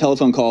 111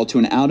 telephone call to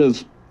an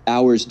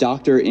out-of-hours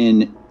doctor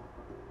in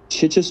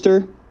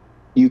Chichester,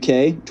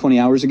 UK, 20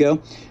 hours ago.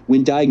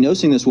 When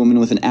diagnosing this woman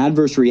with an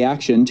adverse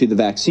reaction to the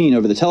vaccine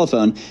over the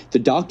telephone, the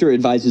doctor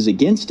advises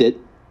against it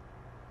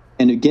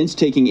and against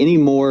taking any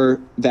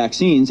more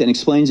vaccines, and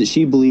explains that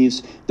she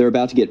believes they're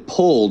about to get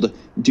pulled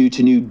due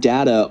to new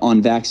data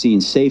on vaccine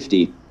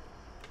safety.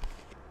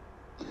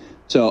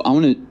 So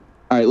all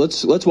right,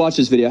 let's watch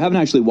this video. I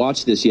haven't actually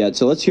watched this yet,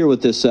 so let's hear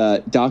what this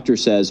doctor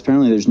says.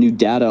 Apparently there's new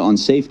data on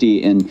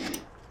safety, and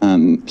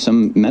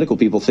some medical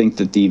people think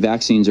that the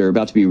vaccines are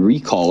about to be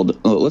recalled.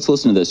 Let's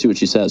listen to this, see what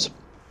she says.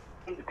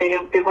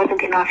 There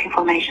wasn't enough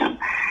information,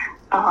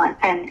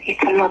 and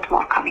it's a lot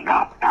more coming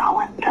up now.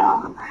 And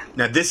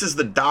now this is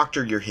the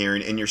doctor you're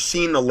hearing, and you're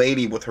seeing the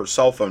lady with her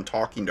cell phone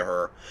talking to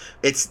her.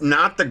 It's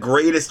not the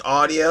greatest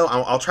audio.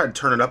 I'll try to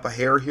turn it up a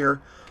hair here,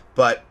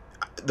 but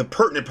the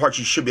pertinent parts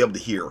you should be able to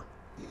hear.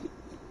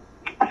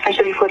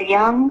 Especially for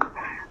young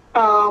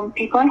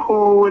people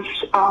whose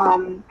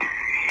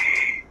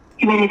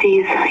immunity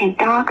is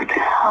intact,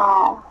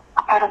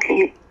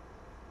 apparently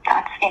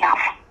that's enough.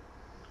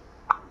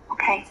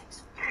 Okay.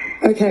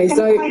 Okay,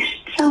 so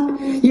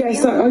yeah,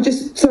 so I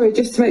just to make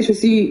sure.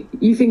 So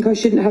you think I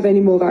shouldn't have any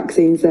more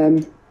vaccines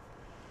then?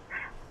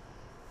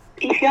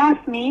 If you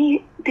ask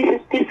me,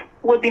 this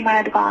would be my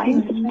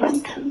advice.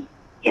 But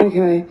yeah.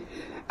 Okay,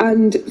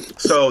 And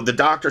so the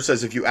doctor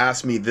says, if you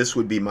ask me, this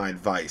would be my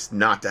advice,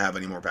 not to have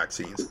any more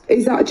vaccines.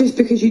 Is that just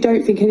because you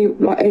don't think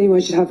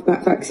anyone should have a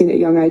vaccine at a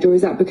young age, or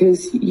is that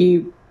because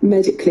you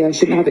medically I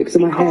shouldn't have it because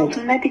of my head?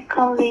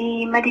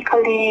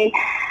 Medically,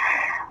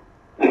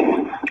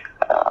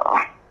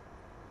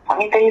 I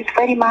mean, there is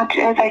very much,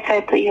 as I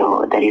said to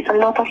you, there is a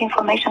lot of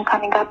information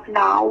coming up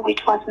now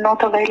which was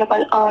not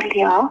available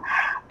earlier,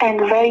 and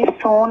very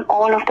soon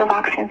all of the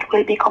vaccines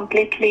will be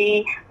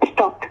completely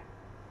stopped.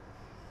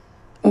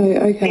 Oh,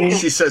 okay.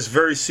 She says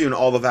very soon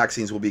all the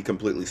vaccines will be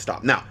completely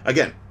stopped. Now,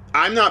 again,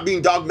 I'm not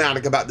being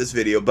dogmatic about this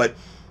video, but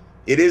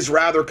it is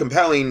rather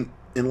compelling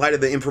in light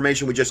of the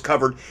information we just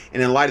covered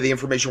and in light of the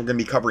information we're going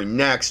to be covering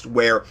next,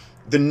 where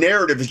the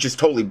narrative is just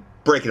totally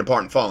breaking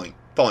apart and falling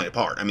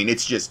apart. I mean,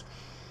 it's just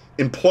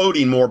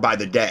imploding more by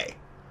the day.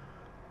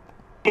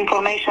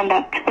 Information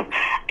that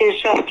is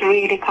just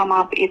really come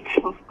up. You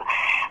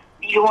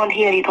won't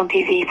hear it on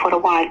TV for a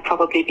while,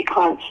 probably,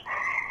 because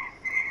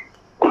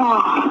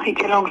it's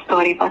a long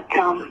story, but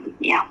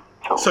yeah.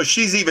 So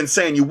she's even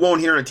saying you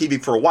won't hear it on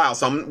TV for a while.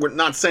 So we're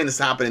not saying this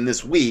happening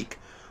this week.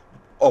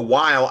 A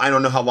while, I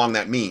don't know how long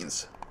that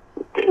means.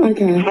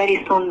 Okay.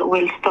 Very soon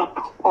we'll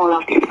stop all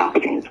of these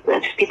vaccines.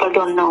 People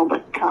don't know,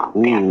 but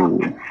they are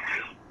not.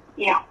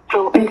 Yeah.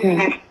 So.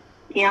 Okay.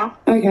 Yeah.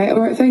 Okay. All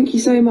right. Thank you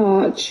so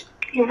much.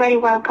 You're very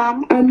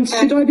welcome. And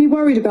should I be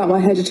worried about my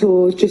head at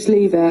all? Just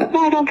leave it?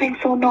 No, I don't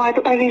think so. No,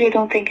 I really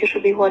don't think you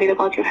should be worried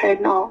about your head,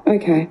 no.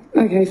 Okay.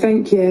 Okay,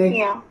 thank you.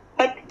 Yeah.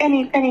 But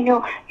any any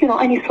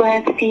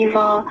sweat,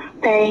 fever,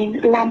 pain,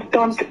 lumps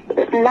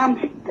that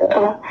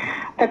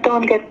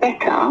don't get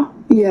better.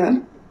 Yeah.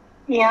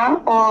 Yeah,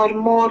 or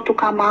more to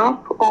come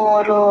up,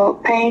 or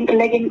pain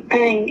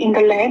in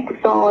the legs,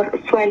 or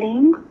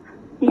swelling.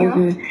 Yeah.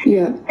 Okay.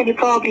 Yeah. And you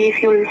probably,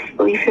 if you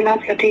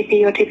ask your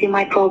GP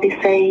might probably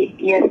say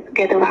yes,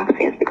 get the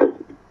vaccines, because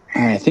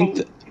I think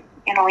that,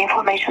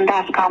 information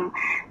does come,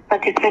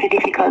 but it's very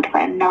difficult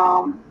when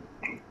I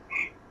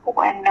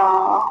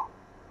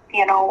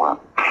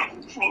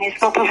mean,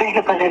 it's not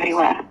available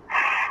everywhere.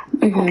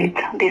 Okay. Put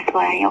it this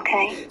way,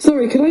 okay?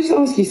 Sorry, could I just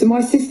ask you, so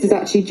my sister's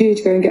actually due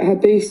to go and get her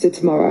booster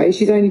tomorrow.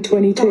 She's only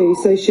 22,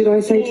 so should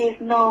I say... Please,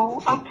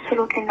 no,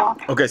 absolutely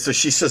not. Okay, so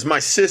she says, my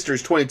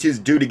sister's 22, is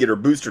due to get her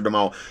booster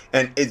tomorrow.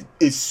 And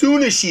as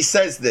soon as she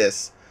says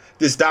this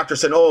doctor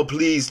said, oh,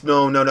 please,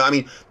 no. I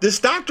mean, this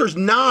doctor's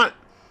not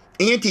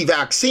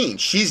anti-vaccine.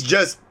 She's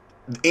just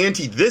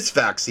anti this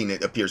vaccine,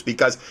 it appears,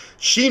 because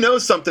she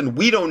knows something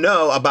we don't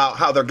know about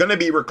how they're going to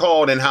be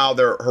recalled and how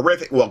they're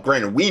horrific. Well,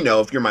 granted, we know,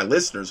 if you're my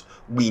listeners,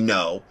 we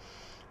know,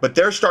 but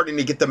they're starting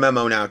to get the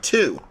memo now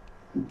too.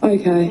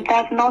 Okay.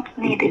 That's not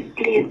needed,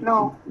 please,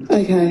 no.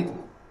 Okay.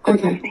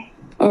 Okay.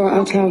 All right,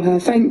 I'll tell her.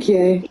 Thank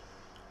you.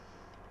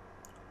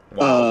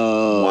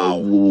 Wow.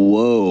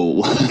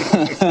 Whoa.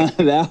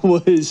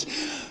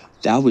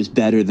 that was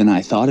better than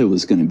I thought it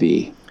was going to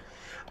be.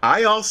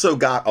 I also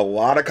got a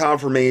lot of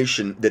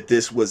confirmation that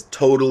this was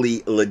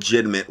totally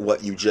legitimate,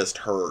 what you just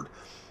heard.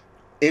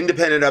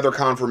 Independent other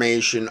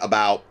confirmation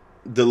about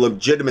the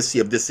legitimacy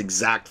of this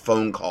exact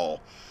phone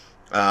call.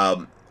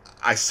 I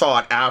saw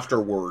it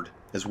afterward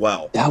as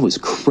well. That was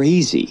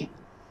crazy.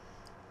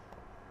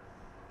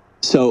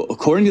 So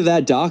according to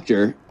that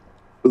doctor,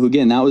 who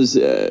again, that was,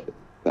 I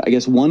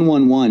guess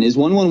 111. Is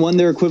 111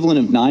 their equivalent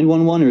of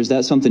 911, or is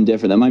that something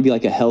different? That might be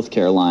like a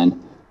healthcare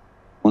line.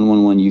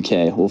 111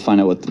 UK. We'll find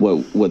out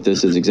what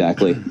this is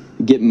exactly.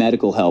 Get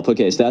medical help.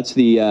 Okay, so that's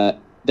the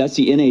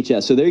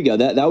NHS. So there you go.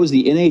 That was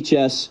the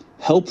NHS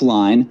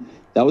helpline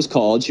that was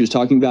called. She was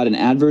talking about an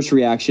adverse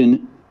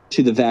reaction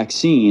to the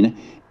vaccine,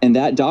 and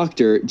that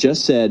doctor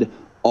just said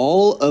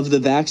all of the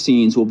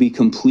vaccines will be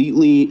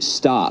completely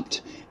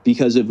stopped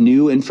because of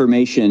new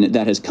information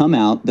that has come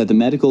out that the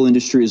medical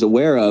industry is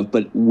aware of,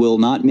 but will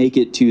not make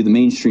it to the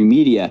mainstream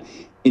media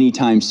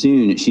anytime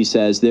soon. She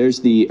says,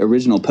 there's the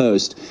original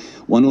post.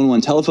 111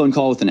 telephone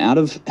call with an out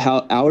of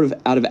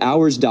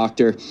hours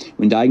doctor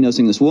when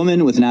diagnosing this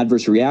woman with an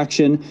adverse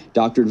reaction.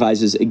 Doctor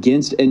advises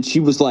against, and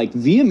she was like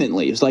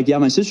vehemently, it was like, yeah,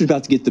 my sister's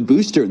about to get the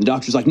booster. And the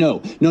doctor's like,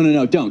 no,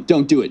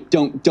 don't do it.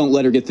 Don't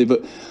let her get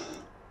the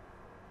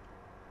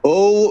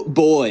Oh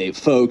boy,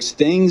 folks,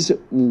 things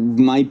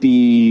might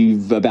be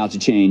about to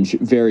change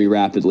very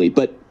rapidly.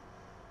 But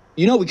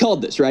we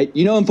called this, right?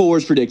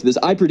 InfoWars predicted this.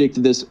 I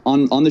predicted this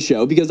on the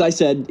show because I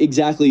said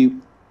exactly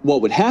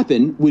what would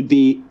happen would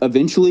be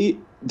eventually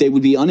they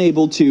would be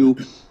unable to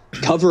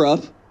cover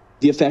up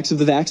the effects of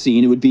the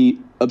vaccine. It would be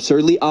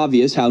absurdly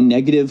obvious how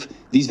negative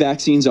these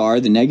vaccines are,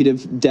 the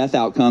negative death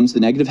outcomes, the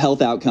negative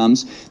health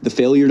outcomes, the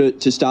failure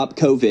to stop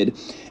COVID.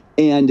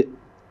 And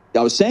I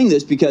was saying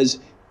this because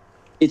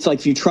it's like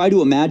if you try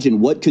to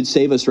imagine what could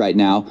save us right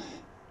now,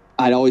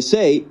 I'd always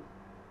say,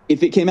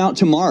 if it came out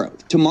tomorrow,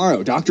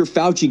 Dr.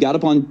 Fauci got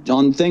up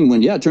on thing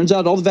when, it turns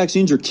out all the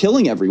vaccines are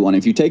killing everyone.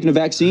 If you've taken a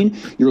vaccine,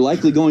 you're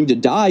likely going to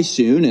die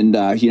soon. And,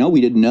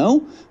 we didn't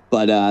know,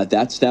 but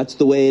that's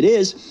the way it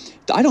is.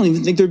 I don't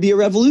even think there'd be a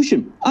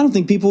revolution. I don't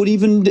think people would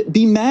even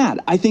be mad.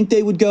 I think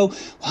they would go,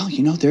 well,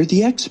 you know, they're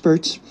the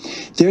experts.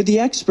 They're the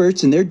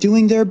experts and they're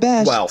doing their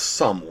best. Well,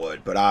 some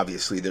would, but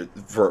obviously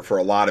for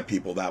a lot of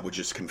people, that would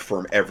just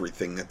confirm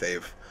everything that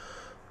they've,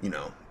 you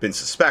know, been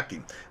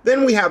suspecting.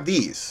 Then we have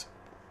these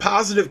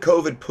positive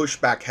COVID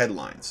pushback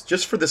headlines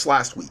just for this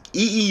last week.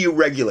 EU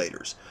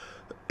regulators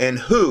and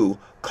WHO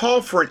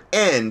call for an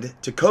end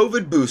to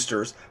COVID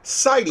boosters,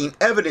 citing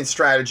evidence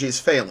strategy is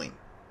failing.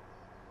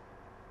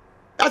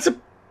 That's a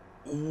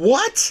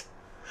what?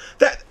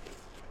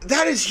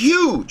 That is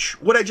huge.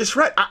 What I just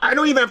read. I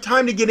don't even have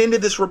time to get into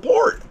this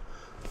report.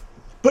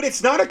 But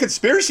it's not a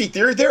conspiracy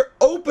theory. They're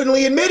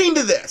openly admitting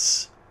to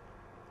this.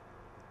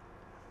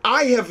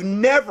 I have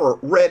never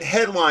read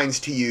headlines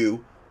to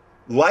you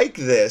like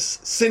this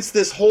since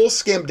this whole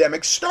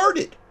scamdemic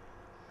started.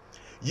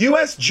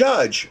 U.S.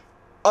 judge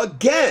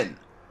again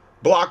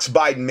blocks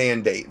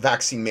Biden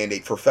vaccine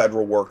mandate for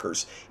federal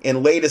workers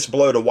in latest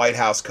blow to White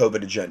House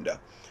COVID agenda.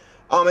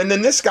 And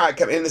then this guy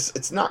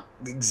it's not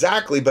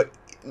exactly, but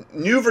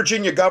New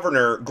Virginia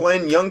Governor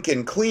Glenn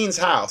Youngkin cleans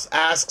house,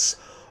 asks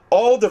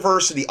all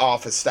diversity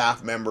office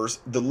staff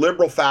members, the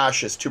liberal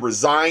fascists, to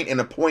resign and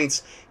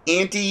appoints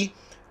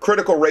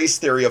anti-critical race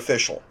theory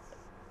official.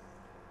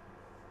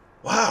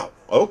 Wow,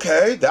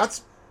 okay,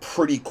 that's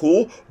pretty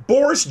cool.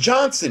 Boris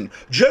Johnson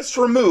just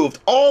removed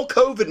all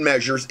COVID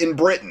measures in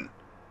Britain.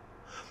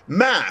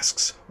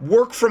 Masks,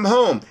 work from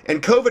home,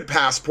 and COVID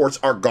passports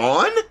are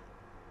gone?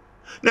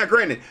 Now,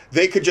 granted,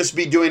 they could just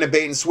be doing a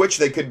bait and switch.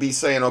 They could be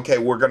saying, okay,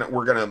 we're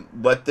gonna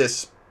let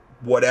this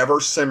whatever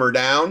simmer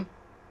down,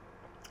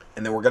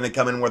 and then we're gonna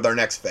come in with our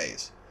next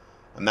phase.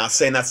 I'm not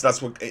saying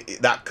that's what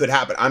that could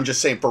happen. I'm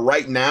just saying for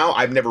right now,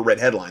 I've never read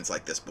headlines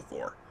like this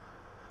before.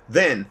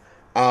 Then,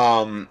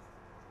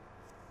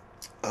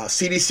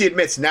 CDC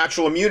admits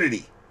natural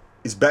immunity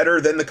is better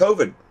than the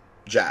COVID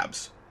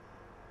jabs.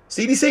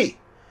 CDC.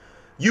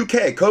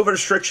 UK, COVID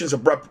restrictions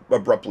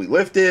abruptly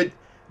lifted.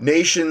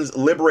 Nations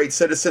liberate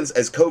citizens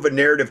as COVID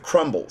narrative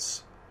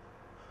crumbles.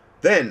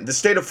 Then, the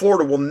state of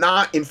Florida will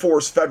not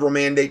enforce federal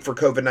mandate for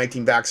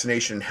COVID-19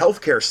 vaccination in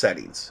healthcare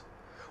settings,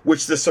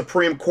 which the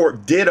Supreme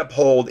Court did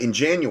uphold in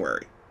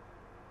January.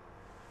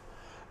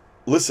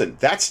 Listen,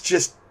 that's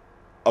just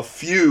a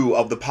few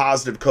of the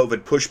positive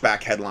COVID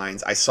pushback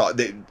headlines I saw.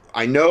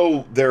 I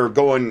know they're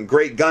going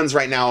great guns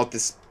right now with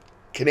this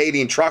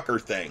Canadian trucker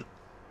thing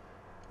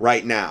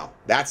right now.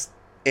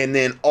 And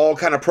then all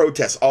kind of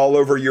protests all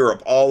over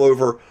Europe, all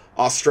over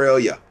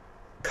Australia,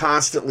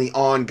 constantly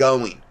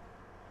ongoing.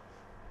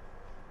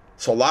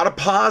 So a lot of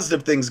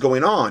positive things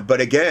going on. But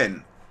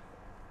again,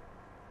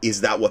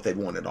 is that what they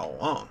wanted all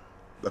along?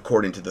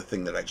 According to the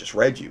thing that I just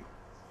read you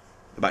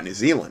about New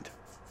Zealand.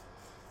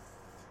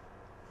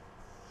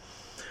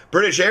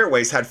 British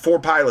Airways had 4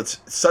 pilots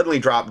suddenly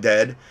drop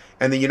dead,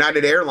 and the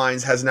United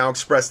Airlines has now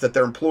expressed that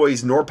their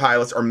employees nor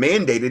pilots are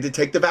mandated to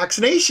take the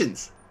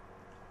vaccinations.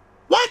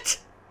 What?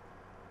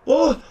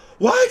 Well,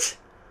 what?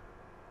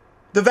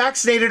 The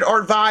vaccinated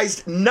are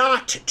advised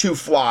not to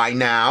fly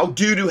now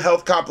due to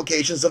health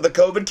complications of the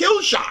COVID kill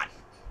shot.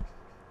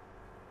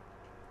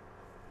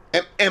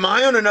 Am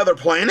I on another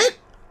planet?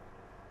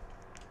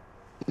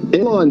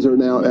 Airlines are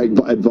now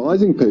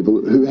advising people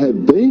who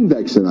have been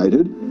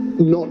vaccinated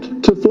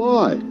not to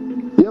fly.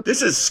 Yep.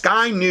 This is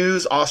Sky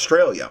News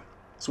Australia.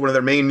 It's one of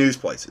their main news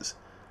places.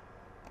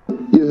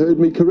 You heard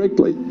me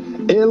correctly.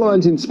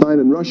 Airlines in Spain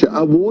and Russia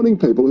are warning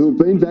people who have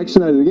been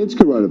vaccinated against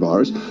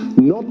coronavirus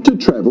not to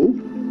travel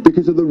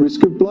because of the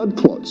risk of blood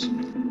clots.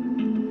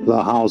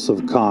 The house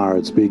of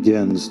cards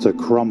begins to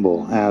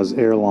crumble as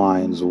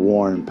airlines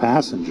warn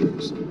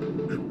passengers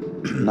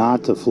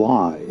not to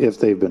fly if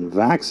they've been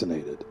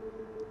vaccinated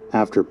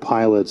after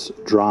pilots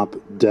drop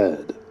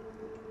dead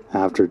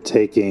after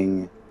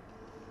taking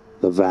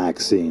the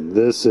vaccine.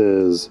 This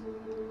is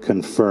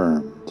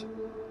confirmed,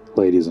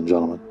 ladies and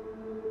gentlemen.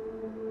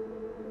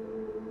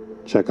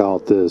 Check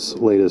out this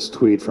latest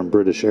tweet from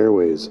British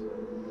Airways.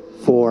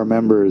 4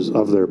 members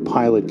of their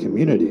pilot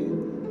community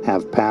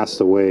have passed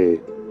away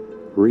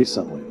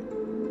recently,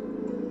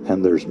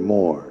 and there's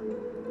more.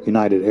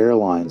 United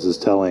Airlines is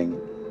telling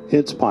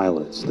its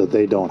pilots that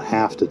they don't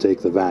have to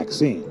take the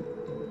vaccine.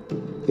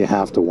 You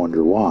have to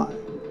wonder why.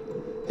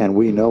 And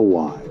we know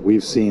why.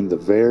 We've seen the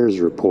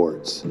VAERS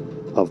reports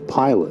of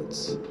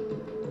pilots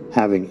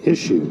having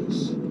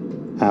issues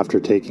after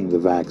taking the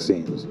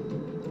vaccines.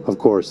 Of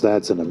course,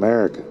 that's in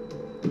America.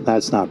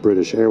 That's not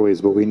British Airways,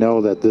 but we know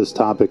that this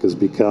topic has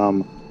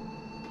become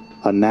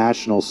a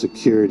national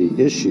security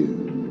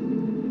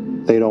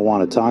issue. They don't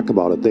want to talk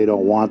about it. They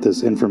don't want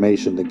this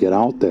information to get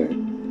out there,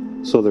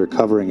 so they're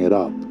covering it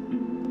up.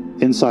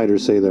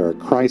 Insiders say there are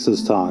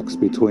crisis talks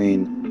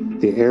between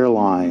the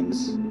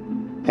airlines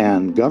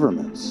and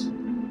governments,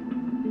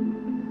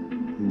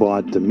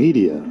 but the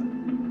media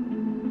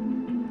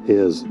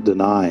is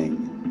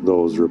denying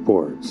those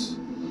reports.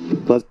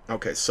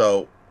 Okay,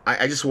 so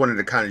I just wanted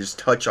to kind of just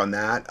touch on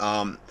that.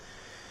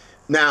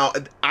 Now,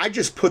 I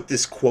just put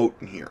this quote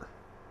in here,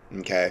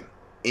 okay?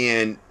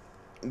 And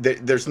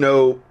there's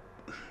no...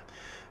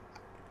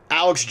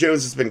 Alex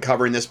Jones has been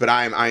covering this, but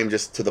I'm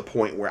just to the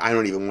point where I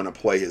don't even want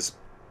to play his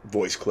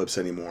voice clips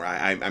anymore.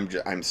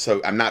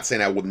 I'm not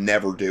saying I will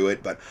never do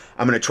it, but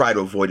I'm going to try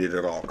to avoid it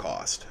at all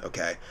cost.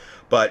 Okay,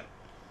 but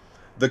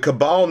the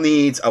cabal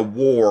needs a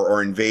war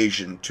or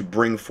invasion to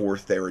bring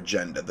forth their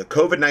agenda. The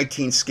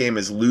COVID-19 scam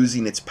is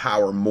losing its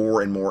power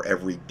more and more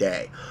every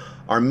day.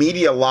 Our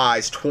media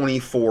lies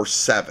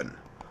 24/7.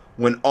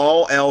 When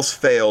all else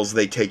fails,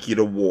 they take you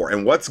to war.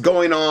 And what's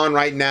going on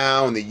right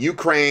now in the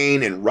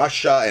Ukraine and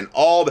Russia and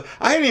all the...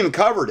 I haven't even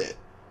covered it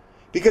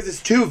because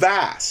it's too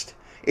vast.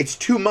 It's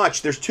too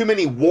much. There's too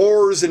many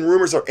wars and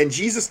rumors. And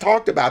Jesus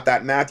talked about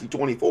that in Matthew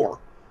 24.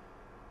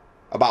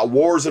 About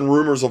wars and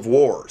rumors of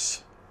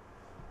wars.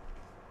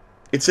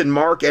 It's in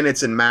Mark and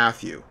it's in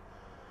Matthew.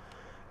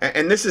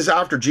 And this is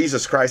after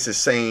Jesus Christ is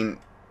saying,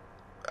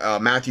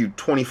 Matthew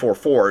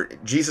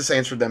 24:4, Jesus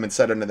answered them and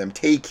said unto them,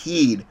 take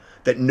heed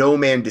that no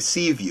man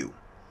deceive you,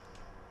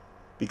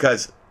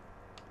 because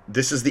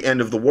this is the end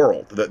of the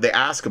world. They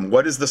ask him,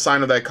 what is the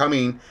sign of thy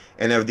coming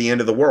and of the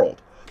end of the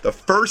world? The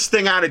first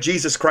thing out of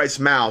Jesus Christ's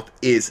mouth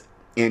is,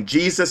 and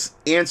Jesus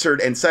answered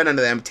and said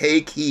unto them,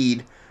 take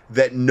heed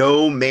that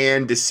no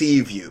man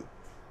deceive you.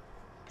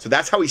 So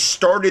that's how he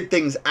started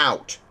things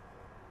out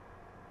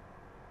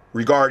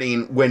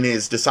regarding when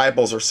his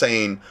disciples are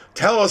saying,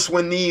 tell us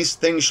when these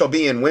things shall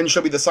be, and when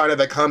shall be the sign of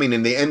thy coming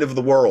and the end of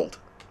the world.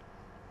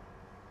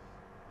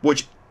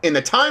 Which, in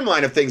the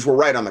timeline of things, we're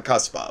right on the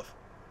cusp of,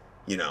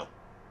 you know.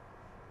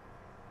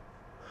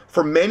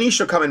 For many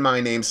shall come in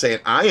my name, saying,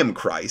 I am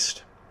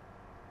Christ,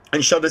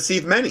 and shall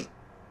deceive many.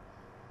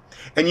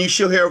 And ye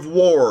shall hear of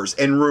wars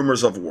and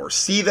rumors of wars.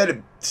 See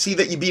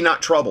that ye be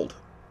not troubled.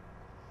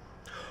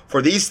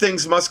 For these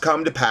things must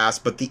come to pass,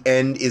 but the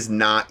end is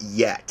not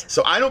yet.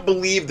 So I don't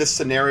believe the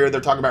scenario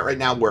they're talking about right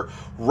now where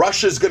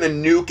Russia's going to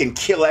nuke and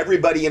kill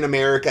everybody in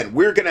America and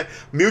we're going to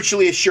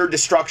mutually assure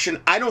destruction.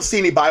 I don't see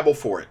any Bible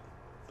for it.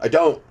 I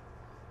don't.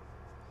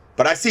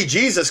 But I see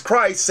Jesus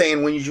Christ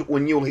saying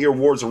when you'll hear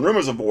wars and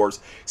rumors of wars,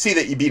 see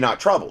that ye be not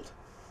troubled.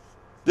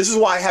 This is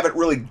why I haven't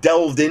really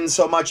delved in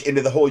so much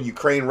into the whole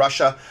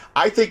Ukraine-Russia.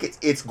 I think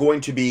it's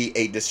going to be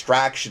a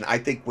distraction. I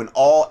think when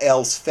all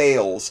else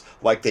fails,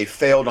 like they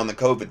failed on the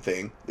COVID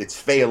thing, it's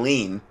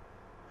failing,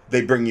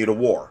 they bring you to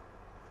war,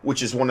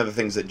 which is one of the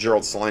things that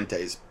Gerald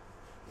Celente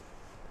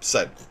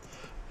said.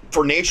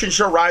 For nation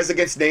shall rise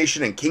against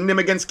nation, and kingdom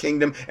against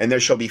kingdom, and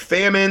there shall be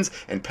famines,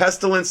 and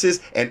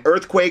pestilences, and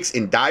earthquakes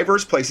in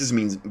diverse places.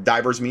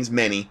 Diverse means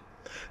many.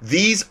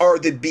 These are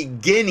the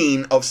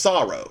beginning of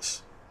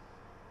sorrows.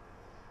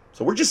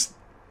 So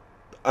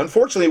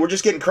unfortunately, we're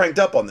just getting cranked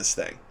up on this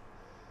thing.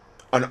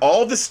 And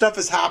all this stuff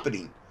is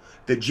happening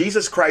that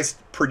Jesus Christ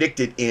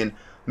predicted in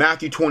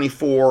Matthew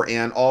 24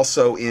 and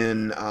also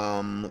in,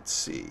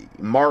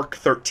 Mark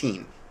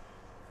 13.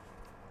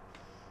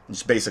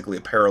 It's basically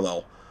a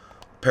parallel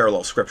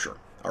scripture,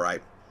 all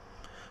right?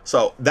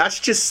 So that's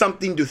just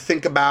something to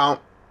think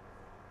about,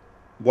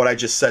 what I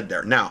just said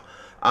there. Now,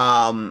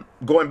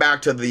 going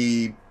back to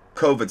the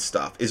COVID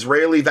stuff,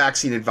 Israeli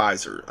vaccine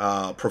advisor,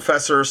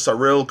 Professor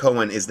Cyril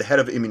Cohen is the head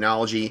of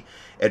immunology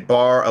at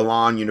Bar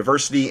Ilan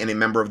University and a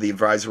member of the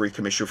Advisory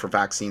Commission for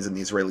Vaccines in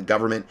the Israeli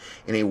government.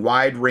 In a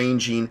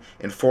wide-ranging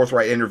and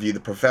forthright interview,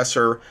 the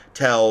professor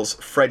tells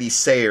Freddie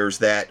Sayers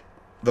that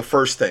the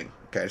first thing,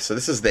 okay, so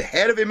this is the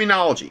head of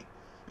immunology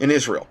in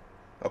Israel,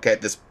 okay,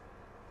 at this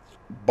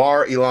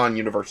Bar Ilan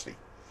University.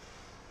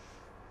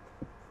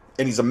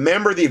 And he's a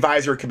member of the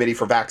Advisory Committee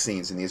for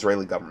Vaccines in the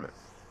Israeli government.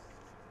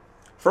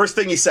 First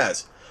thing he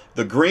says,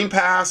 the Green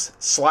Pass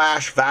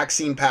 /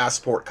 vaccine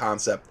passport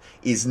concept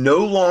is no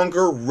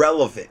longer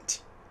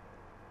relevant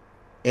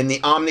in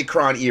the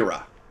Omicron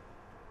era.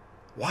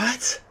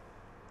 What?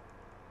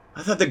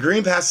 I thought the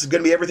Green Pass is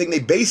going to be everything they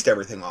based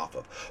everything off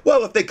of.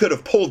 Well, if they could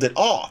have pulled it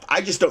off,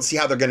 I just don't see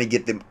how they're going to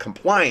get the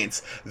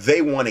compliance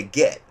they want to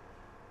get.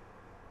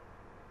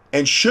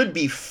 And should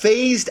be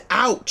phased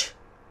out.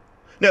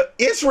 Now,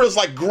 Israel's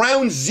like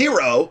ground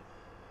zero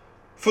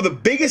for the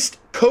biggest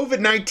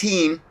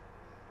COVID-19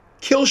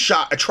 kill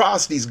shot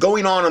atrocities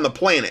going on the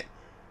planet.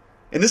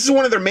 And this is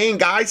one of their main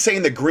guys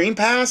saying the Green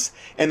Pass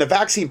and the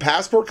vaccine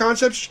passport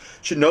concepts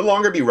should no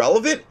longer be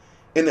relevant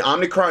in the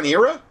Omicron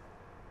era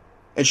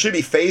and should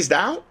be phased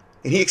out.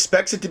 And he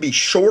expects it to be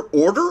short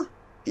order.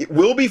 It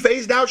will be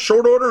phased out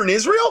short order in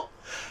Israel.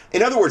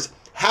 In other words,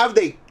 have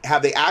they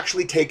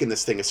actually taken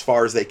this thing as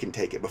far as they can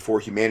take it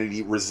before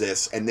humanity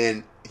resists and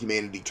then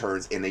humanity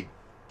turns and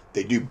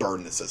they do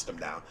burn the system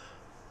down,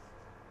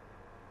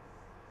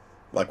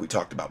 like we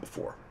talked about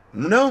before?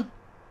 No.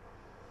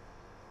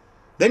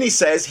 Then he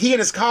says he and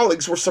his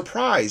colleagues were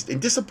surprised and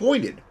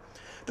disappointed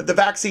that the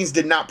vaccines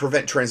did not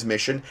prevent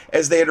transmission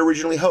as they had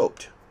originally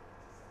hoped.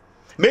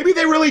 Maybe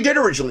they really did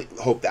originally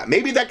hope that.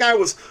 Maybe that guy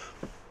was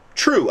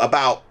true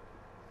about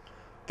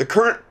the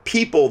current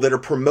people that are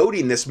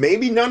promoting this.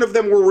 Maybe none of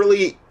them were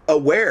really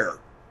aware.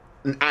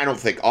 I don't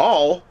think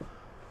all,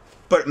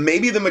 but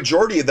maybe the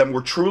majority of them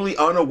were truly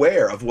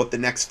unaware of what the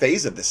next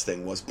phase of this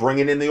thing was,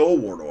 bringing in the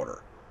old world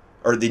order.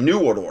 Or the new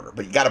world order,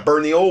 but you got to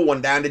burn the old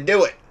one down to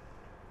do it,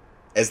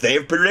 as they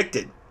have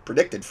predicted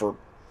for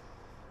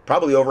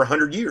probably over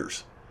 100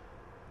 years.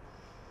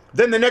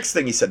 Then the next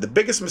thing he said, the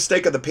biggest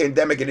mistake of the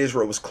pandemic in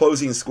Israel was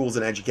closing schools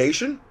and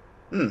education.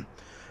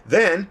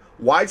 Then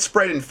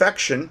widespread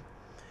infection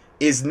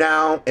is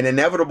now an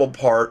inevitable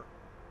part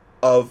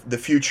of the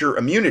future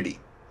immunity,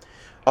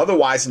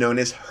 otherwise known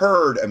as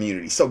herd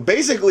immunity. So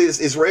basically, this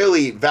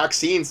Israeli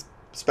vaccine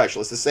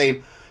specialist is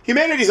saying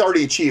humanity's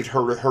already achieved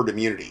herd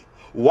immunity.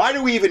 Why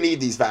do we even need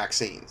these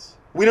vaccines?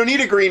 We don't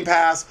need a green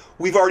pass.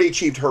 We've already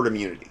achieved herd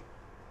immunity.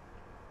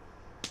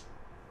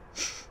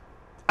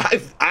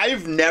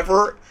 I've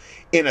never,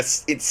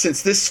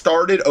 since this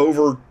started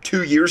over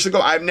 2 years ago,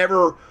 I've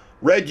never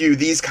read you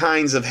these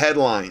kinds of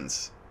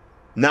headlines.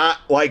 Not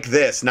like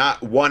this,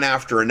 not one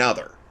after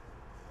another.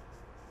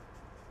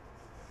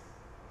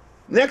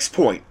 Next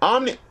point,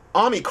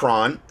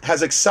 Omicron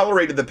has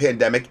accelerated the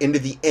pandemic into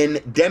the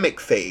endemic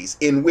phase,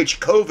 in which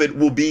COVID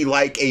will be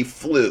like a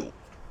flu.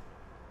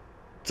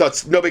 So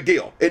it's no big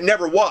deal. It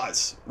never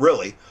was,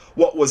 really.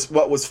 What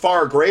was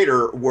far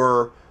greater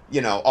were,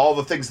 all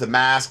the things, the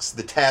masks,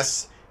 the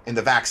tests, and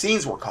the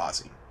vaccines were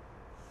causing.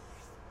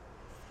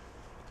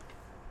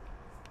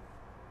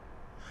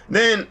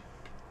 Then,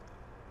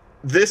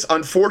 this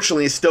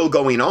unfortunately is still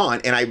going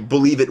on, and I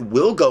believe it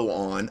will go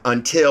on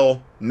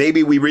until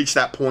maybe we reach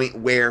that point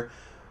where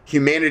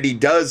humanity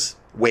does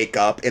wake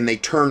up and they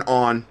turn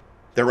on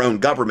their own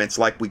governments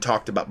like we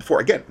talked about before.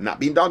 Again, not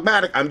being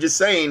dogmatic, I'm just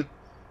saying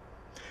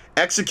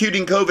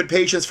executing COVID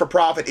patients for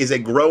profit is a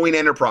growing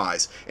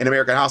enterprise in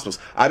American hospitals.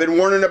 I've been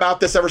warning about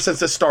this ever since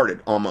this started,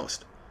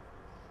 almost.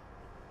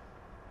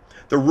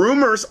 The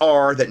rumors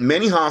are that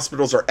many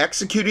hospitals are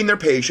executing their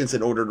patients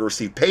in order to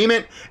receive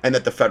payment, and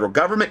that the federal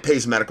government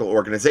pays medical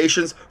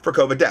organizations for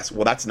COVID deaths.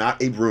 Well, that's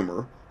not a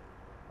rumor.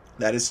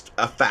 That is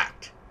a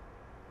fact.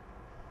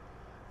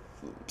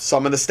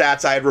 Some of the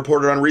stats I had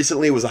reported on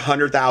recently was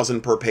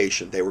 $100,000 per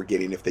patient they were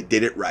getting if they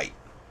did it right.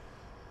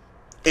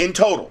 In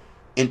total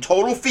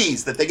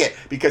fees that they get,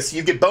 because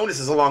you get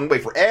bonuses along the way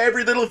for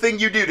every little thing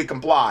you do to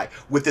comply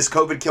with this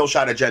COVID kill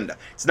shot agenda.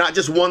 It's not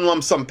just one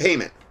lump sum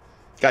payment.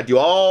 You got to do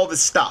all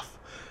this stuff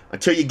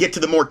until you get to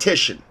the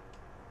mortician.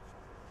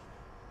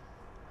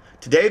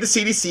 Today, the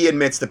CDC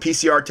admits the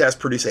PCR tests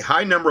produce a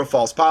high number of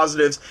false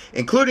positives,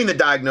 including the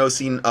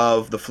diagnosing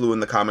of the flu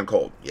and the common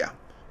cold. Yeah,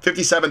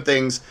 57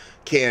 things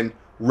can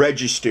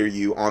register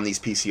you on these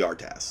PCR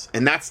tests.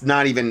 And that's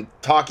not even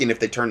talking if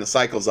they turn the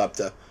cycles up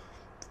to,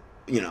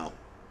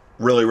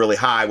 really, really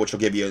high, which will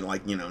give you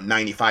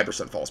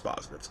 95% false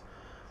positives.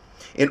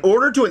 In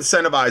order to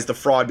incentivize the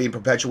fraud being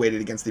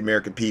perpetuated against the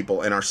American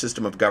people and our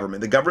system of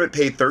government, the government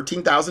paid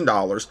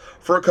 $13,000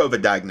 for a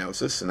COVID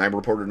diagnosis, and I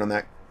reported on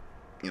that,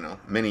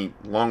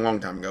 long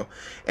time ago.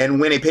 And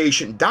when a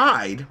patient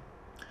died,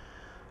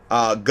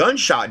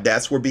 gunshot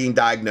deaths were being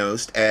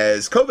diagnosed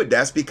as COVID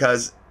deaths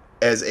because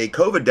as a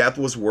COVID death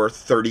was worth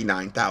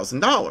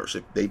 $39,000.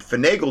 If they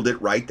finagled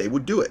it right, they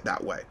would do it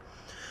that way.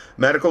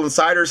 Medical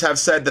insiders have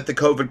said that the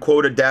COVID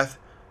quota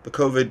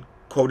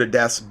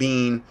deaths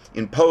being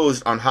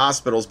imposed on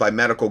hospitals by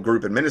medical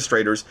group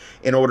administrators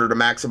in order to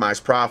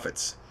maximize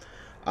profits.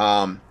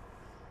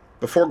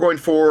 Before going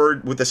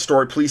forward with this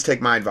story, please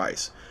take my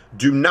advice.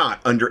 Do not,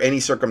 under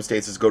any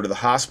circumstances, go to the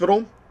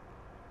hospital.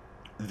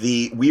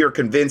 We are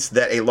convinced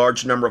that a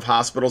large number of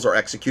hospitals are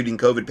executing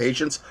COVID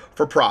patients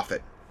for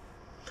profit.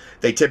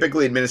 They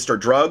typically administer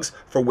drugs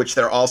for which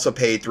they're also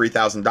paid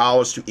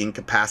 $3,000 to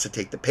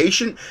incapacitate the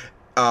patient.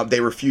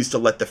 They refuse to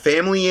let the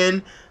family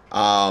in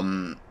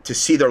to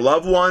see their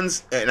loved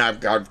ones, and I've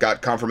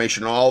got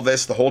confirmation on all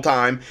this the whole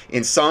time.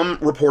 In some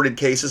reported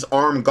cases,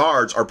 armed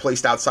guards are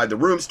placed outside the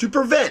rooms to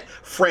prevent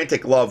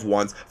frantic loved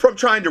ones from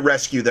trying to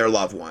rescue their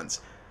loved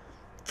ones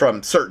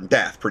from certain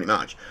death, pretty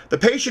much. The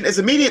patient is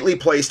immediately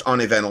placed on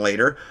a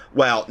ventilator.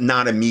 Well,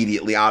 not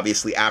immediately,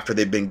 obviously, after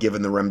they've been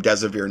given the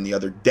remdesivir and the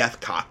other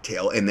death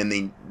cocktail, and then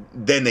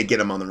they get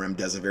them on the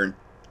remdesivir,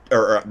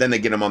 or then they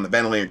get them on the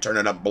ventilator and turn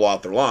it up, blow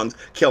out their lungs,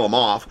 kill them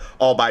off,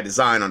 all by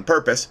design, on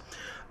purpose.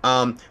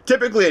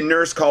 Typically, a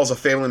nurse calls a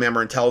family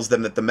member and tells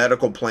them that the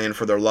medical plan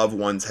for their loved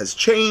ones has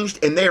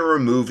changed and they are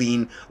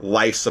removing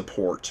life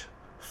support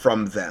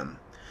from them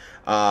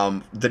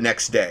the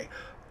next day.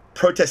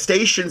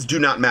 Protestations do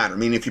not matter. I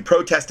mean, if you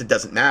protest, it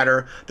doesn't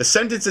matter. The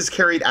sentence is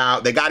carried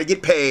out. They got to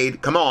get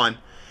paid. Come on.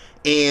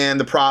 And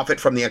the profit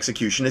from the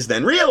execution is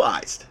then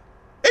realized.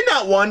 Isn't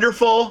that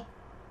wonderful?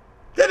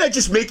 Doesn't that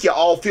just make you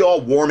all feel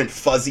all warm and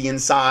fuzzy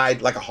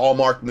inside, like a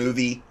Hallmark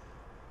movie?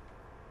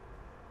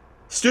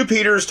 Stu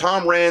Peters,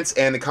 Tom Renz,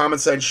 and the Common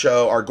Sense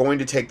Show are going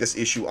to take this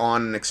issue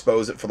on and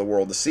expose it for the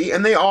world to see,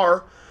 and they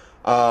are.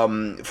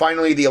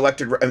 Finally,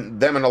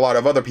 them and a lot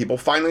of other people,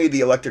 finally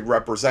the elected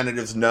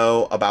representatives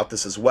know about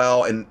this as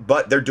well,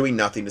 but they're doing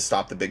nothing to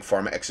stop the big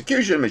pharma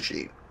execution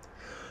machine.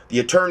 The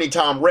attorney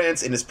Tom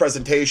Renz, in his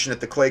presentation at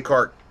the Clay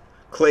Clark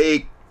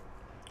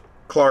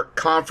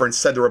conference,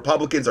 said the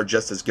Republicans are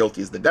just as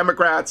guilty as the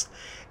Democrats,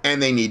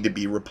 and they need to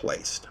be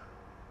replaced.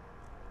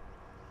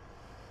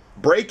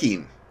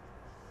 Breaking.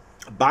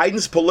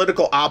 Biden's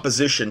political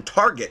opposition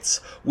targets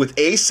with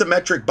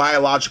asymmetric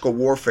biological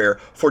warfare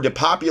for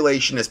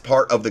depopulation as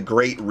part of the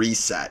Great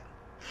Reset.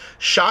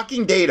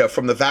 Shocking data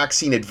from the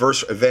Vaccine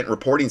Adverse Event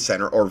Reporting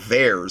Center, or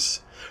VAERS,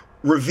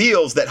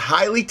 reveals that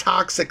highly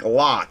toxic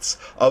lots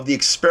of the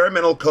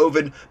experimental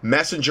COVID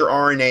messenger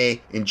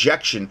RNA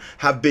injection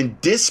have been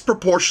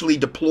disproportionately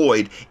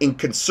deployed in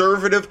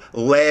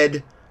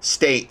conservative-led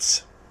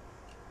states,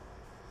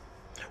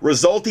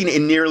 resulting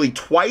in nearly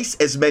twice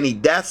as many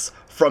deaths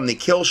from the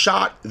kill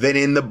shot than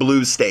in the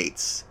blue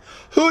states.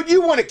 Who'd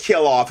you want to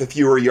kill off if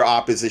you were your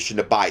opposition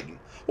to Biden?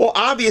 Well,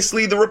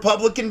 obviously the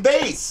Republican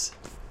base.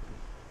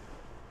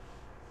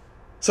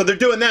 So they're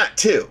doing that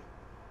too.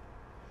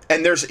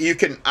 And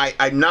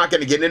I'm not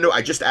going to get into it.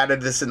 I just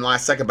added this in the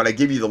last second, but I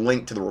give you the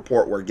link to the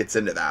report where it gets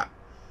into that.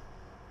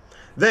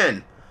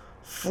 Then,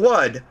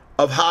 flood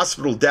of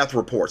hospital death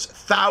reports.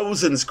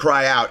 Thousands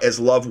cry out as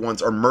loved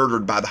ones are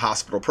murdered by the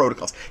hospital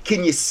protocols.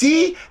 Can you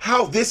see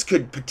how this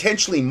could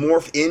potentially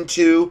morph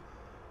into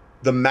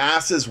the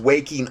masses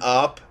waking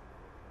up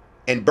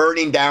and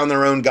burning down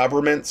their own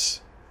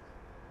governments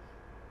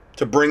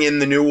to bring in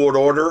the New World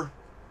Order?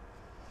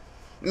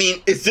 I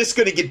mean, is this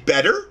going to get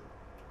better?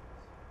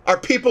 Are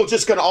people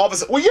just going to all of a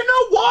sudden, well, you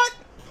know what?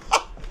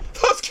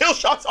 Those kill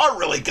shots are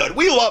really good.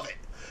 We love it.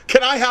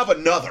 Can I have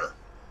another?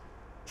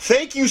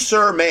 Thank you,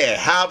 sir. May I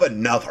have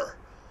another?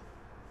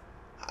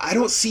 I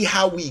don't see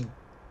how we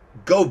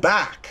go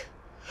back.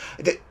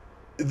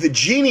 The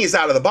genie is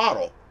out of the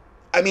bottle.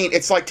 I mean,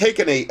 it's like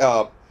taking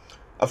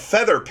a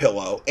feather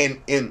pillow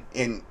and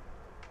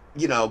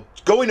you know,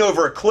 going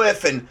over a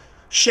cliff and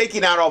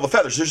shaking out all the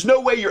feathers. There's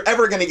no way you're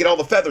ever going to get all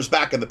the feathers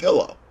back in the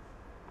pillow.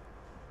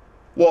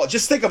 Well,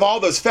 just think of all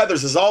those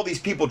feathers as all these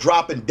people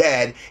dropping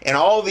dead and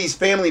all these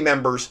family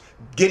members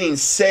getting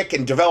sick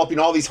and developing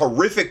all these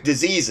horrific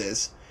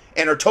diseases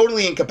and are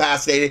totally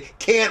incapacitated,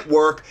 can't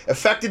work,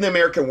 affecting the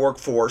American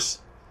workforce.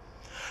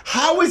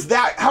 How is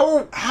that?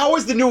 How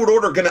is the New World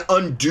Order going to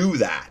undo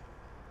that?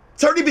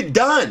 It's already been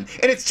done,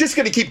 and it's just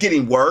going to keep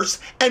getting worse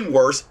and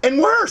worse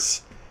and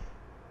worse.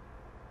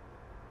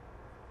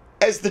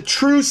 As the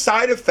true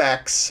side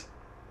effects,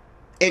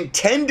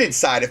 intended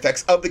side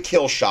effects of the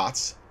kill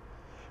shots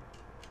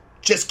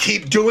just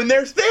keep doing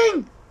their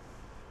thing.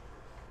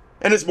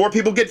 And as more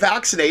people get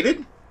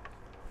vaccinated.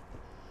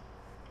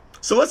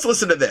 So let's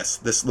listen to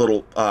this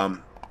little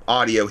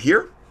audio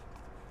here.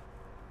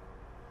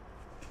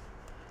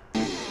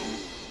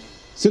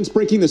 Since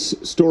breaking this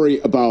story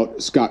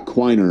about Scott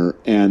Quiner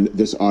and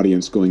this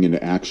audience going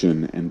into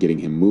action and getting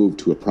him moved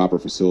to a proper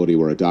facility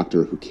where a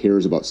doctor who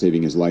cares about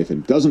saving his life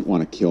and doesn't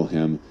want to kill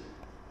him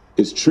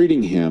is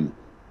treating him,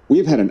 we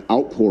have had an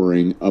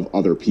outpouring of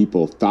other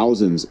people,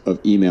 thousands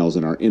of emails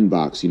in our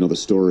inbox. You know the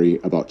story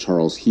about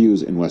Charles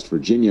Hughes in West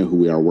Virginia, who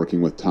we are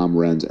working with Tom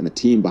Renz and the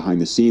team behind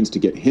the scenes to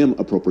get him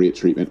appropriate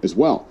treatment as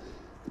well.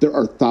 There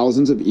are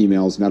thousands of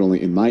emails, not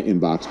only in my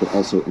inbox, but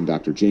also in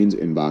Dr. Jane's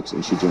inbox,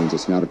 and she joins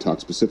us now to talk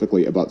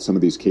specifically about some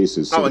of these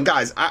cases. Oh, and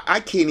guys, I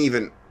can't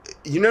even,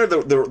 you know,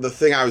 the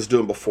thing I was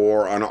doing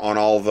before on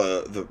all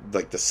the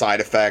like the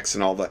side effects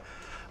and all the,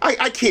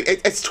 I can't,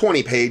 it's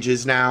 20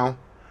 pages now.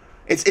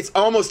 It's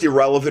almost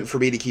irrelevant for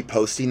me to keep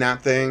posting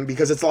that thing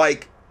because it's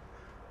like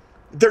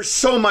there's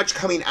so much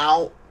coming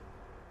out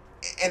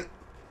and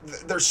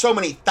there's so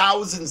many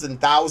thousands and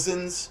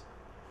thousands.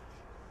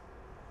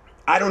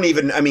 I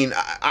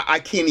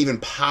can't even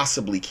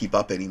possibly keep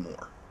up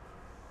anymore.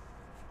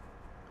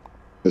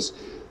 This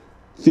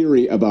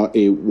theory about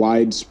a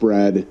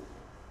widespread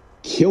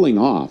killing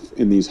off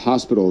in these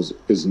hospitals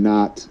is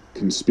not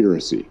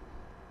conspiracy.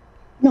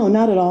 No,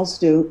 not at all,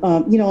 Stu.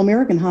 You know,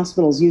 American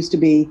hospitals used to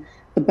be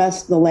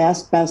the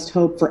last best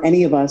hope for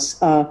any of us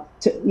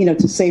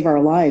to save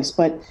our lives.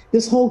 But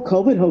this whole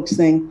COVID hoax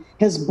thing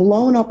has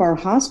blown up our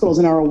hospitals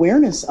and our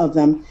awareness of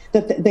them,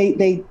 that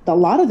a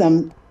lot of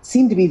them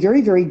seem to be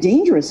very, very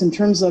dangerous in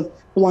terms of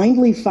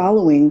blindly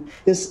following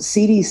this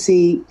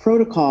CDC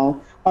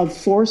protocol of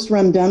forced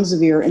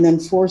remdesivir and then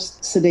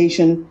forced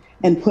sedation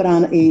and put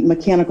on a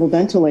mechanical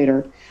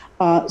ventilator.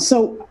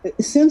 So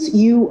since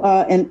you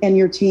and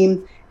your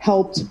team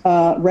helped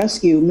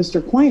rescue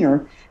Mr.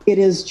 Quiner, it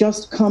has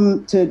just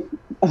come to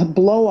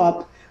blow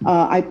up.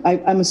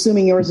 I'm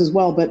assuming yours as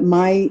well, but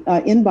my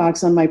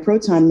inbox on my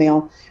Proton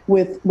Mail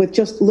with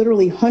just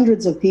literally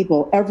hundreds of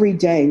people every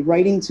day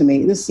writing to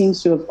me. This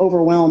seems to have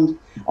overwhelmed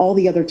all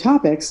the other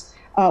topics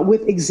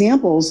with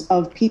examples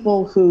of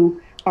people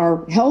who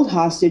are held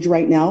hostage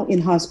right now in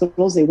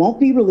hospitals. They won't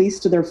be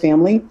released to their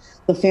family.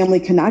 The family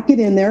cannot get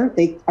in there.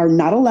 They are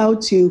not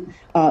allowed to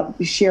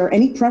share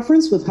any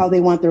preference with how they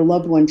want their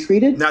loved one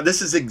treated. Now,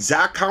 this is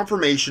exact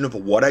confirmation of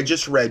what I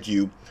just read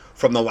you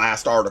from the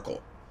last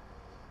article.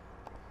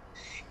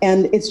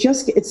 And it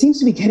seems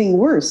to be getting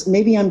worse.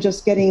 Maybe I'm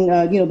just getting,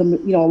 a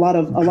lot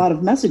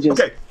of messages.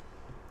 Okay,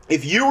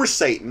 if you were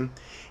Satan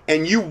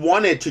and you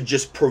wanted to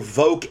just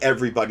provoke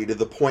everybody to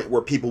the point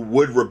where people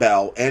would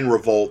rebel and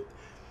revolt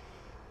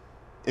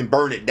and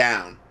burn it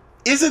down,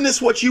 isn't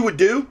this what you would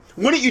do?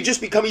 Wouldn't you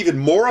just become even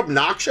more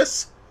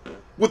obnoxious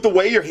with the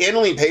way you're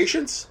handling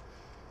patients?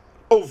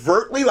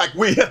 Overtly, like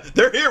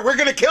they're here, we're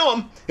going to kill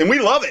them, and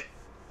we love it.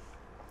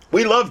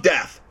 We love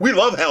death. We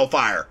love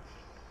hellfire.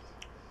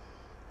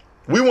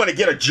 We want to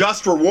get a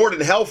just reward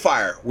in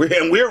hellfire.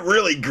 And we're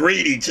really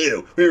greedy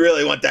too. We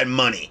really want that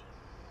money.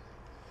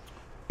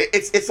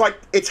 It's like,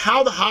 it's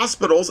how the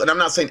hospitals, and I'm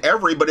not saying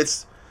every, but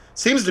it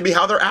seems to be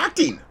how they're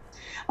acting.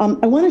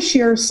 I want to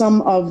share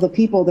some of the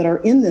people that are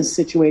in this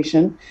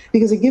situation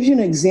because it gives you an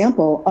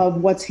example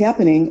of what's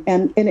happening,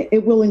 and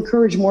it will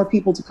encourage more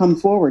people to come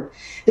forward.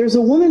 There's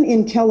a woman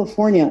in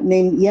California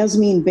named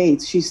Yasmin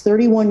Bates. She's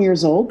 31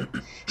 years old.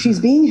 She's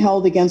being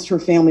held against her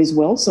family's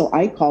will, so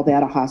I call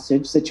that a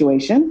hostage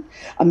situation,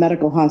 a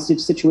medical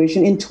hostage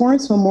situation, in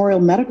Torrance Memorial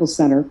Medical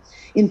Center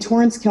in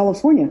Torrance,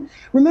 California.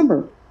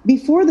 Remember,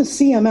 before the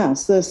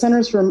CMS, the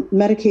Centers for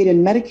Medicaid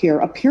and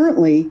Medicare,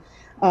 apparently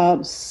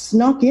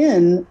snuck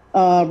in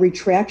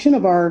retraction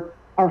of our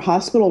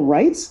hospital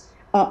rights.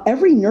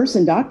 Every nurse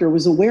and doctor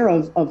was aware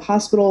of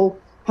hospital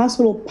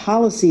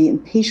policy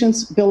and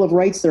patients' bill of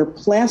rights. They're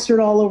plastered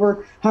all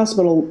over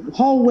hospital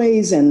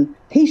hallways and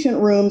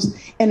patient rooms.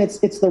 And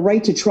it's the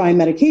right to try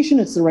medication.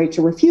 It's the right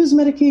to refuse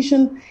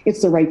medication.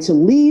 It's the right to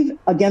leave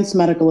against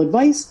medical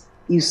advice.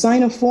 You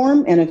sign a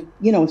form, and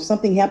if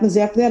something happens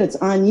after that, it's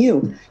on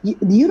you.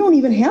 You don't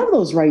even have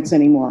those rights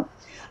anymore.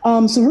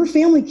 So her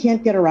family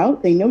can't get her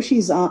out. They know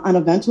she's on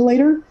a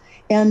ventilator.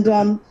 And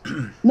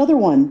another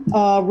one,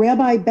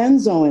 Rabbi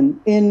Benzoin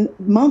in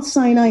Mount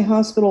Sinai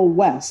Hospital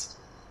West,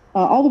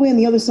 all the way on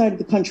the other side of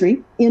the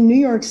country in New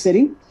York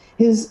City.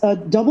 His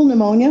double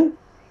pneumonia.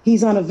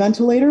 He's on a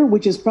ventilator,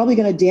 which is probably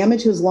going to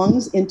damage his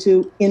lungs and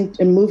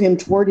move him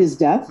toward his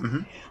death. Mm-hmm.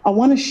 I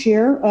want to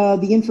share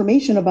the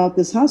information about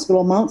this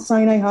hospital, Mount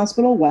Sinai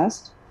Hospital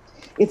West.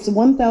 It's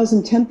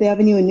 1010th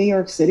Avenue in New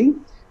York City.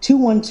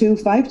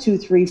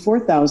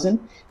 212-523-4000.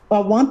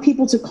 Want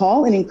people to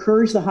call and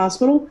encourage the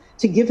hospital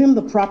to give him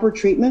the proper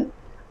treatment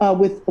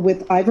with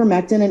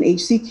ivermectin and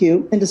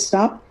HCQ, and to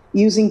stop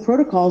using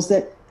protocols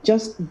that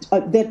just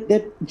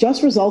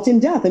result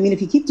in death. I mean,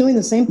 if you keep doing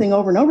the same thing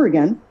over and over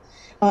again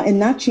and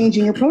not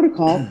changing your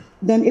protocol,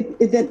 then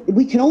that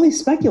we can only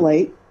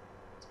speculate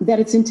that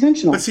it's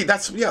intentional. But see,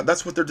 that's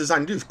what they're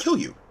designed to do, is kill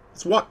you.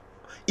 It's what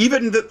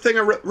even the thing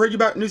I read you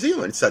about in New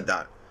Zealand said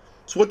that.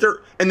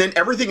 And then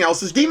everything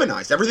else is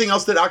demonized. Everything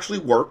else that actually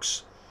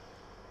works,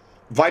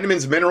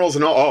 vitamins, minerals,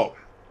 and all.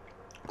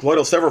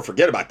 Colloidal silver,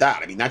 forget about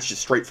that. I mean, that's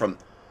just straight from,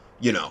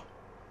 the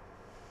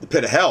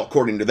pit of hell,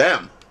 according to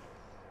them.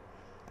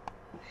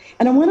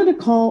 And I wanted to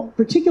call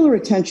particular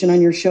attention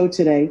on your show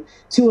today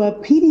to a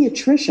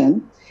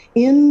pediatrician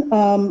in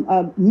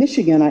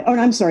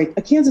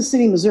Kansas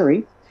City,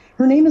 Missouri.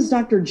 Her name is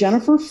Dr.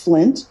 Jennifer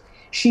Flint.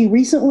 She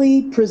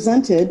recently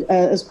presented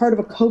as part of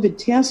a COVID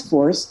task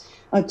force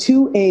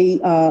to a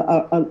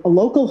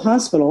local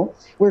hospital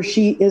where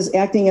she is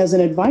acting as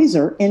an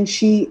advisor, and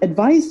she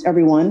advised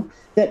everyone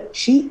that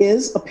she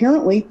is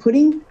apparently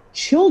putting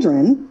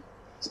children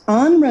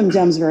on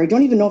remdesivir. I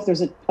don't even know if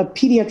there's a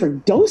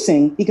pediatric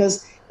dosing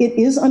because it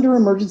is under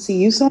emergency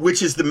use.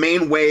 Which is the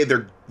main way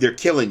they're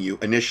killing you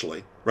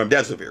initially,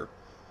 remdesivir.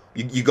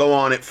 You go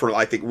on it for,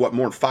 I think, more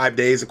than 5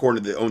 days,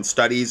 according to their own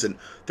studies, and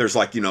there's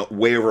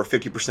way over a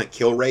 50%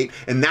 kill rate,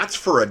 and that's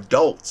for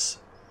adults.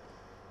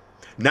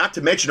 Not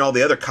to mention all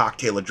the other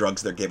cocktail of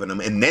drugs they're giving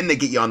them, and then they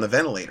get you on the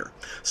ventilator.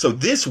 So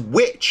this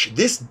witch,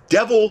 this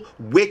devil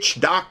witch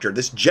doctor,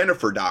 this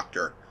Jennifer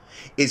doctor,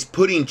 is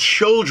putting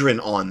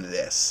children on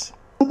this.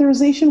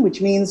 Authorization,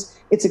 which means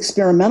it's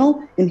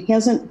experimental and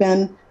hasn't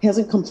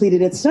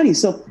completed its study.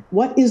 So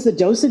what is the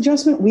dose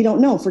adjustment? We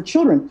don't know for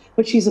children,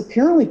 but she's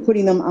apparently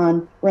putting them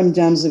on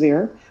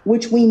remdesivir,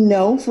 which we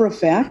know for a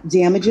fact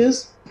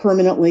damages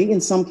permanently, in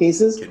some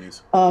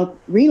cases,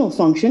 renal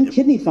function,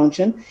 kidney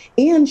function.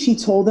 And she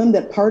told them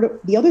that part of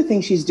the other thing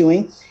she's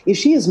doing is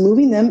she is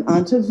moving them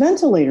onto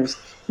ventilators.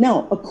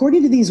 Now,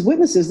 according to these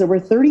witnesses, there were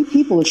 30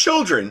 people.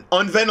 Children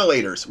on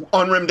ventilators,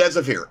 on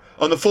remdesivir,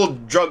 on the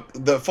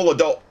full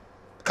adult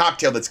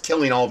cocktail that's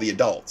killing all the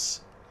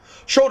adults.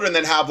 Children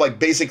that have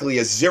basically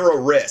a zero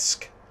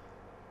risk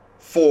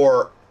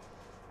for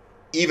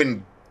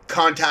even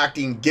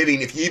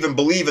giving, if you even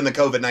believe in the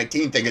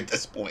COVID-19 thing at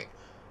this point.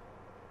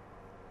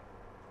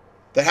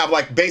 That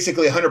have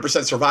basically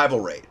 100%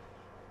 survival rate.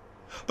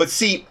 But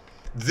see,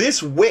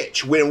 this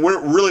witch, wouldn't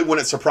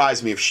it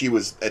surprise me if she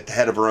was at the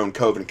head of her own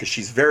coven, because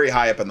she's very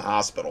high up in the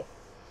hospital,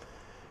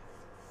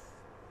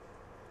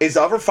 is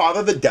of her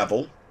father the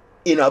devil,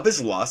 and of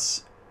his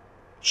lusts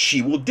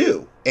she will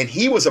do. And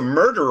he was a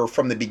murderer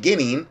from the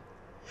beginning,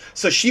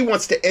 so she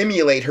wants to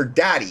emulate her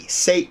daddy,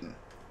 Satan.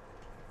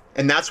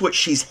 And that's what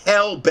she's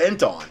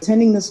hell-bent on.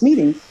 Attending this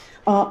meeting,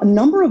 a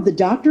number of the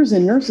doctors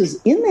and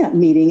nurses in that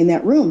meeting, in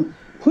that room,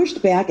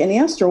 pushed back and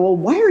asked her, well,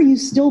 why are you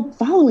still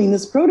following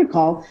this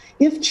protocol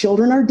if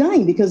children are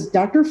dying? Because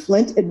Dr.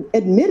 Flint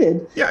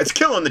admitted... Yeah, it's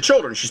killing the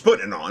children she's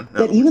putting it on.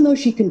 That even though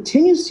she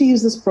continues to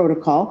use this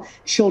protocol,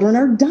 children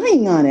are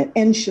dying on it.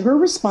 And her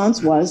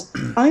response was,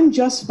 I'm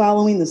just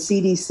following the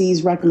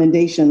CDC's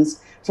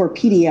recommendations for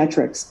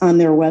pediatrics on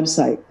their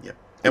website. Yeah.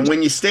 And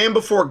when you stand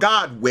before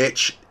God,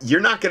 witch,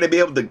 you're not going to be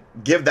able to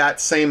give that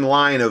same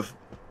line of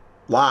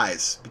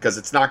lies, because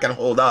it's not going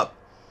to hold up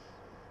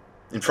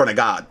in front of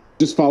God.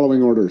 Just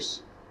following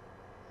orders.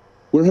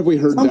 Where have we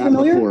heard Sound that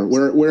familiar? before?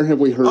 Where have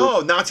we heard?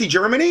 Oh, Nazi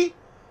Germany?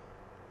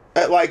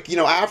 Like,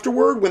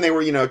 afterward when they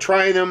were,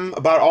 trying them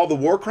about all the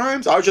war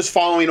crimes? I was just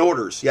following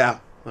orders. Yeah,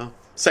 well,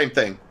 same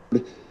thing.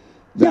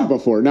 That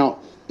before. Now,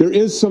 there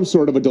is some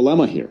sort of a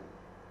dilemma here.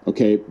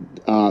 Okay,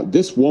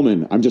 this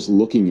woman, I'm just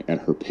looking at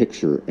her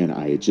picture, and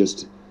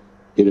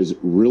it is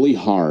really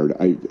hard.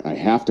 I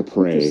have to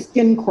pray. Your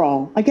skin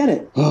crawl. I get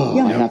it. Oh,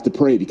 yeah. I have to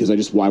pray because I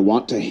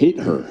want to hate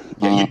her.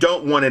 Yeah, you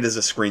don't want it as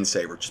a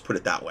screensaver. Just put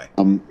it that way.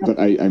 But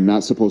I'm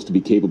not supposed to be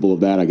capable of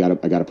that. I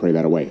gotta pray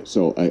that away.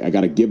 So I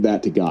gotta give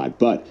that to God.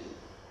 But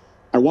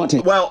I want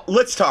to. Well,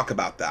 let's talk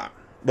about that.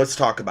 Let's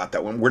talk about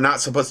that one. We're not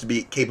supposed to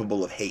be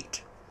capable of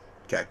hate.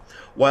 Okay.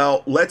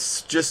 Well,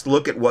 let's just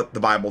look at what the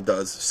Bible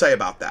does say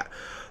about that.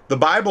 The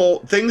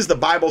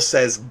Bible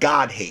says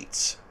God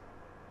hates.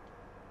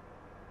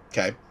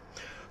 Okay.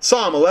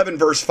 Psalm 11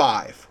 verse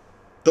 5.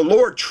 The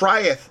Lord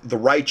trieth the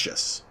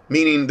righteous,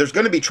 meaning there's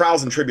going to be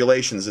trials and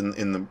tribulations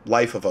in the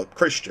life of a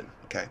Christian.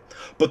 Okay.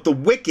 But the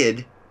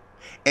wicked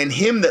and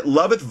him that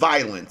loveth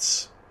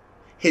violence,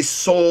 his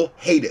soul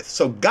hateth.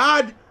 So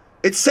God,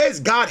 it says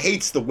God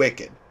hates the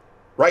wicked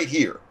right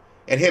here,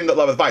 and him that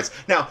loveth violence.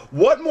 Now,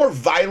 what more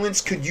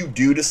violence could you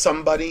do to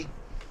somebody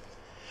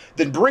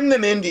than bring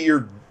them into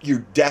your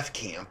death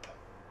camp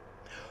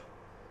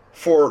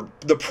for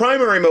the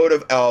primary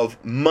motive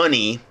of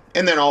money,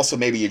 and then also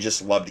maybe you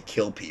just love to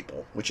kill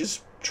people, which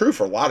is true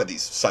for a lot of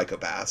these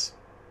psychopaths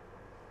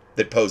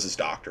that pose as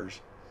doctors.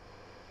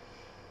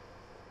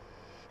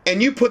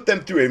 And you put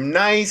them through a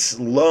nice,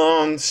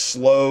 long,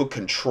 slow,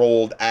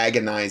 controlled,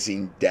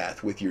 agonizing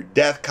death with your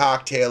death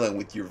cocktail and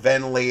with your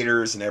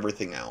ventilators and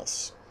everything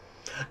else.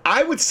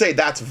 I would say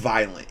that's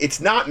violent.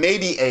 It's not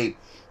maybe a,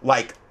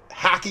 like,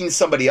 hacking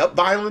somebody up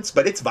violence,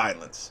 but it's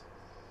violence.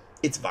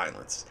 It's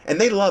violence.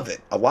 And they love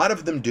it. A lot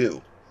of them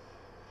do.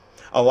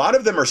 A lot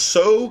of them are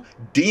so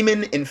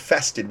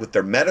demon-infested with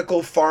their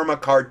medical pharma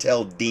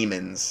cartel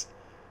demons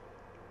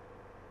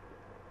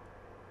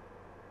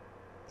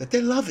that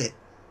they love it.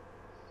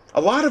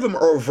 A lot of them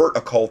are overt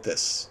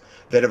occultists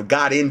that have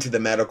got into the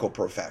medical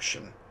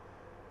profession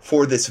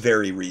for this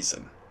very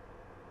reason.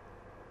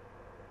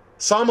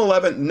 Psalm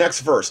 11,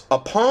 next verse.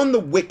 Upon the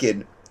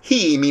wicked,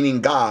 he,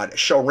 meaning God,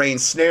 shall rain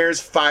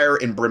snares, fire,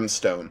 and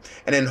brimstone,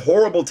 and in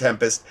horrible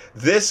tempest,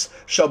 this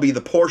shall be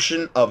the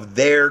portion of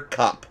their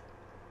cup.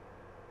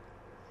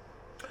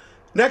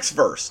 Next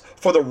verse.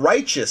 For the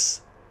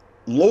righteous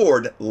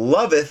Lord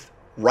loveth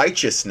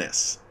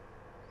righteousness.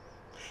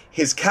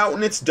 His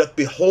countenance doth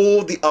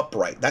behold the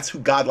upright. That's who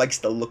God likes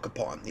to look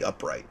upon, the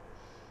upright.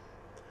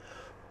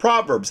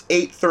 Proverbs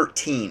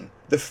 8:13.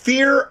 The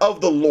fear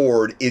of the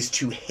Lord is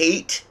to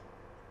hate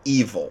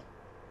evil.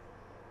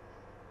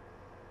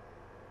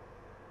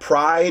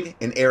 Pride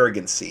and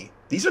arrogancy.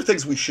 These are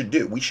things we should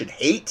do. We should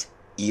hate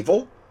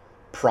evil,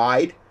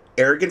 pride,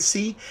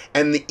 arrogancy,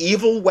 and the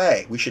evil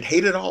way. We should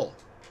hate it all.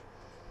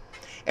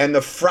 And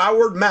the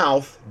froward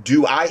mouth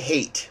do I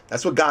hate.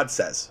 That's what God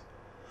says.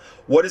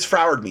 What does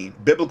froward mean?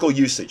 Biblical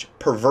usage.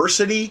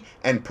 Perversity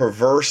and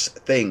perverse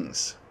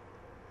things.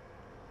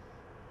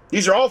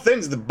 These are all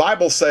things the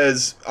Bible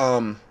says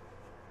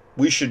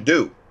we should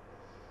do.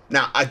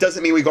 Now, it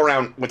doesn't mean we go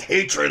around with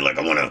hatred, like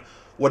I want to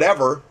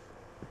whatever.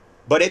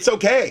 But it's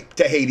okay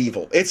to hate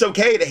evil. It's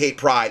okay to hate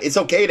pride. It's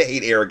okay to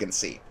hate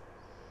arrogancy.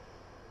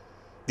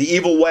 The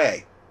evil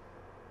way.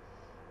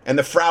 And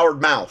the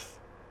froward mouth.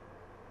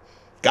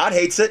 God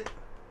hates it.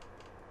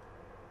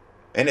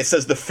 And it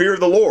says the fear of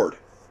the Lord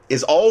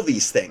is all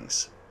these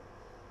things.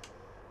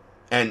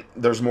 And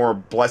there's more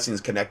blessings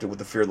connected with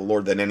the fear of the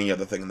Lord than any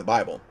other thing in the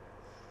Bible.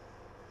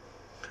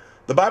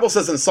 The Bible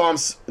says in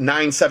Psalms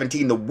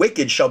 9:17, the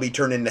wicked shall be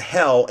turned into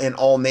hell, and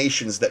all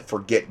nations that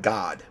forget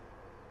God.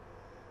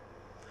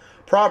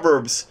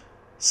 Proverbs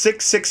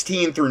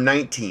 6:16 through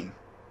 19.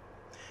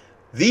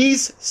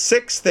 These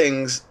 6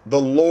 things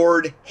the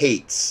Lord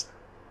hates.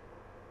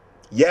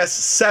 Yes,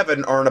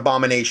 7 are an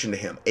abomination to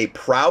him. A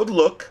proud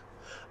look,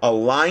 a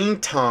lying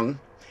tongue,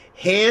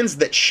 hands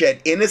that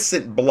shed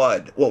innocent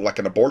blood. Well, like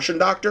an abortion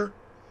doctor?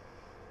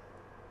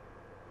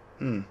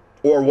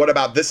 Or what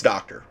about this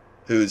doctor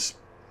who's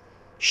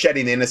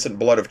shedding innocent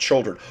blood of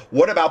children?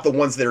 What about the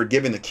ones that are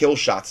giving the kill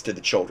shots to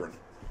the children?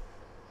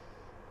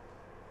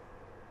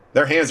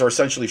 Their hands are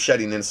essentially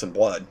shedding innocent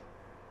blood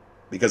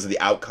because of the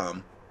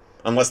outcome,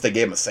 unless they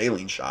gave them a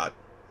saline shot.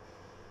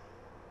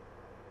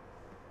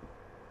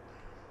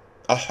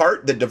 A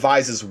heart that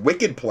devises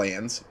wicked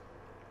plans.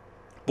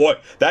 Boy,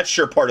 that's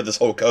sure part of this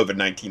whole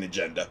COVID-19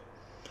 agenda.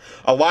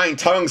 A lying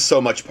tongue's so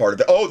much part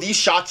of it. Oh, these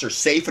shots are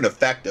safe and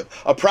effective.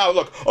 A proud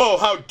look. Oh,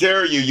 how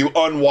dare you, you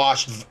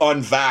unwashed,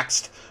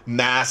 unvaxxed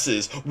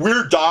masses.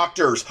 We're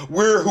doctors.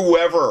 We're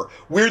whoever.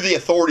 We're the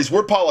authorities.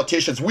 We're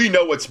politicians. We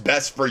know what's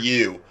best for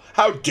you.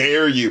 How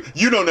dare you?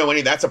 You don't know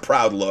any. That's a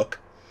proud look.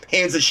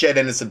 Hands that shed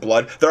innocent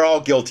blood. They're all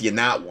guilty in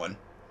that one.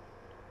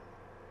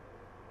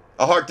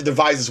 A heart that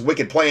devises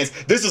wicked plans.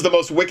 This is the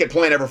most wicked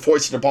plan ever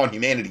foisted upon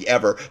humanity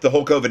ever. The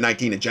whole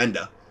COVID-19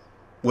 agenda.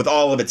 With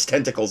all of its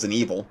tentacles and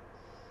evil.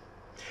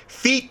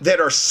 Feet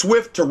that are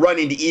swift to run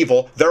into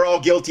evil. They're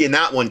all guilty in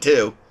that one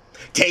too.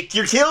 Take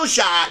your kill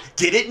shot.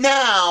 Get it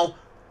now.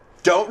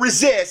 Don't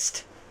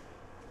resist.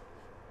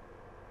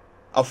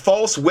 A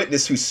false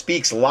witness who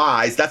speaks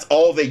lies, that's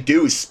all they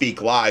do is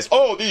speak lies.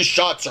 Oh, these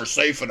shots are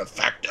safe and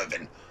effective,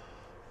 and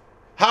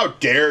how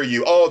dare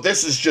you? Oh,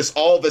 this is just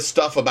all this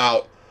stuff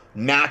about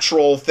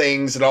natural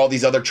things and all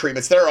these other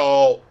treatments. They're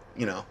all,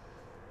 you know,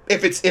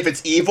 if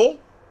it's evil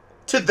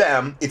to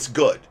them, it's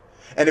good.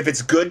 And if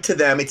it's good to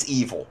them, it's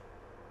evil.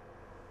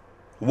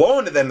 Woe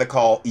unto them that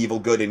call evil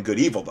good and good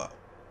evil, though.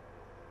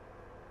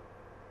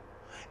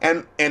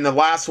 And the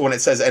last one,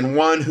 it says, and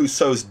one who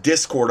sows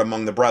discord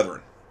among the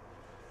brethren.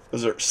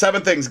 Those are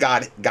 7 things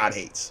God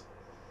hates.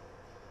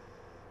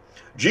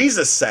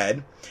 Jesus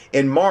said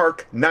in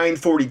Mark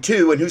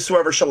 9:42, and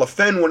whosoever shall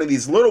offend one of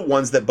these little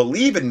ones that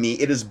believe in me,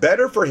 it is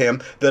better for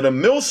him that a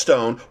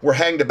millstone were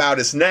hanged about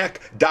his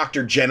neck,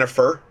 Dr.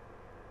 Jennifer,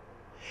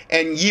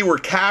 and ye were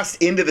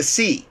cast into the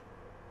sea.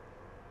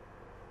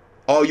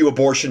 All you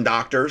abortion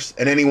doctors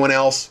and anyone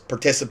else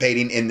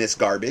participating in this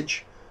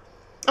garbage.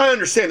 I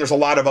understand there's a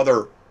lot of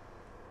other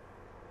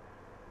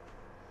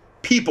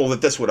people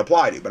that this would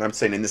apply to, but I'm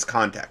saying in this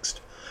context.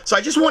 So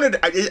I just wanted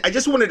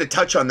to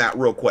touch on that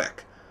real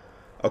quick.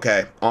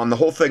 Okay, on the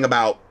whole thing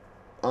about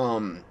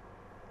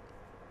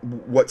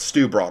what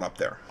Stu brought up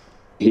there.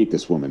 I hate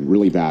this woman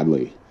really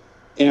badly.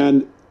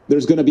 And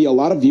there's going to be a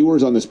lot of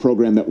viewers on this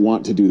program that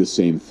want to do the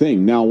same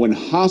thing. Now, when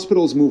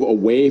hospitals move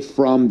away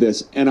from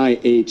this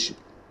NIH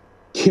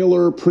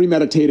killer,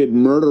 premeditated,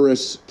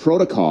 murderous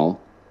protocol,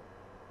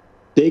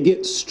 they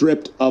get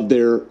stripped of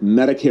their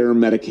Medicare,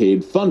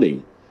 Medicaid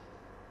funding,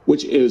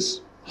 which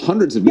is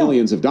hundreds of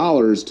millions of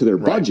dollars to their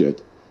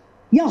budget.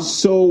 Yeah.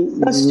 So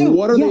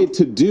what are they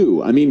to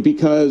do? I mean,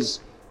 because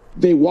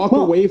they walk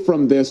away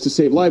from this to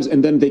save lives,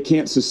 and then they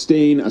can't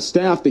sustain a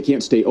staff, they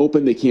can't stay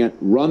open, they can't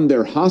run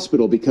their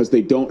hospital because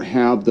they don't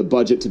have the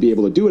budget to be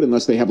able to do it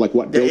unless they have like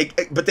what?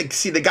 But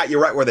they got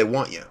you right where they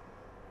want you.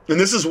 And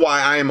this is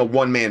why I am a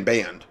one-man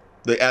band,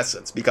 the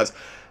essence, because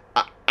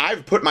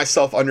I've put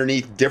myself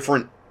underneath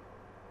different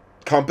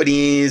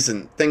companies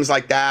and things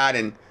like that,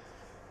 and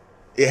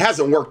it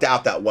hasn't worked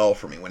out that well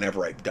for me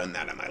whenever I've done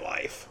that in my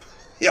life.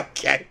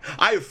 Okay,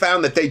 I have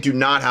found that they do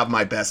not have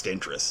my best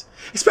interests,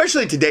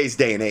 especially in today's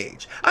day and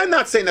age. I'm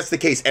not saying that's the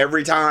case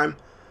every time,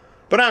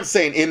 but I'm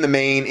saying in the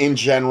main, in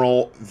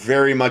general,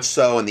 very much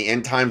so in the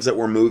end times that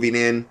we're moving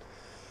in,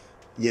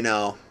 you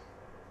know,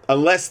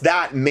 unless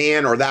that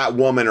man or that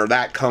woman or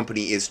that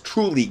company is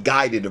truly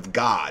guided of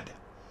God,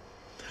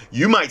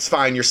 you might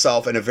find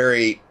yourself in a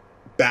very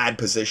bad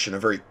position, a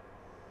very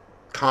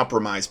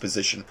compromised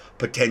position,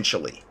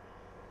 potentially.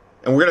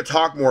 And we're going to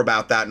talk more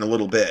about that in a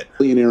little bit.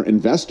 Billionaire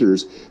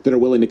investors that are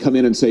willing to come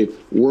in and say,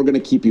 we're going to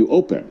keep you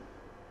open.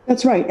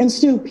 That's right. And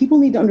Stu, people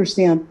need to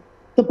understand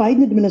the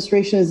Biden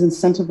administration is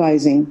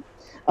incentivizing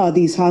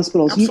these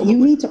hospitals. You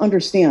need to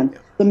understand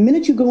the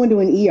minute you go into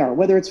an ER,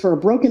 whether it's for a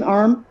broken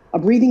arm, a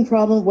breathing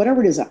problem,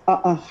 whatever it is,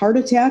 a heart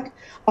attack,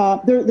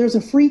 there's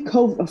a free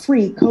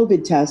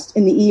COVID test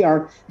in the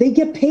ER. They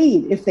get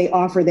paid if they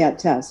offer that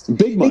test.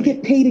 Big money. They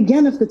get paid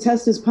again if the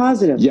test is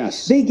positive.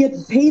 Yes. They get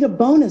paid a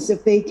bonus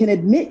if they can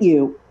admit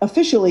you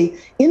officially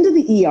into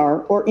the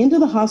ER or into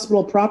the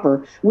hospital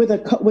proper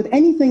with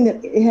anything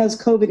that has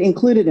COVID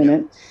included in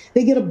it.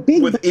 They get a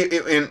big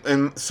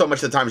and so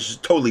much of the time it's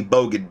just totally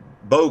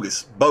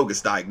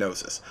bogus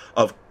diagnosis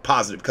of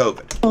positive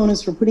COVID.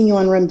 Bonus for putting you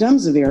on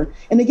remdesivir,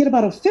 and they get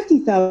about a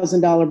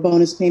 $50,000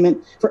 bonus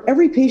payment for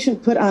every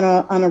patient put on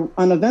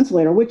a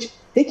ventilator, which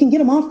they can get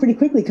them off pretty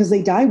quickly because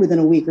they die within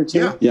a week or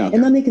two. Yeah.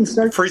 And then they can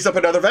start freeze up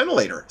another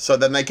ventilator, so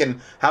then they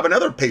can have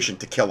another patient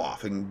to kill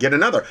off and get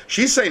another.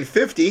 She's saying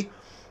 50.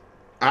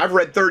 I've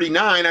read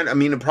 39. I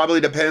mean, it probably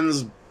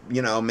depends,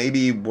 you know,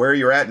 maybe where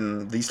you're at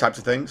and these types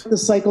of things. The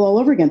cycle all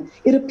over again.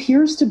 It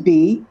appears to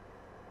be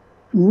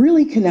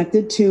really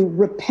connected to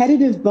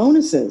repetitive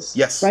bonuses.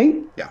 Yes. Right?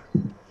 Yeah.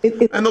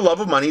 And the love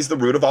of money is the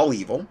root of all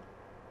evil.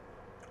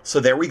 So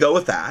there we go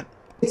with that.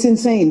 It's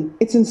insane.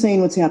 It's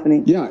insane what's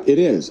happening. Yeah, it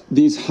is.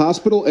 These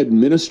hospital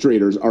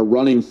administrators are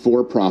running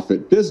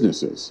for-profit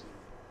businesses.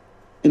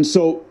 And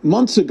so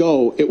months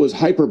ago, it was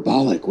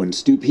hyperbolic when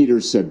Stu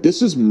Peters said,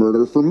 this is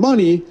murder for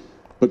money.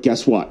 But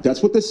guess what?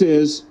 That's what this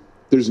is.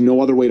 There's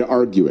no other way to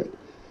argue it.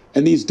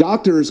 And these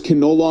doctors can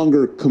no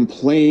longer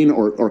complain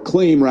or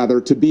claim, rather,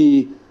 to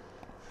be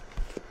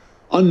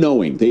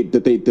unknowing,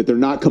 that they're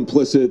not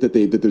complicit, that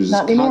there's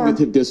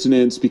cognitive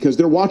dissonance, because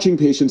they're watching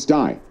patients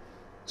die.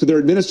 So they're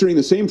administering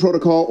the same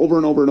protocol over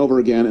and over and over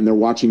again, and they're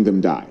watching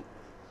them die.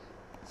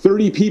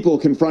 30 people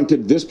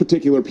confronted this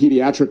particular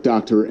pediatric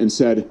doctor and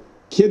said,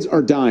 kids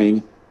are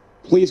dying,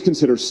 please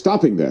consider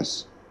stopping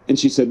this. And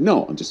she said,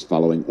 no, I'm just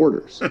following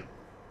orders.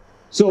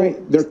 So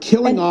they're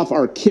killing off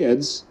our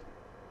kids.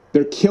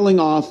 They're killing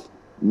off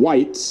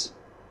whites.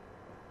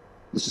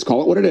 Let's just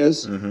call it what it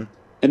is. Mm-hmm.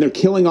 And they're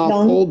killing off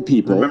old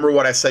people. Remember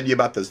what I said to you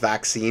about those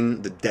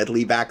the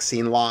deadly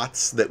vaccine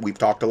lots that we've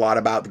talked a lot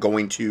about,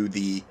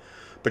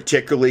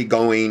 particularly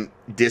going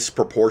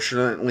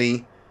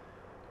disproportionately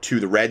to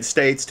the red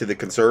states, to the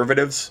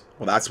conservatives?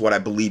 Well, that's what I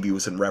believe he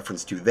was in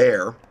reference to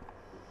there.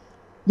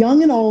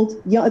 young and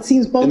old. Yeah, it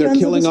seems both and they're ends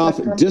killing of the off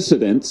spectrum.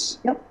 dissidents,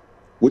 Yep.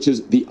 which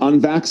is the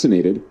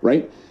unvaccinated,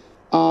 right?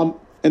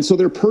 And so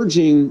they're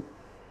purging,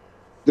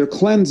 they're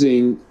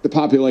cleansing the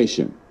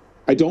population.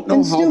 I don't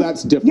know how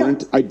that's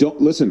different. I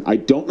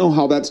don't know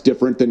how that's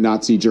different than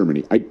Nazi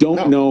Germany. I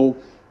don't know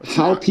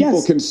how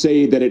people can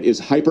say that it is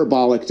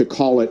hyperbolic to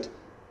call it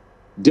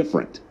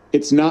different.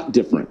 It's not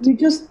different.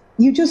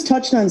 You just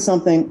touched on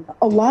something.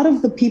 A lot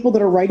of the people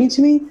that are writing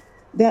to me,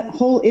 that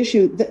whole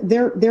issue,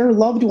 their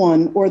loved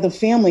one or the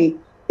family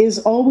is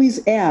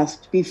always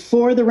asked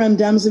before the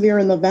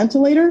remdesivir and the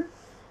ventilator,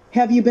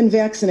 have you been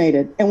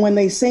vaccinated? And when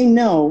they say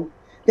no,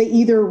 they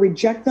either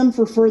reject them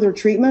for further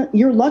treatment.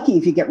 You're lucky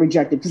if you get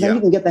rejected, because then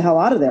you can get the hell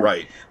out of there.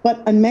 Right.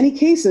 But in many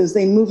cases,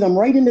 they move them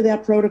right into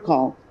that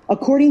protocol.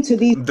 According to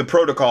the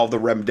protocol, the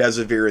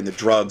remdesivir and the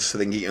drugs, so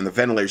they can get you on the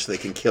ventilator, so they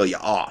can kill you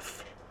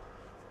off.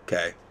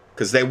 Okay,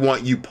 because they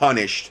want you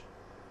punished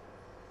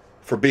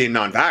for being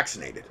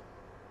non-vaccinated.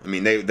 I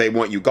mean, they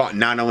want you gone.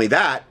 Not only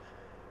that,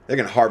 they're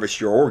going to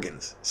harvest your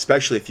organs,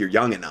 especially if you're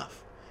young enough.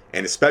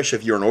 And especially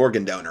if you're an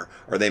organ donor,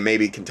 or they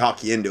maybe can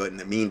talk you into it in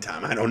the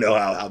meantime. I don't know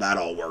how that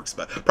all works,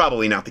 but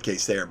probably not the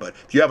case there. But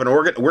if you have an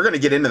organ, we're going to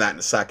get into that in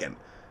a second.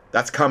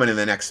 That's coming in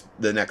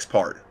the next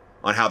part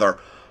on how they're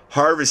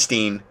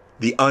harvesting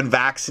the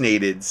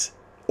unvaccinated's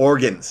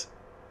organs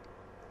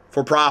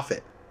for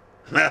profit.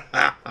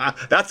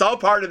 That's all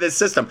part of this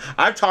system.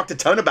 I've talked a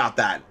ton about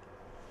that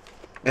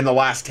in the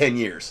last 10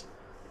 years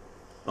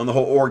on the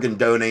whole organ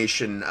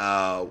donation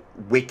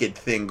wicked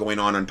thing going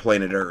on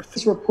planet Earth.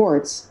 These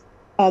reports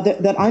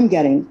that I'm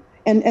getting.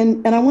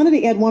 And I wanted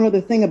to add one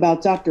other thing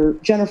about Dr.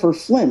 Jennifer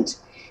Flint.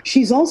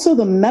 She's also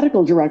the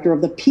medical director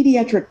of the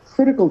Pediatric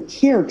Critical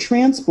Care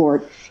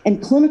Transport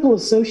and Clinical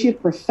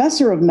Associate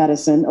Professor of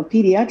Medicine of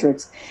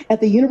Pediatrics at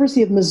the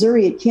University of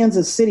Missouri at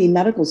Kansas City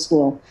Medical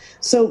School.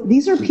 So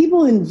these are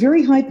people in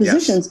very high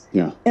positions.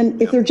 Yes. Yeah. And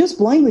if they're just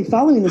blindly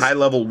following this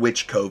high-level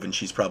witch cove, and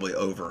she's probably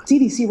over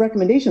CDC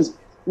recommendations,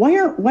 why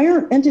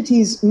aren't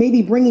entities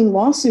maybe bringing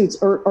lawsuits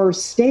or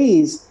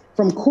stays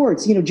from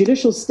courts,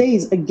 judicial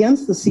stays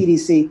against the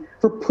CDC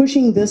for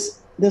pushing this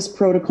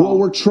protocol? Well,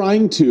 we're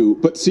trying to,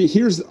 but see,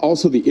 here's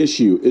also the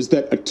issue, is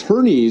that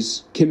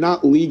attorneys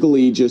cannot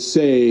legally just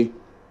say,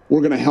 we're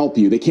going to help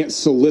you. They can't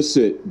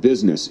solicit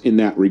business in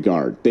that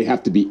regard. They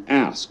have to be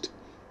asked.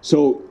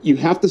 So you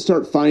have to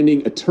start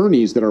finding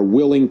attorneys that are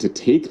willing to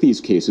take these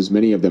cases.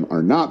 Many of them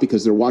are not,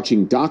 because they're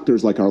watching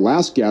doctors like our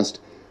last guest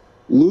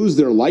lose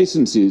their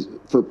licenses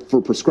for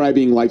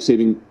prescribing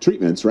life-saving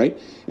treatments, right?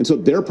 And so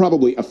they're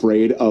probably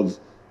afraid of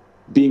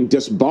being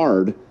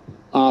disbarred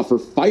for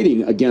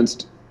fighting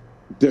against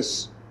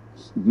this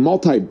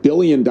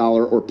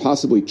multi-billion-dollar or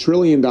possibly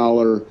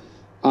trillion-dollar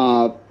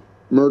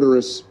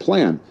murderous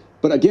plan.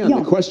 But again,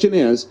 the question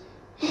is,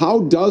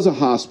 how does a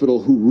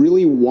hospital who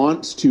really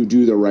wants to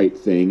do the right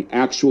thing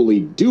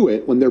actually do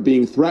it when they're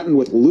being threatened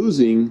with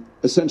losing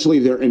essentially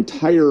their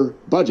entire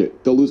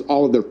budget? They'll lose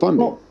all of their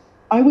funding. Well,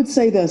 I would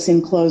say this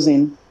in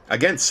closing.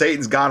 Again,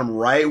 Satan's got them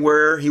right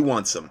where he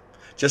wants them.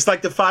 Just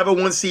like the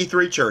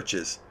 501c3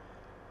 churches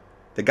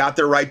that got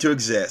their right to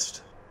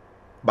exist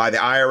by the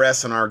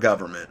IRS and our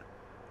government.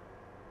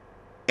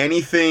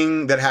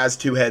 Anything that has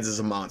two heads is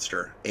a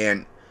monster.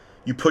 And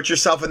you put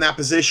yourself in that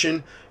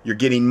position, you're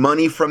getting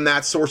money from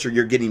that source, or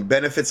you're getting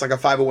benefits like a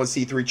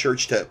 501c3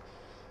 church to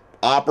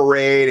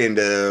operate and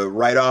to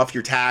write off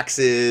your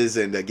taxes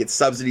and to get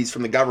subsidies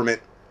from the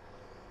government,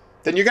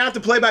 then you're going to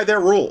have to play by their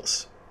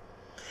rules.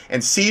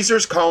 And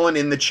Caesar's calling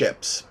in the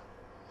chips.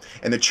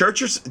 And the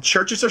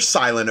churches are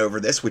silent over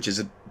this, which is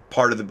a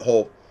part of the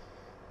whole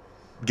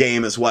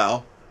game as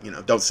well.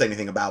 Don't say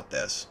anything about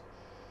this.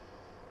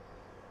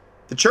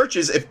 The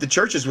churches, if the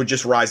churches would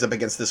just rise up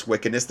against this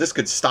wickedness, this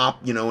could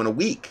stop, in a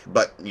week.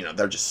 But,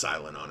 they're just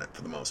silent on it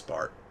for the most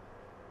part.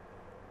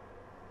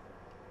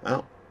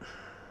 Well,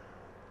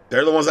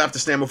 they're the ones that have to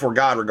stand before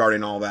God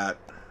regarding all that.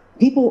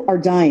 People are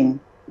dying.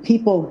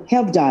 People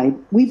have died.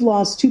 We've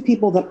lost two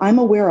people that I'm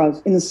aware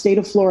of in the state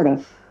of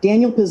Florida.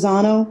 Daniel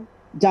Pisano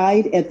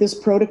died at this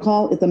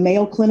protocol at the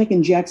Mayo Clinic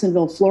in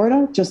Jacksonville,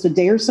 Florida, just a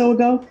day or so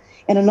ago.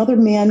 And another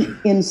man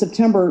in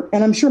September,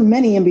 and I'm sure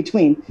many in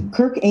between.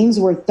 Kirk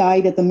Ainsworth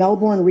died at the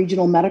Melbourne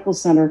Regional Medical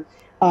Center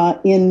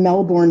in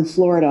Melbourne,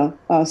 Florida.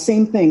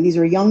 Same thing. These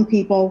are young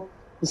people,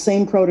 the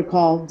same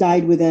protocol,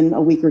 died within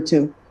a week or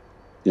two.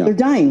 Yeah. They're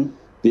dying.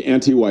 The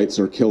anti-whites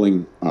are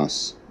killing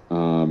us.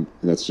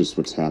 That's just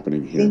what's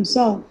happening here. Seems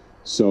so.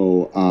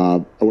 So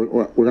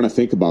we're going to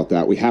think about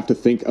that. We have to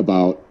think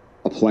about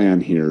a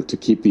plan here to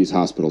keep these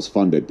hospitals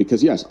funded.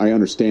 Because, yes, I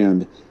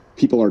understand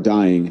people are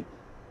dying,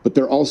 but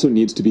there also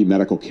needs to be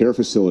medical care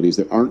facilities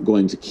that aren't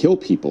going to kill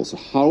people. So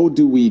how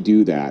do we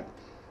do that?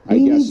 I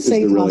guess is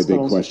the really big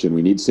question.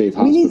 We need safe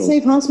hospitals. We need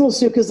safe hospitals,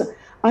 too, because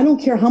I don't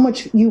care how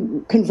much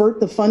you convert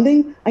the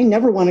funding. I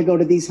never want to go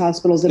to these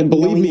hospitals. And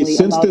believe me,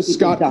 since this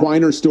Scott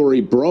Quiner story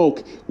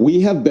broke,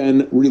 we have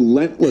been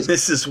relentless.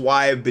 This is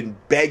why I've been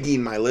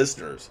begging my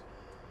listeners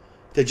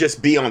to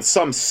just be on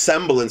some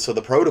semblance of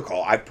the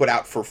protocol I've put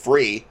out for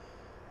free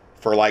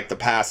for like the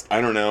past,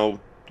 I don't know,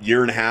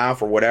 year and a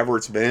half or whatever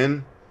it's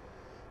been.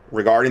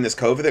 regarding this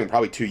COVID thing,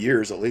 probably 2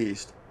 years at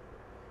least.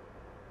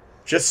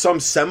 Just some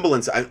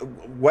semblance,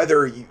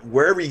 wherever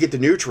you get the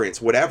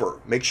nutrients, whatever,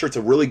 make sure it's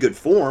a really good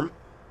form.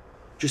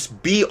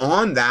 Just be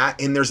on that,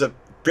 and there's a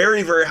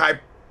very, very high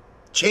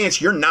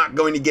chance you're not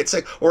going to get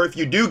sick. Or if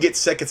you do get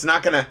sick, it's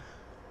not going to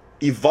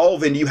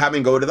evolve into you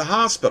having to go to the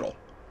hospital.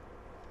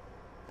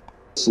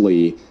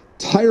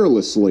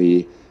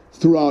 Tirelessly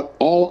throughout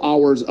all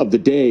hours of the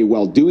day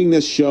while doing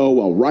this show,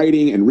 while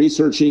writing and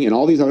researching and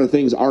all these other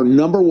things, our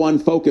number one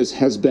focus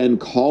has been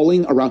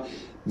calling around.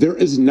 There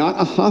is not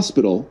a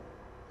hospital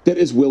that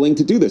is willing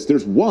to do this.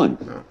 There's one.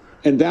 No.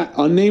 And that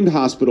unnamed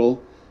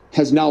hospital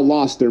has now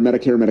lost their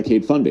Medicare,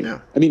 Medicaid funding. Yeah.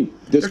 I mean,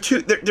 they're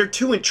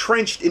too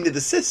entrenched into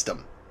the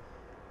system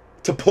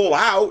to pull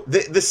out.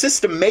 The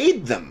system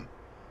made them.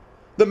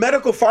 The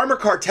medical pharma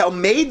cartel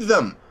made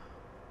them.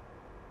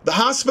 The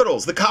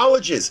hospitals, the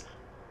colleges.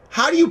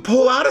 How do you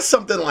pull out of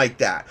something like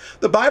that?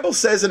 The Bible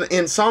says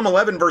in Psalm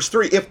 11, verse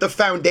 3, if the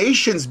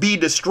foundations be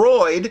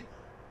destroyed,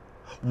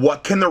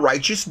 what can the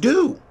righteous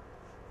do?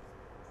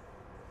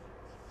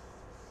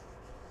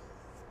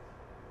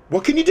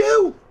 What can you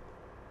do?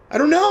 I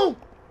don't know.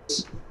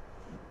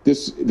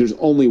 There's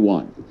only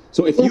one.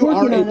 So if you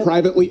are a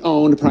privately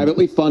owned,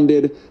 privately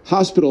funded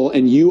hospital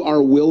and you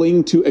are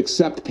willing to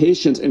accept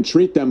patients and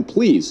treat them,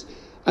 please,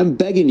 I'm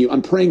begging you,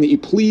 I'm praying that you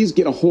please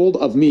get a hold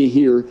of me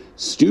here,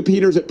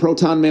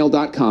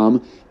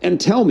 stupeters@protonmail.com, and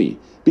tell me,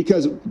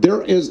 because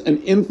there is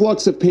an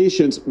influx of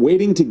patients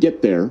waiting to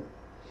get there,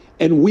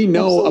 and we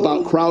know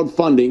about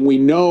crowdfunding. We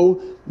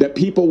know that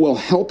people will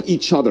help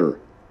each other.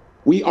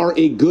 We are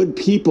a good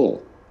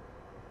people.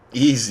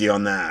 Easy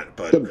on that,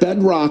 but the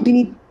bedrock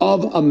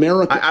of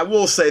America. I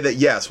will say that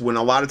yes, when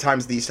a lot of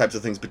times these types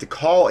of things, but to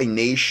call a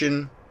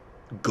nation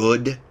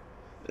good,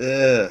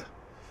 I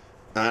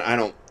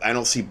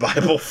don't see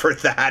Bible for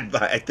that.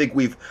 But I think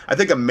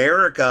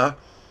America,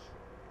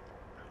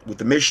 with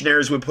the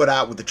missionaries we put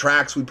out, with the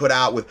tracts we put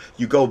out, with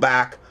you go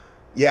back,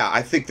 yeah,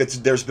 I think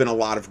there's been a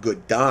lot of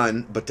good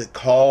done. But to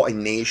call a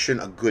nation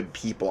a good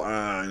people,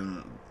 I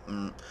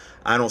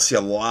don't see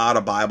a lot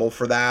of Bible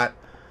for that.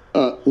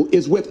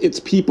 Is with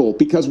its people,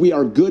 because we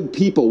are good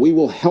people. We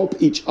will help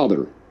each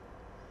other.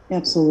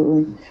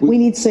 Absolutely. We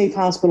need safe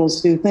hospitals,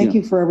 Stu. Thank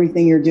you for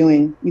everything you're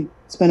doing.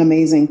 It's been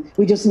amazing.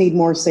 We just need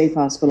more safe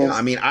hospitals. Yeah,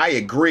 I mean, I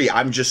agree.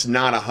 I'm just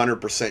not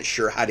 100%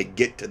 sure how to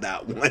get to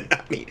that one.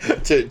 I mean,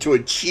 to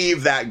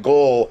achieve that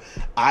goal,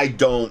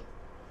 that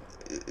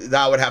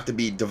would have to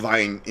be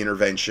divine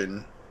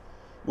intervention,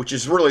 which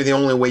is really the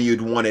only way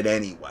you'd want it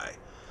anyway.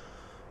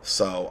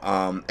 So,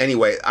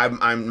 anyway, I'm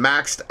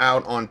maxed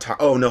out on time.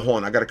 Oh, no, hold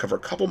on. I got to cover a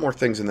couple more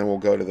things, and then we'll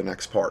go to the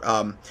next part.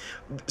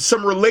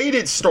 Some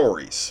related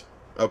stories,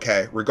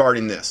 okay,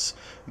 regarding this.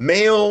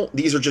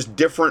 These are just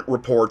different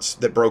reports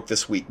that broke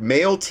this week.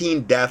 Male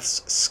teen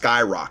deaths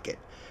skyrocket.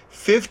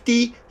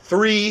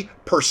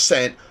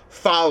 53%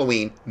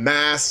 following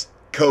mass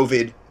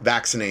COVID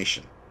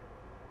vaccination.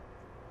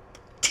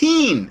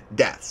 Teen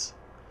deaths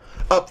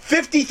up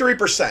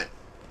 53%.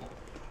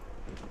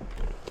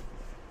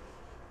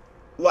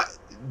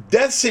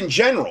 Deaths in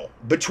general,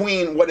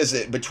 between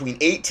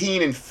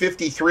 18 and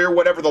 53 or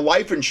whatever, the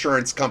life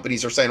insurance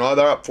companies are saying, oh,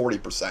 they're up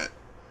 40%.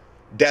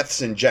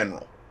 Deaths in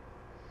general.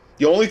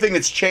 The only thing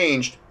that's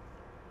changed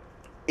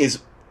is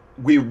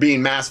we're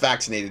being mass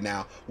vaccinated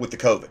now with the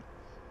COVID.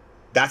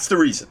 That's the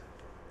reason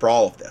for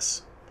all of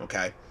this,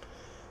 okay?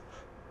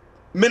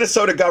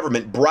 Minnesota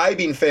government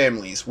bribing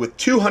families with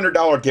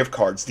 $200 gift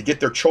cards to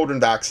get their children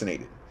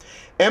vaccinated.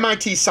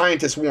 MIT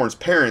scientist warns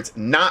parents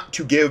not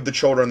to give the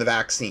children the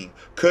vaccine.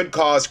 Could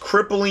cause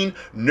crippling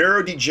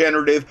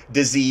neurodegenerative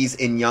disease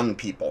in young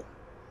people.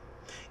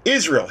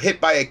 Israel hit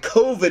by a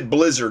COVID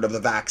blizzard of the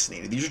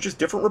vaccinated. These are just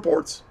different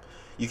reports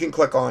you can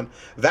click on.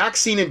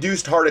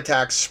 Vaccine-induced heart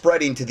attacks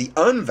spreading to the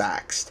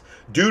unvaxxed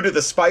due to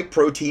the spike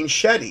protein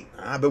shedding.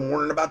 I've been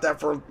warning about that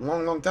for a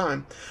long, long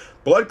time.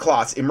 Blood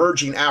clots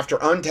emerging after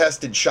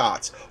untested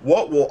shots.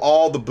 What will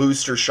all the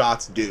booster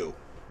shots do?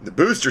 The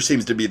booster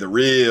seems to be the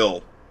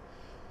real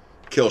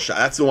kill shot.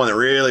 That's the one that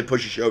really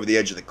pushes you over the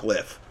edge of the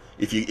cliff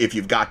if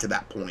you've got to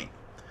that point.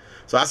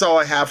 So that's all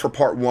I have for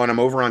part one. I'm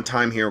over on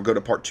time here. We'll go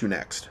to part two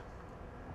next.